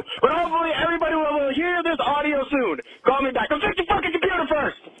do you. But hopefully everybody will hear this audio soon. Call me back. Go fix your fucking computer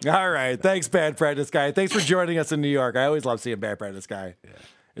first. All right. Thanks, Band Practice Guy. Thanks for joining us in New York. I always love seeing Band Practice Guy. Yeah.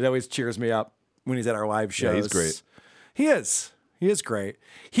 It always cheers me up when he's at our live shows. Yeah, he's great. He is. He is great.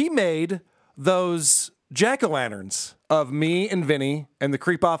 He made those jack-o'-lanterns of me and Vinny and the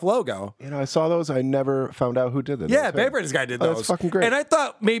Creep Off logo. I saw those. I never found out who did them. Yeah, Band Practice Guy did those. That's fucking great. And I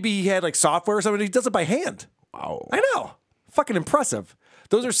thought maybe he had like software or something. He does it by hand. Wow. I know. Fucking impressive.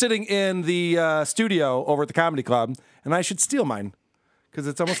 Those are sitting in the studio over at the Comedy Club, and I should steal mine because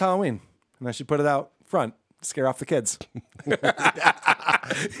it's almost Halloween, and I should put it out front, scare off the kids.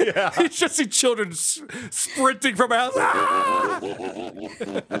 Yeah, you should see children sprinting from a house.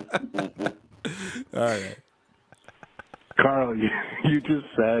 All right, Carl, you just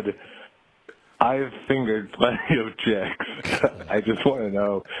said I've fingered plenty of chicks. I just want to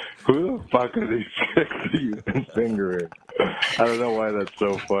know, who the fuck are these chicks that you've been fingering? I don't know why that's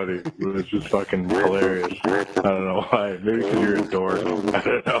so funny, but it's just fucking hilarious. I don't know why. Maybe because you're a dork. I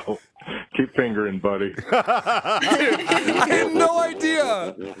don't know. Keep fingering, buddy. I had no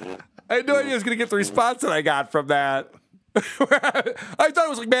idea. I had no idea I was going to get the response that I got from that. I thought it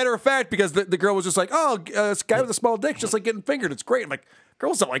was like matter of fact because the girl was just like, oh, this guy with a small dick just like getting fingered. It's great. I'm like,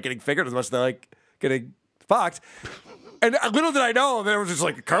 girls don't like getting fingered as much as they like getting fucked. And little did I know, there was just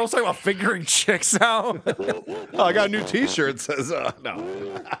like, Carl's talking about fingering chicks now. Oh, I got a new T-shirt that says, no.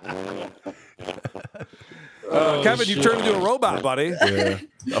 Kevin, you turned into a robot, buddy. Yeah.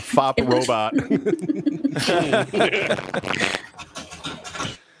 A fop robot.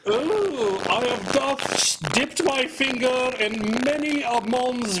 Oh, I have dipped my finger in many a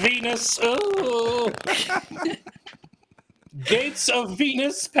Mons Venus. Oh. Gates of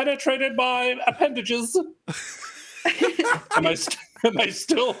Venus penetrated by appendages. Am I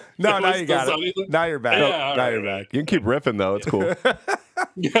still? No, now you got it. Now you're back. Yeah, now you're back. You can keep riffing, though. It's cool.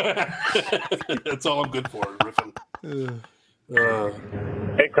 That's all I'm good for, riffing.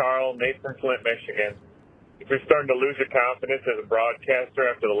 Hey, Carl. Nate from Flint, Michigan. If you're starting to lose your confidence as a broadcaster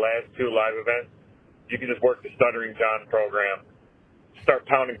after the last 2 live events, you can just work the Stuttering John program. Start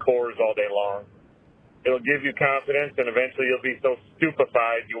pounding cores all day long. It'll give you confidence, and eventually you'll be so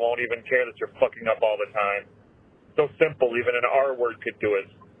stupefied you won't even care that you're fucking up all the time. So simple, even an R word could do it.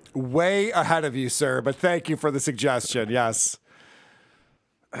 Way ahead of you, sir, but thank you for the suggestion. Yes.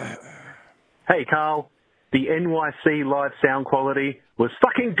 Hey, Carl. The NYC live sound quality was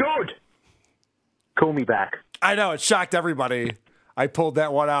fucking good. Call me back. I know, it shocked everybody. I pulled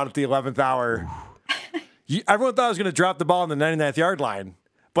that one out at the 11th hour. Everyone thought I was going to drop the ball on the 99th yard line,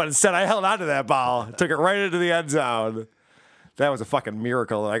 but instead I held on to that ball, took it right into the end zone. That was a fucking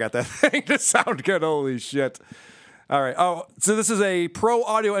miracle that I got that thing to sound good. Holy shit. All right. Oh, so this is a pro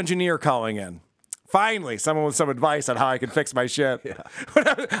audio engineer calling in. Finally, someone with some advice on how I can fix my shit. Yeah.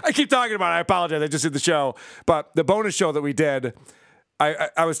 I keep talking about it. I apologize. I just did the show. But the bonus show that we did,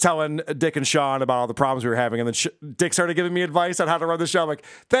 I was telling Dick and Sean about all the problems we were having. And then Dick started giving me advice on how to run the show. I'm like,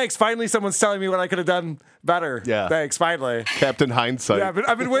 thanks. Finally, someone's telling me what I could have done better. Yeah. Thanks. Finally. Captain Hindsight. Yeah,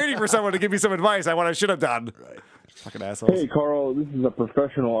 I've been waiting for someone to give me some advice on what I should have done. Right. Fucking assholes. Hey, Carl, this is a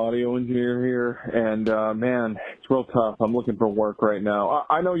professional audio engineer here, and man, it's real tough. I'm looking for work right now.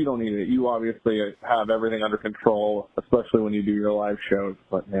 I know you don't need it. You obviously have everything under control, especially when you do your live shows,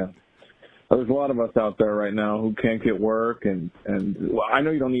 but man, there's a lot of us out there right now who can't get work, and well, I know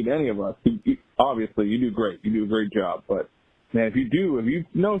you don't need any of us. Obviously, you do great. You do a great job, but man, if you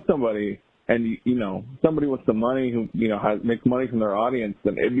know somebody, and you know somebody with some money who makes money from their audience,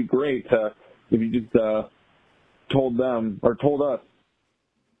 then it'd be great if you just told them or told us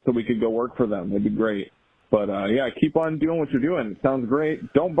so we could go work for them. It'd be great. But yeah, keep on doing what you're doing. It sounds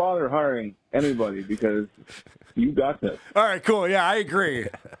great. Don't bother hiring anybody because you got this. All right, cool. Yeah, I agree.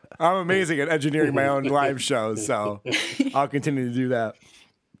 I'm amazing at engineering my own live shows, so I'll continue to do that.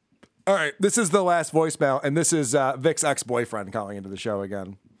 All right, this is the last voicemail, and this is Vic's ex-boyfriend calling into the show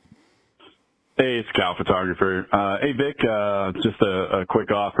again. Hey, it's Cal Photographer. Hey, Vic, just a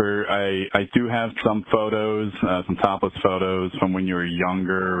quick offer. I do have some photos, some topless photos from when you were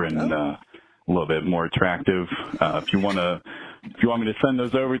younger and a little bit more attractive. If you want me to send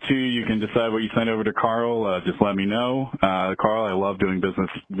those over to you, you can decide what you send over to Carl. Just let me know. Carl, I love doing business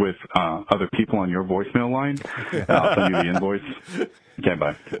with other people on your voicemail line. I'll send you the invoice. Okay,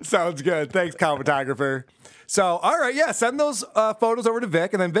 bye. Sounds good. Thanks, Cal Photographer. So, all right, yeah, send those photos over to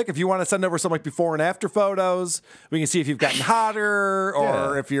Vic. And then, Vic, if you want to send over some like before and after photos, we can see if you've gotten hotter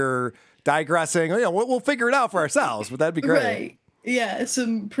or if you're digressing. We'll figure it out for ourselves, but that'd be great. Right. Yeah,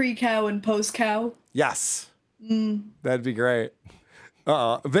 some pre-cow and post-cow. Yes. That'd be great.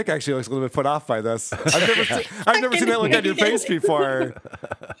 Vic actually looks a little bit put off by this. I've never seen that look on your face before.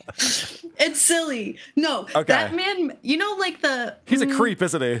 It's silly. No, Okay. that man, like the... He's a creep,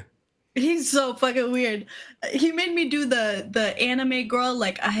 isn't he? He's so fucking weird. He made me do the anime girl,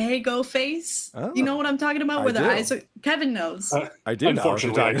 like a hey-go face. Oh. You know what I'm talking about? I Where the do. eyes are... Kevin knows. I do know what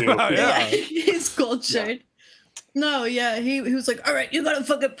you're talking about. Yeah. He's cultured. No, yeah, he was like, all right, you gotta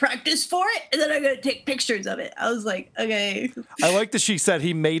fucking practice for it, and then I gotta take pictures of it. I was like, okay. I like that she said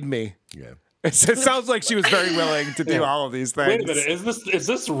he made me. Yeah. It sounds like she was very willing to do all of these things. Wait a minute, is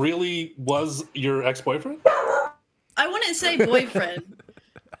this really was your ex-boyfriend? I wouldn't say boyfriend.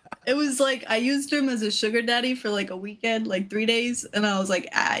 It was like I used him as a sugar daddy for like a weekend, like 3 days, and I was like,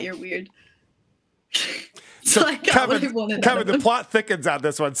 you're weird. So I got what he Kevin, wanted out of the him. plot thickens on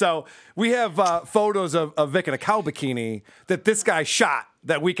this one. So we have photos of Vic in a cow bikini that this guy shot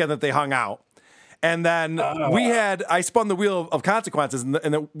that weekend that they hung out. And then I spun the wheel of consequences, and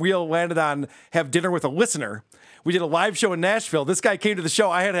the wheel landed on have dinner with a listener. We did a live show in Nashville. This guy came to the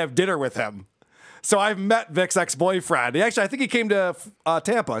show. I had to have dinner with him. So I've met Vic's ex-boyfriend. I think he came to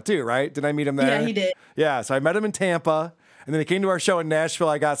Tampa too, right? Did I meet him there? Yeah, he did. Yeah, so I met him in Tampa, and then he came to our show in Nashville.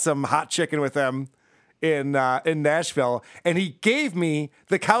 I got some hot chicken with him in Nashville, and he gave me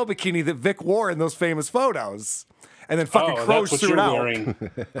the cow bikini that Vic wore in those famous photos. And then fucking Crows threw it out.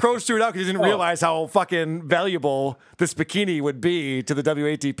 Crows threw it out because he didn't realize how fucking valuable this bikini would be to the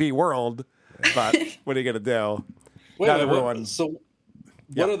WATP world. But what are you going to do? Wait, Not wait, everyone. So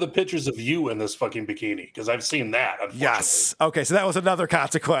what are the pictures of you in this fucking bikini? Because I've seen that, unfortunately. Yes. Okay, so that was another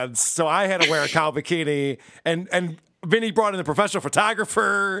consequence. So I had to wear a cow bikini, and Vinny brought in a professional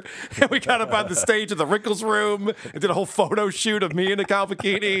photographer, and we got up on the stage in the Wrinkles room and did a whole photo shoot of me in a cow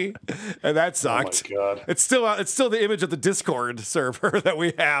bikini, and that sucked. Oh my God. It's still the image of the Discord server that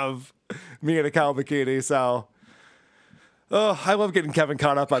we have, me in a cow bikini. So, I love getting Kevin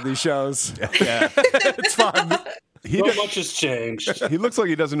caught up on these shows. Yeah. It's fun. So much has changed. He looks like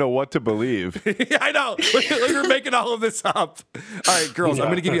he doesn't know what to believe. Yeah, I know. You're making all of this up. All right, girls, I'm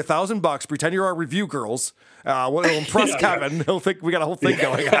going to give you $1,000. Pretend you're our review girls. It'll impress Kevin. He'll think we got a whole thing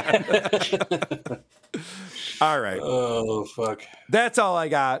going on. All right. Oh, fuck. That's all I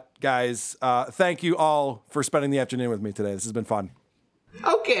got, guys. Thank you all for spending the afternoon with me today. This has been fun.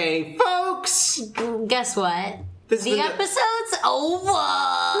 Okay, folks, guess what? The episode's over.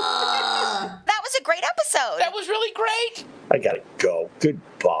 That was a great episode. That was really great. I gotta go.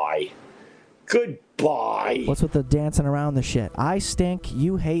 Goodbye. Goodbye. What's with the dancing around the shit? I stink,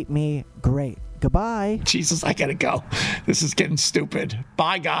 you hate me, great. Goodbye. Jesus, I gotta go. This is getting stupid.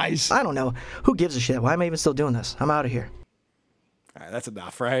 Bye, guys. I don't know. Who gives a shit? Why am I even still doing this? I'm out of here. All right, that's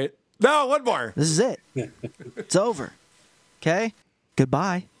enough, right? No, one more. This is it. It's over. Okay?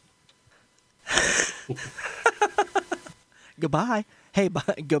 Goodbye. Goodbye. Hey,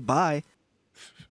 goodbye.